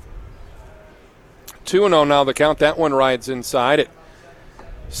started. 2-0 now the count. That one rides inside at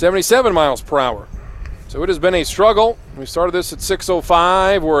 77 miles per hour. So it has been a struggle. We started this at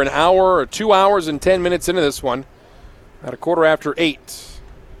 6:05. We're an hour or 2 hours and 10 minutes into this one at 8:15.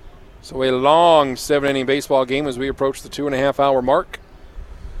 So a long 7-inning baseball game as we approach the 2.5-hour mark.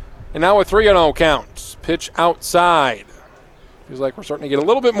 And now a 3-0 count. Pitch outside. Feels like we're starting to get a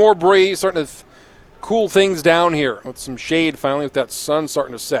little bit more breeze, starting to cool things down here with some shade finally with that sun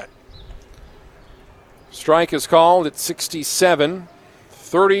starting to set. Strike is called at 67.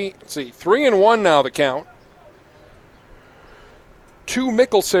 3-1 now the count. To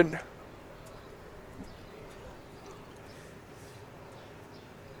Mickelson.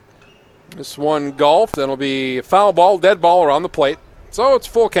 This one golfed. That'll be a foul ball, dead ball around the plate. So it's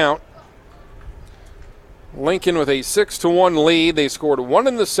full count. Lincoln with a 6-1 lead. They scored 1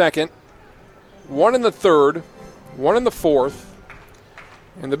 in the second, 1 in the third, 1 in the fourth.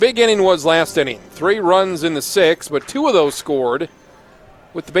 And the big inning was last inning. 3 runs in the 6th, but 2 of those scored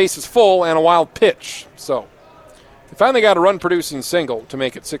with the bases full and a wild pitch. So they finally got a run-producing single to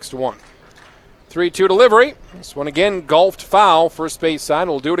make it 6-1. 3-2 delivery. This one again golfed foul. First base side.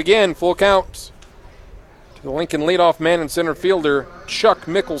 We'll do it again. Full count. To the Lincoln leadoff man and center fielder, Chuck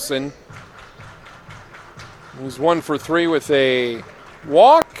Mickelson. He's 1 for 3 with a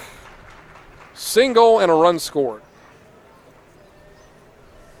walk, single, and a run scored.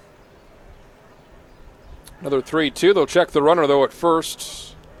 Another 3-2. They'll check the runner, though, at first.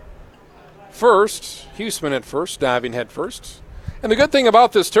 Huseman at first, diving head first. And the good thing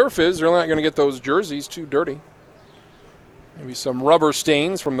about this turf is they're not going to get those jerseys too dirty. Maybe some rubber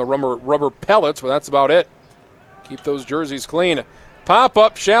stains from the rubber pellets, but that's about it. Keep those jerseys clean.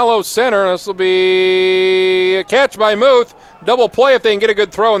 Pop-up, shallow center. This will be a catch by Muth. Double play if they can get a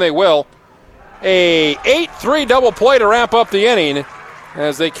good throw, and they will. A 8-3 double play to wrap up the inning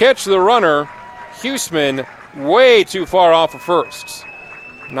as they catch the runner, Huseman, way too far off of first.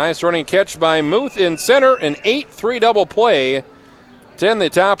 Nice running catch by Muth in center. An 8-3 double play 10, the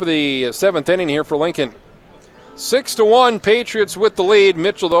top of the 7th inning here for Lincoln. 6-1, Patriots with the lead.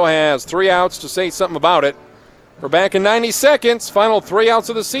 Mitchell, though, has 3 outs to say something about it. We're back in 90 seconds. Final 3 outs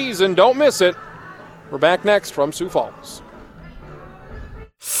of the season. Don't miss it. We're back next from Sioux Falls.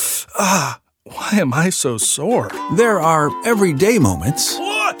 Why am I so sore? There are everyday moments.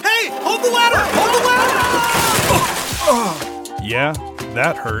 Whoa, hey, hold the ladder! Hold the ladder! Yeah,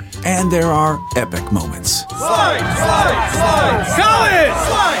 that hurt. And there are epic moments. Slide! College!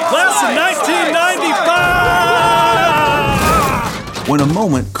 Class of 1995! When a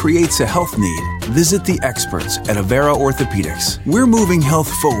moment creates a health need, visit the experts at Avera Orthopedics. We're moving health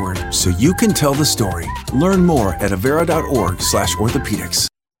forward so you can tell the story. Learn more at avera.org/orthopedics.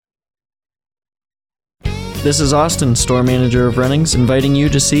 This is Austin, store manager of Runnings, inviting you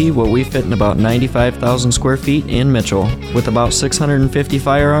to see what we fit in about 95,000 square feet in Mitchell. With about 650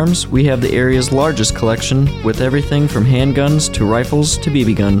 firearms, we have the area's largest collection, with everything from handguns to rifles to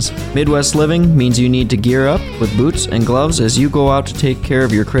BB guns. Midwest living means you need to gear up with boots and gloves as you go out to take care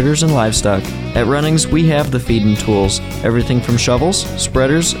of your critters and livestock. At Runnings, we have the feeding tools, everything from shovels,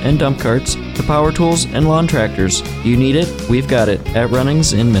 spreaders, and dump carts to power tools and lawn tractors. You need it, we've got it at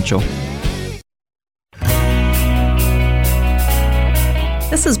Runnings in Mitchell.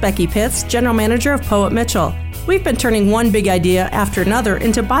 This is Becky Pitts, General Manager of Poet Mitchell. We've been turning one big idea after another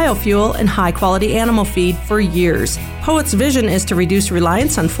into biofuel and high-quality animal feed for years. Poet's vision is to reduce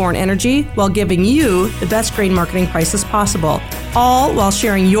reliance on foreign energy while giving you the best grain marketing prices possible, all while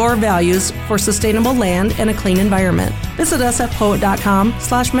sharing your values for sustainable land and a clean environment. Visit us at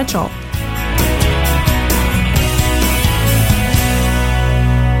poet.com/Mitchell.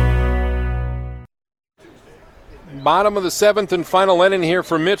 Bottom of the 7th and final inning here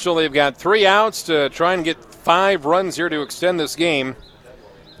for Mitchell. They've got 3 outs to try and get 5 runs here to extend this game.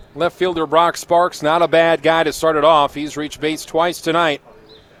 Left fielder Brock Sparks, not a bad guy to start it off. He's reached base twice tonight.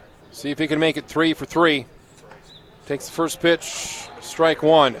 See if he can make it 3 for 3. Takes the first pitch, strike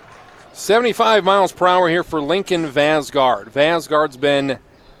 1. 75 miles per hour here for Lincoln Vasgard. Vasgard's been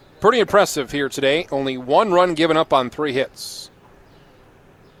pretty impressive here today. Only 1 run given up on 3 hits.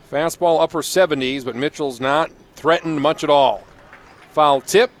 Fastball upper 70s, but Mitchell's not threatened much at all. Foul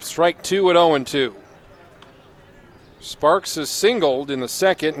tip, strike 2 at 0-2. Sparks has singled in the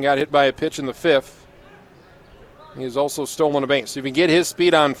 2nd and got hit by a pitch in the 5th. He has also stolen a base. If he can get his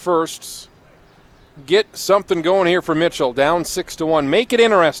speed on first, get something going here for Mitchell. Down 6-1. Make it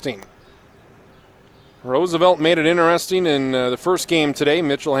interesting. Roosevelt made it interesting in the first game today.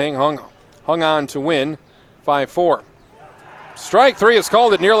 Mitchell hung on to win 5-4. Strike 3 is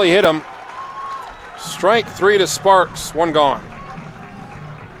called. It nearly hit him. Strike 3 to Sparks. 1 gone.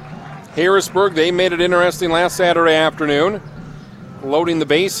 Harrisburg, they made it interesting last Saturday afternoon, loading the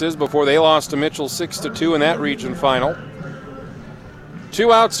bases before they lost to Mitchell 6-2 in that region final.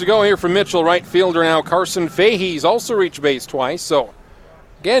 2 outs to go here for Mitchell. Right fielder now Carson Fahey's also reached base twice. So,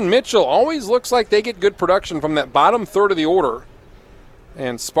 again, Mitchell always looks like they get good production from that bottom third of the order.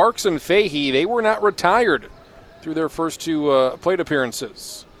 And Sparks and Fahey, they were not retired through their first 2 plate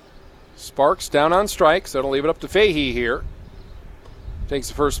appearances. Sparks down on strikes. That'll leave it up to Fahey here. Takes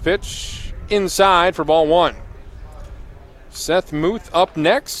the first pitch inside for ball 1. Seth Muth up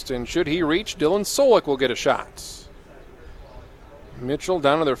next, and should he reach, Dylan Solik will get a shot. Mitchell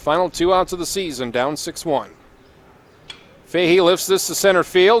down to their final 2 outs of the season, down 6-1. Fahey lifts this to center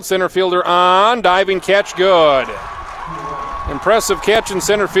field. Center fielder on, diving catch, good. Impressive catch in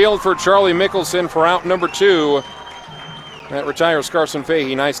center field for Charlie Mickelson for out number 2. That retires Carson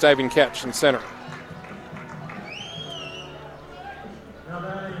Fahey. Nice diving catch in center.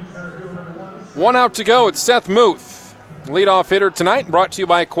 One out to go. It's Seth Muth, leadoff hitter tonight, brought to you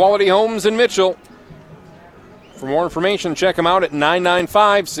by Quality Homes in Mitchell. For more information, check them out at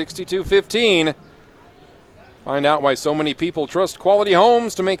 995-6215. Find out why so many people trust Quality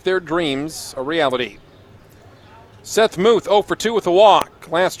Homes to make their dreams a reality. Seth Muth 0 for 2 with a walk.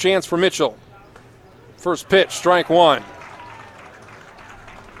 Last chance for Mitchell. First pitch, strike 1.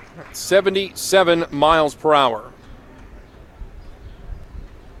 77 miles per hour.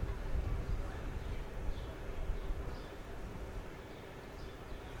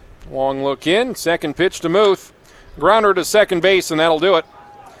 Long look in. Second pitch to Muth. Grounder to second base, and that'll do it.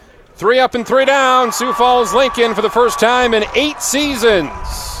 3 up and 3 down. Sioux Falls Lincoln for the first time in 8 seasons.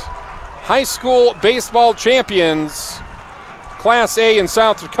 High school baseball champions. Class A in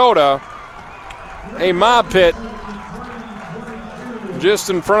South Dakota. A mob pit just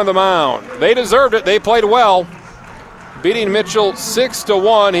in front of the mound. They deserved it. They played well, beating Mitchell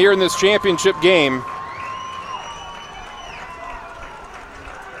 6-1 here in this championship game.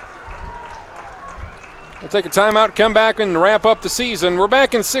 take a timeout, come back and wrap up the season. We're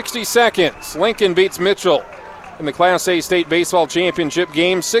back in 60 seconds. Lincoln beats Mitchell in the Class A State Baseball Championship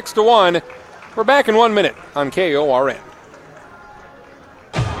game 6-1. We're back in 1 minute on KORN.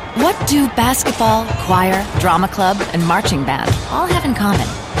 What do basketball, choir, drama club, and marching band all have in common?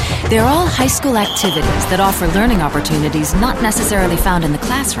 They're all high school activities that offer learning opportunities not necessarily found in the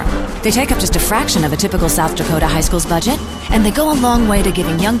classroom. They take up just a fraction of a typical South Dakota high school's budget, and they go a long way to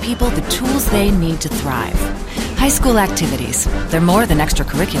giving young people the tools they need to thrive. High school activities, they're more than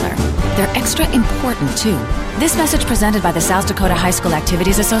extracurricular. They're extra important, too. This message presented by the South Dakota High School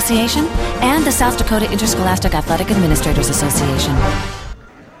Activities Association and the South Dakota Interscholastic Athletic Administrators Association.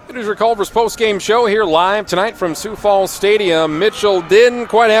 It is your Culver's post-game show here live tonight from Sioux Falls Stadium. Mitchell didn't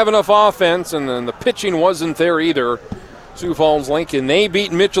quite have enough offense, and then the pitching wasn't there either. Sioux Falls Lincoln, they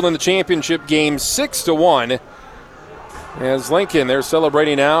beat Mitchell in the championship game 6-1. As Lincoln, they're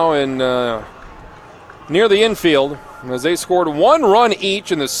celebrating now in near the infield, as they scored 1 run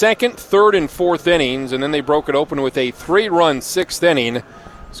each in the second, third, and fourth innings, and then they broke it open with a 3-run sixth inning,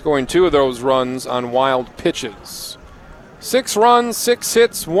 scoring 2 of those runs on wild pitches. 6 runs, 6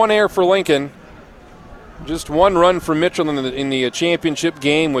 hits, 1 error for Lincoln. Just 1 run for Mitchell in the championship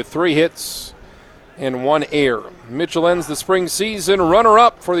game with 3 hits and 1 error. Mitchell ends the spring season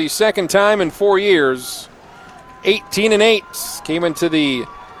runner-up for the second time in 4 years. 18-8. Came into the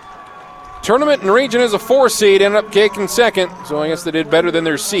tournament and region as a 4 seed, ended up taking second, so I guess they did better than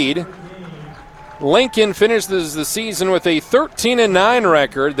their seed. Lincoln finishes the season with a 13-9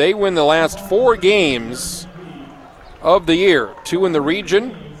 record. They win the last 4 games of the year. 2 in the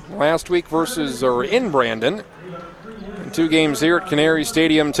region last week in Brandon, and 2 games here at Canary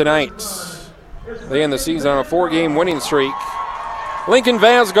Stadium tonight. They end the season on a 4-game winning streak. Lincoln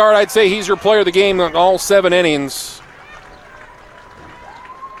Vasgard, I'd say he's your player of the game in all 7 innings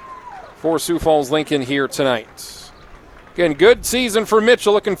for Sioux Falls Lincoln here tonight. Again, good season for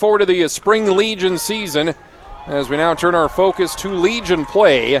Mitchell. Looking forward to the Spring Legion season as we now turn our focus to Legion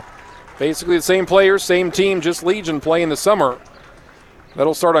play. Basically the same players, same team, just Legion play in the summer.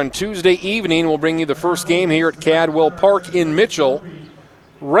 That'll start on Tuesday evening. We'll bring you the first game here at Cadwell Park in Mitchell.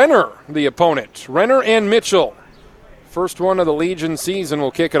 Renner, the opponent. Renner and Mitchell. First one of the Legion season will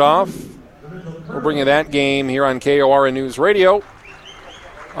kick it off. We'll bring you that game here on KORN News Radio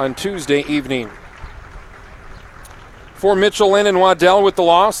on Tuesday evening. For Mitchell, Lynn and Waddell with the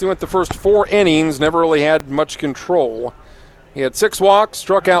loss. They went the first 4 innings, never really had much control. He had 6 walks,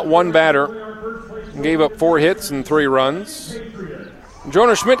 struck out 1 batter, and gave up 4 hits and 3 runs.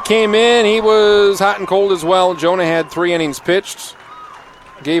 Jonah Schmidt came in. He was hot and cold as well. Jonah had 3 innings pitched,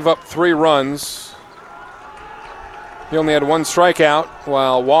 gave up 3 runs. He only had 1 strikeout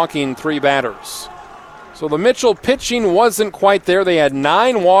while walking 3 batters. So the Mitchell pitching wasn't quite there. They had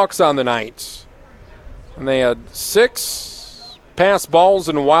 9 walks on the night, and they had 6 pass balls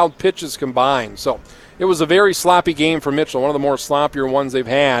and wild pitches combined. So it was a very sloppy game for Mitchell, one of the more sloppier ones they've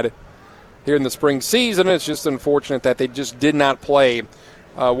had here in the spring season. It's just unfortunate that they just did not play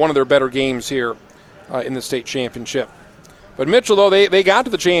one of their better games here in the state championship. But Mitchell, though, they got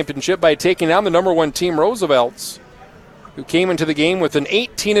to the championship by taking down the number 1 team, Roosevelt's, who came into the game with an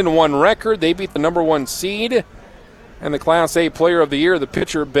 18-1 record. They beat the number 1 seed, and the Class A Player of the Year, the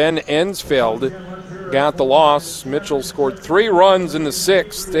pitcher Ben Ensfeld, got the loss. Mitchell scored 3 runs in the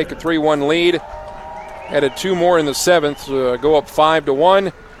 6th, take a 3-1 lead. Added 2 more in the 7th, go up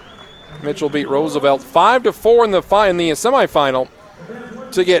 5-1. Mitchell beat Roosevelt 5-4 in the semifinal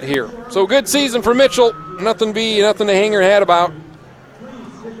to get here. So good season for Mitchell. Nothing to hang your hat about.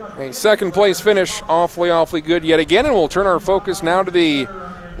 A second place finish, awfully good yet again. And we'll turn our focus now to the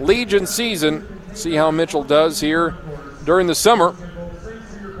Legion season. See how Mitchell does here during the summer,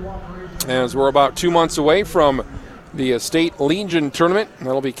 as we're about 2 months away from the State Legion tournament.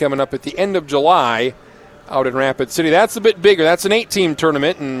 That'll be coming up at the end of July out in Rapid City. That's a bit bigger. That's an 8-team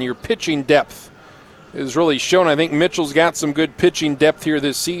tournament, and your pitching depth is really shown. I think Mitchell's got some good pitching depth here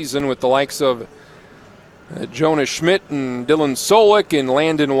this season with the likes of Jonah Schmidt and Dylan Solik and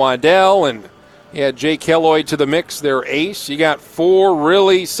Landon Waddell, and you had Jake Helloy to the mix, their ace. You got 4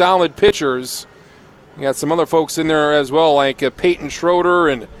 really solid pitchers. You got some other folks in there as well, like Peyton Schroeder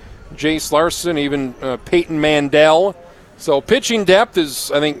and Jace Larson, even Peyton Mandel. So pitching depth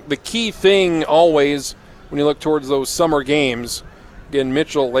is, I think, the key thing always when you look towards those summer games. Again,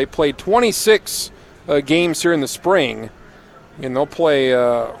 Mitchell, they played 26 games here in the spring, and they'll play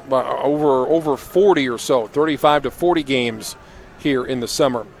over 40 or so, 35 to 40 games here in the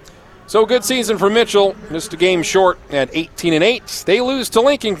summer. So good season for Mitchell, just a game short at 18-8. They lose to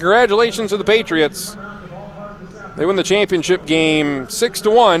Lincoln. Congratulations to the Patriots. They win the championship game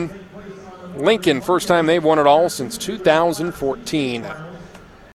 6-1. Lincoln, first time they've won it all since 2014.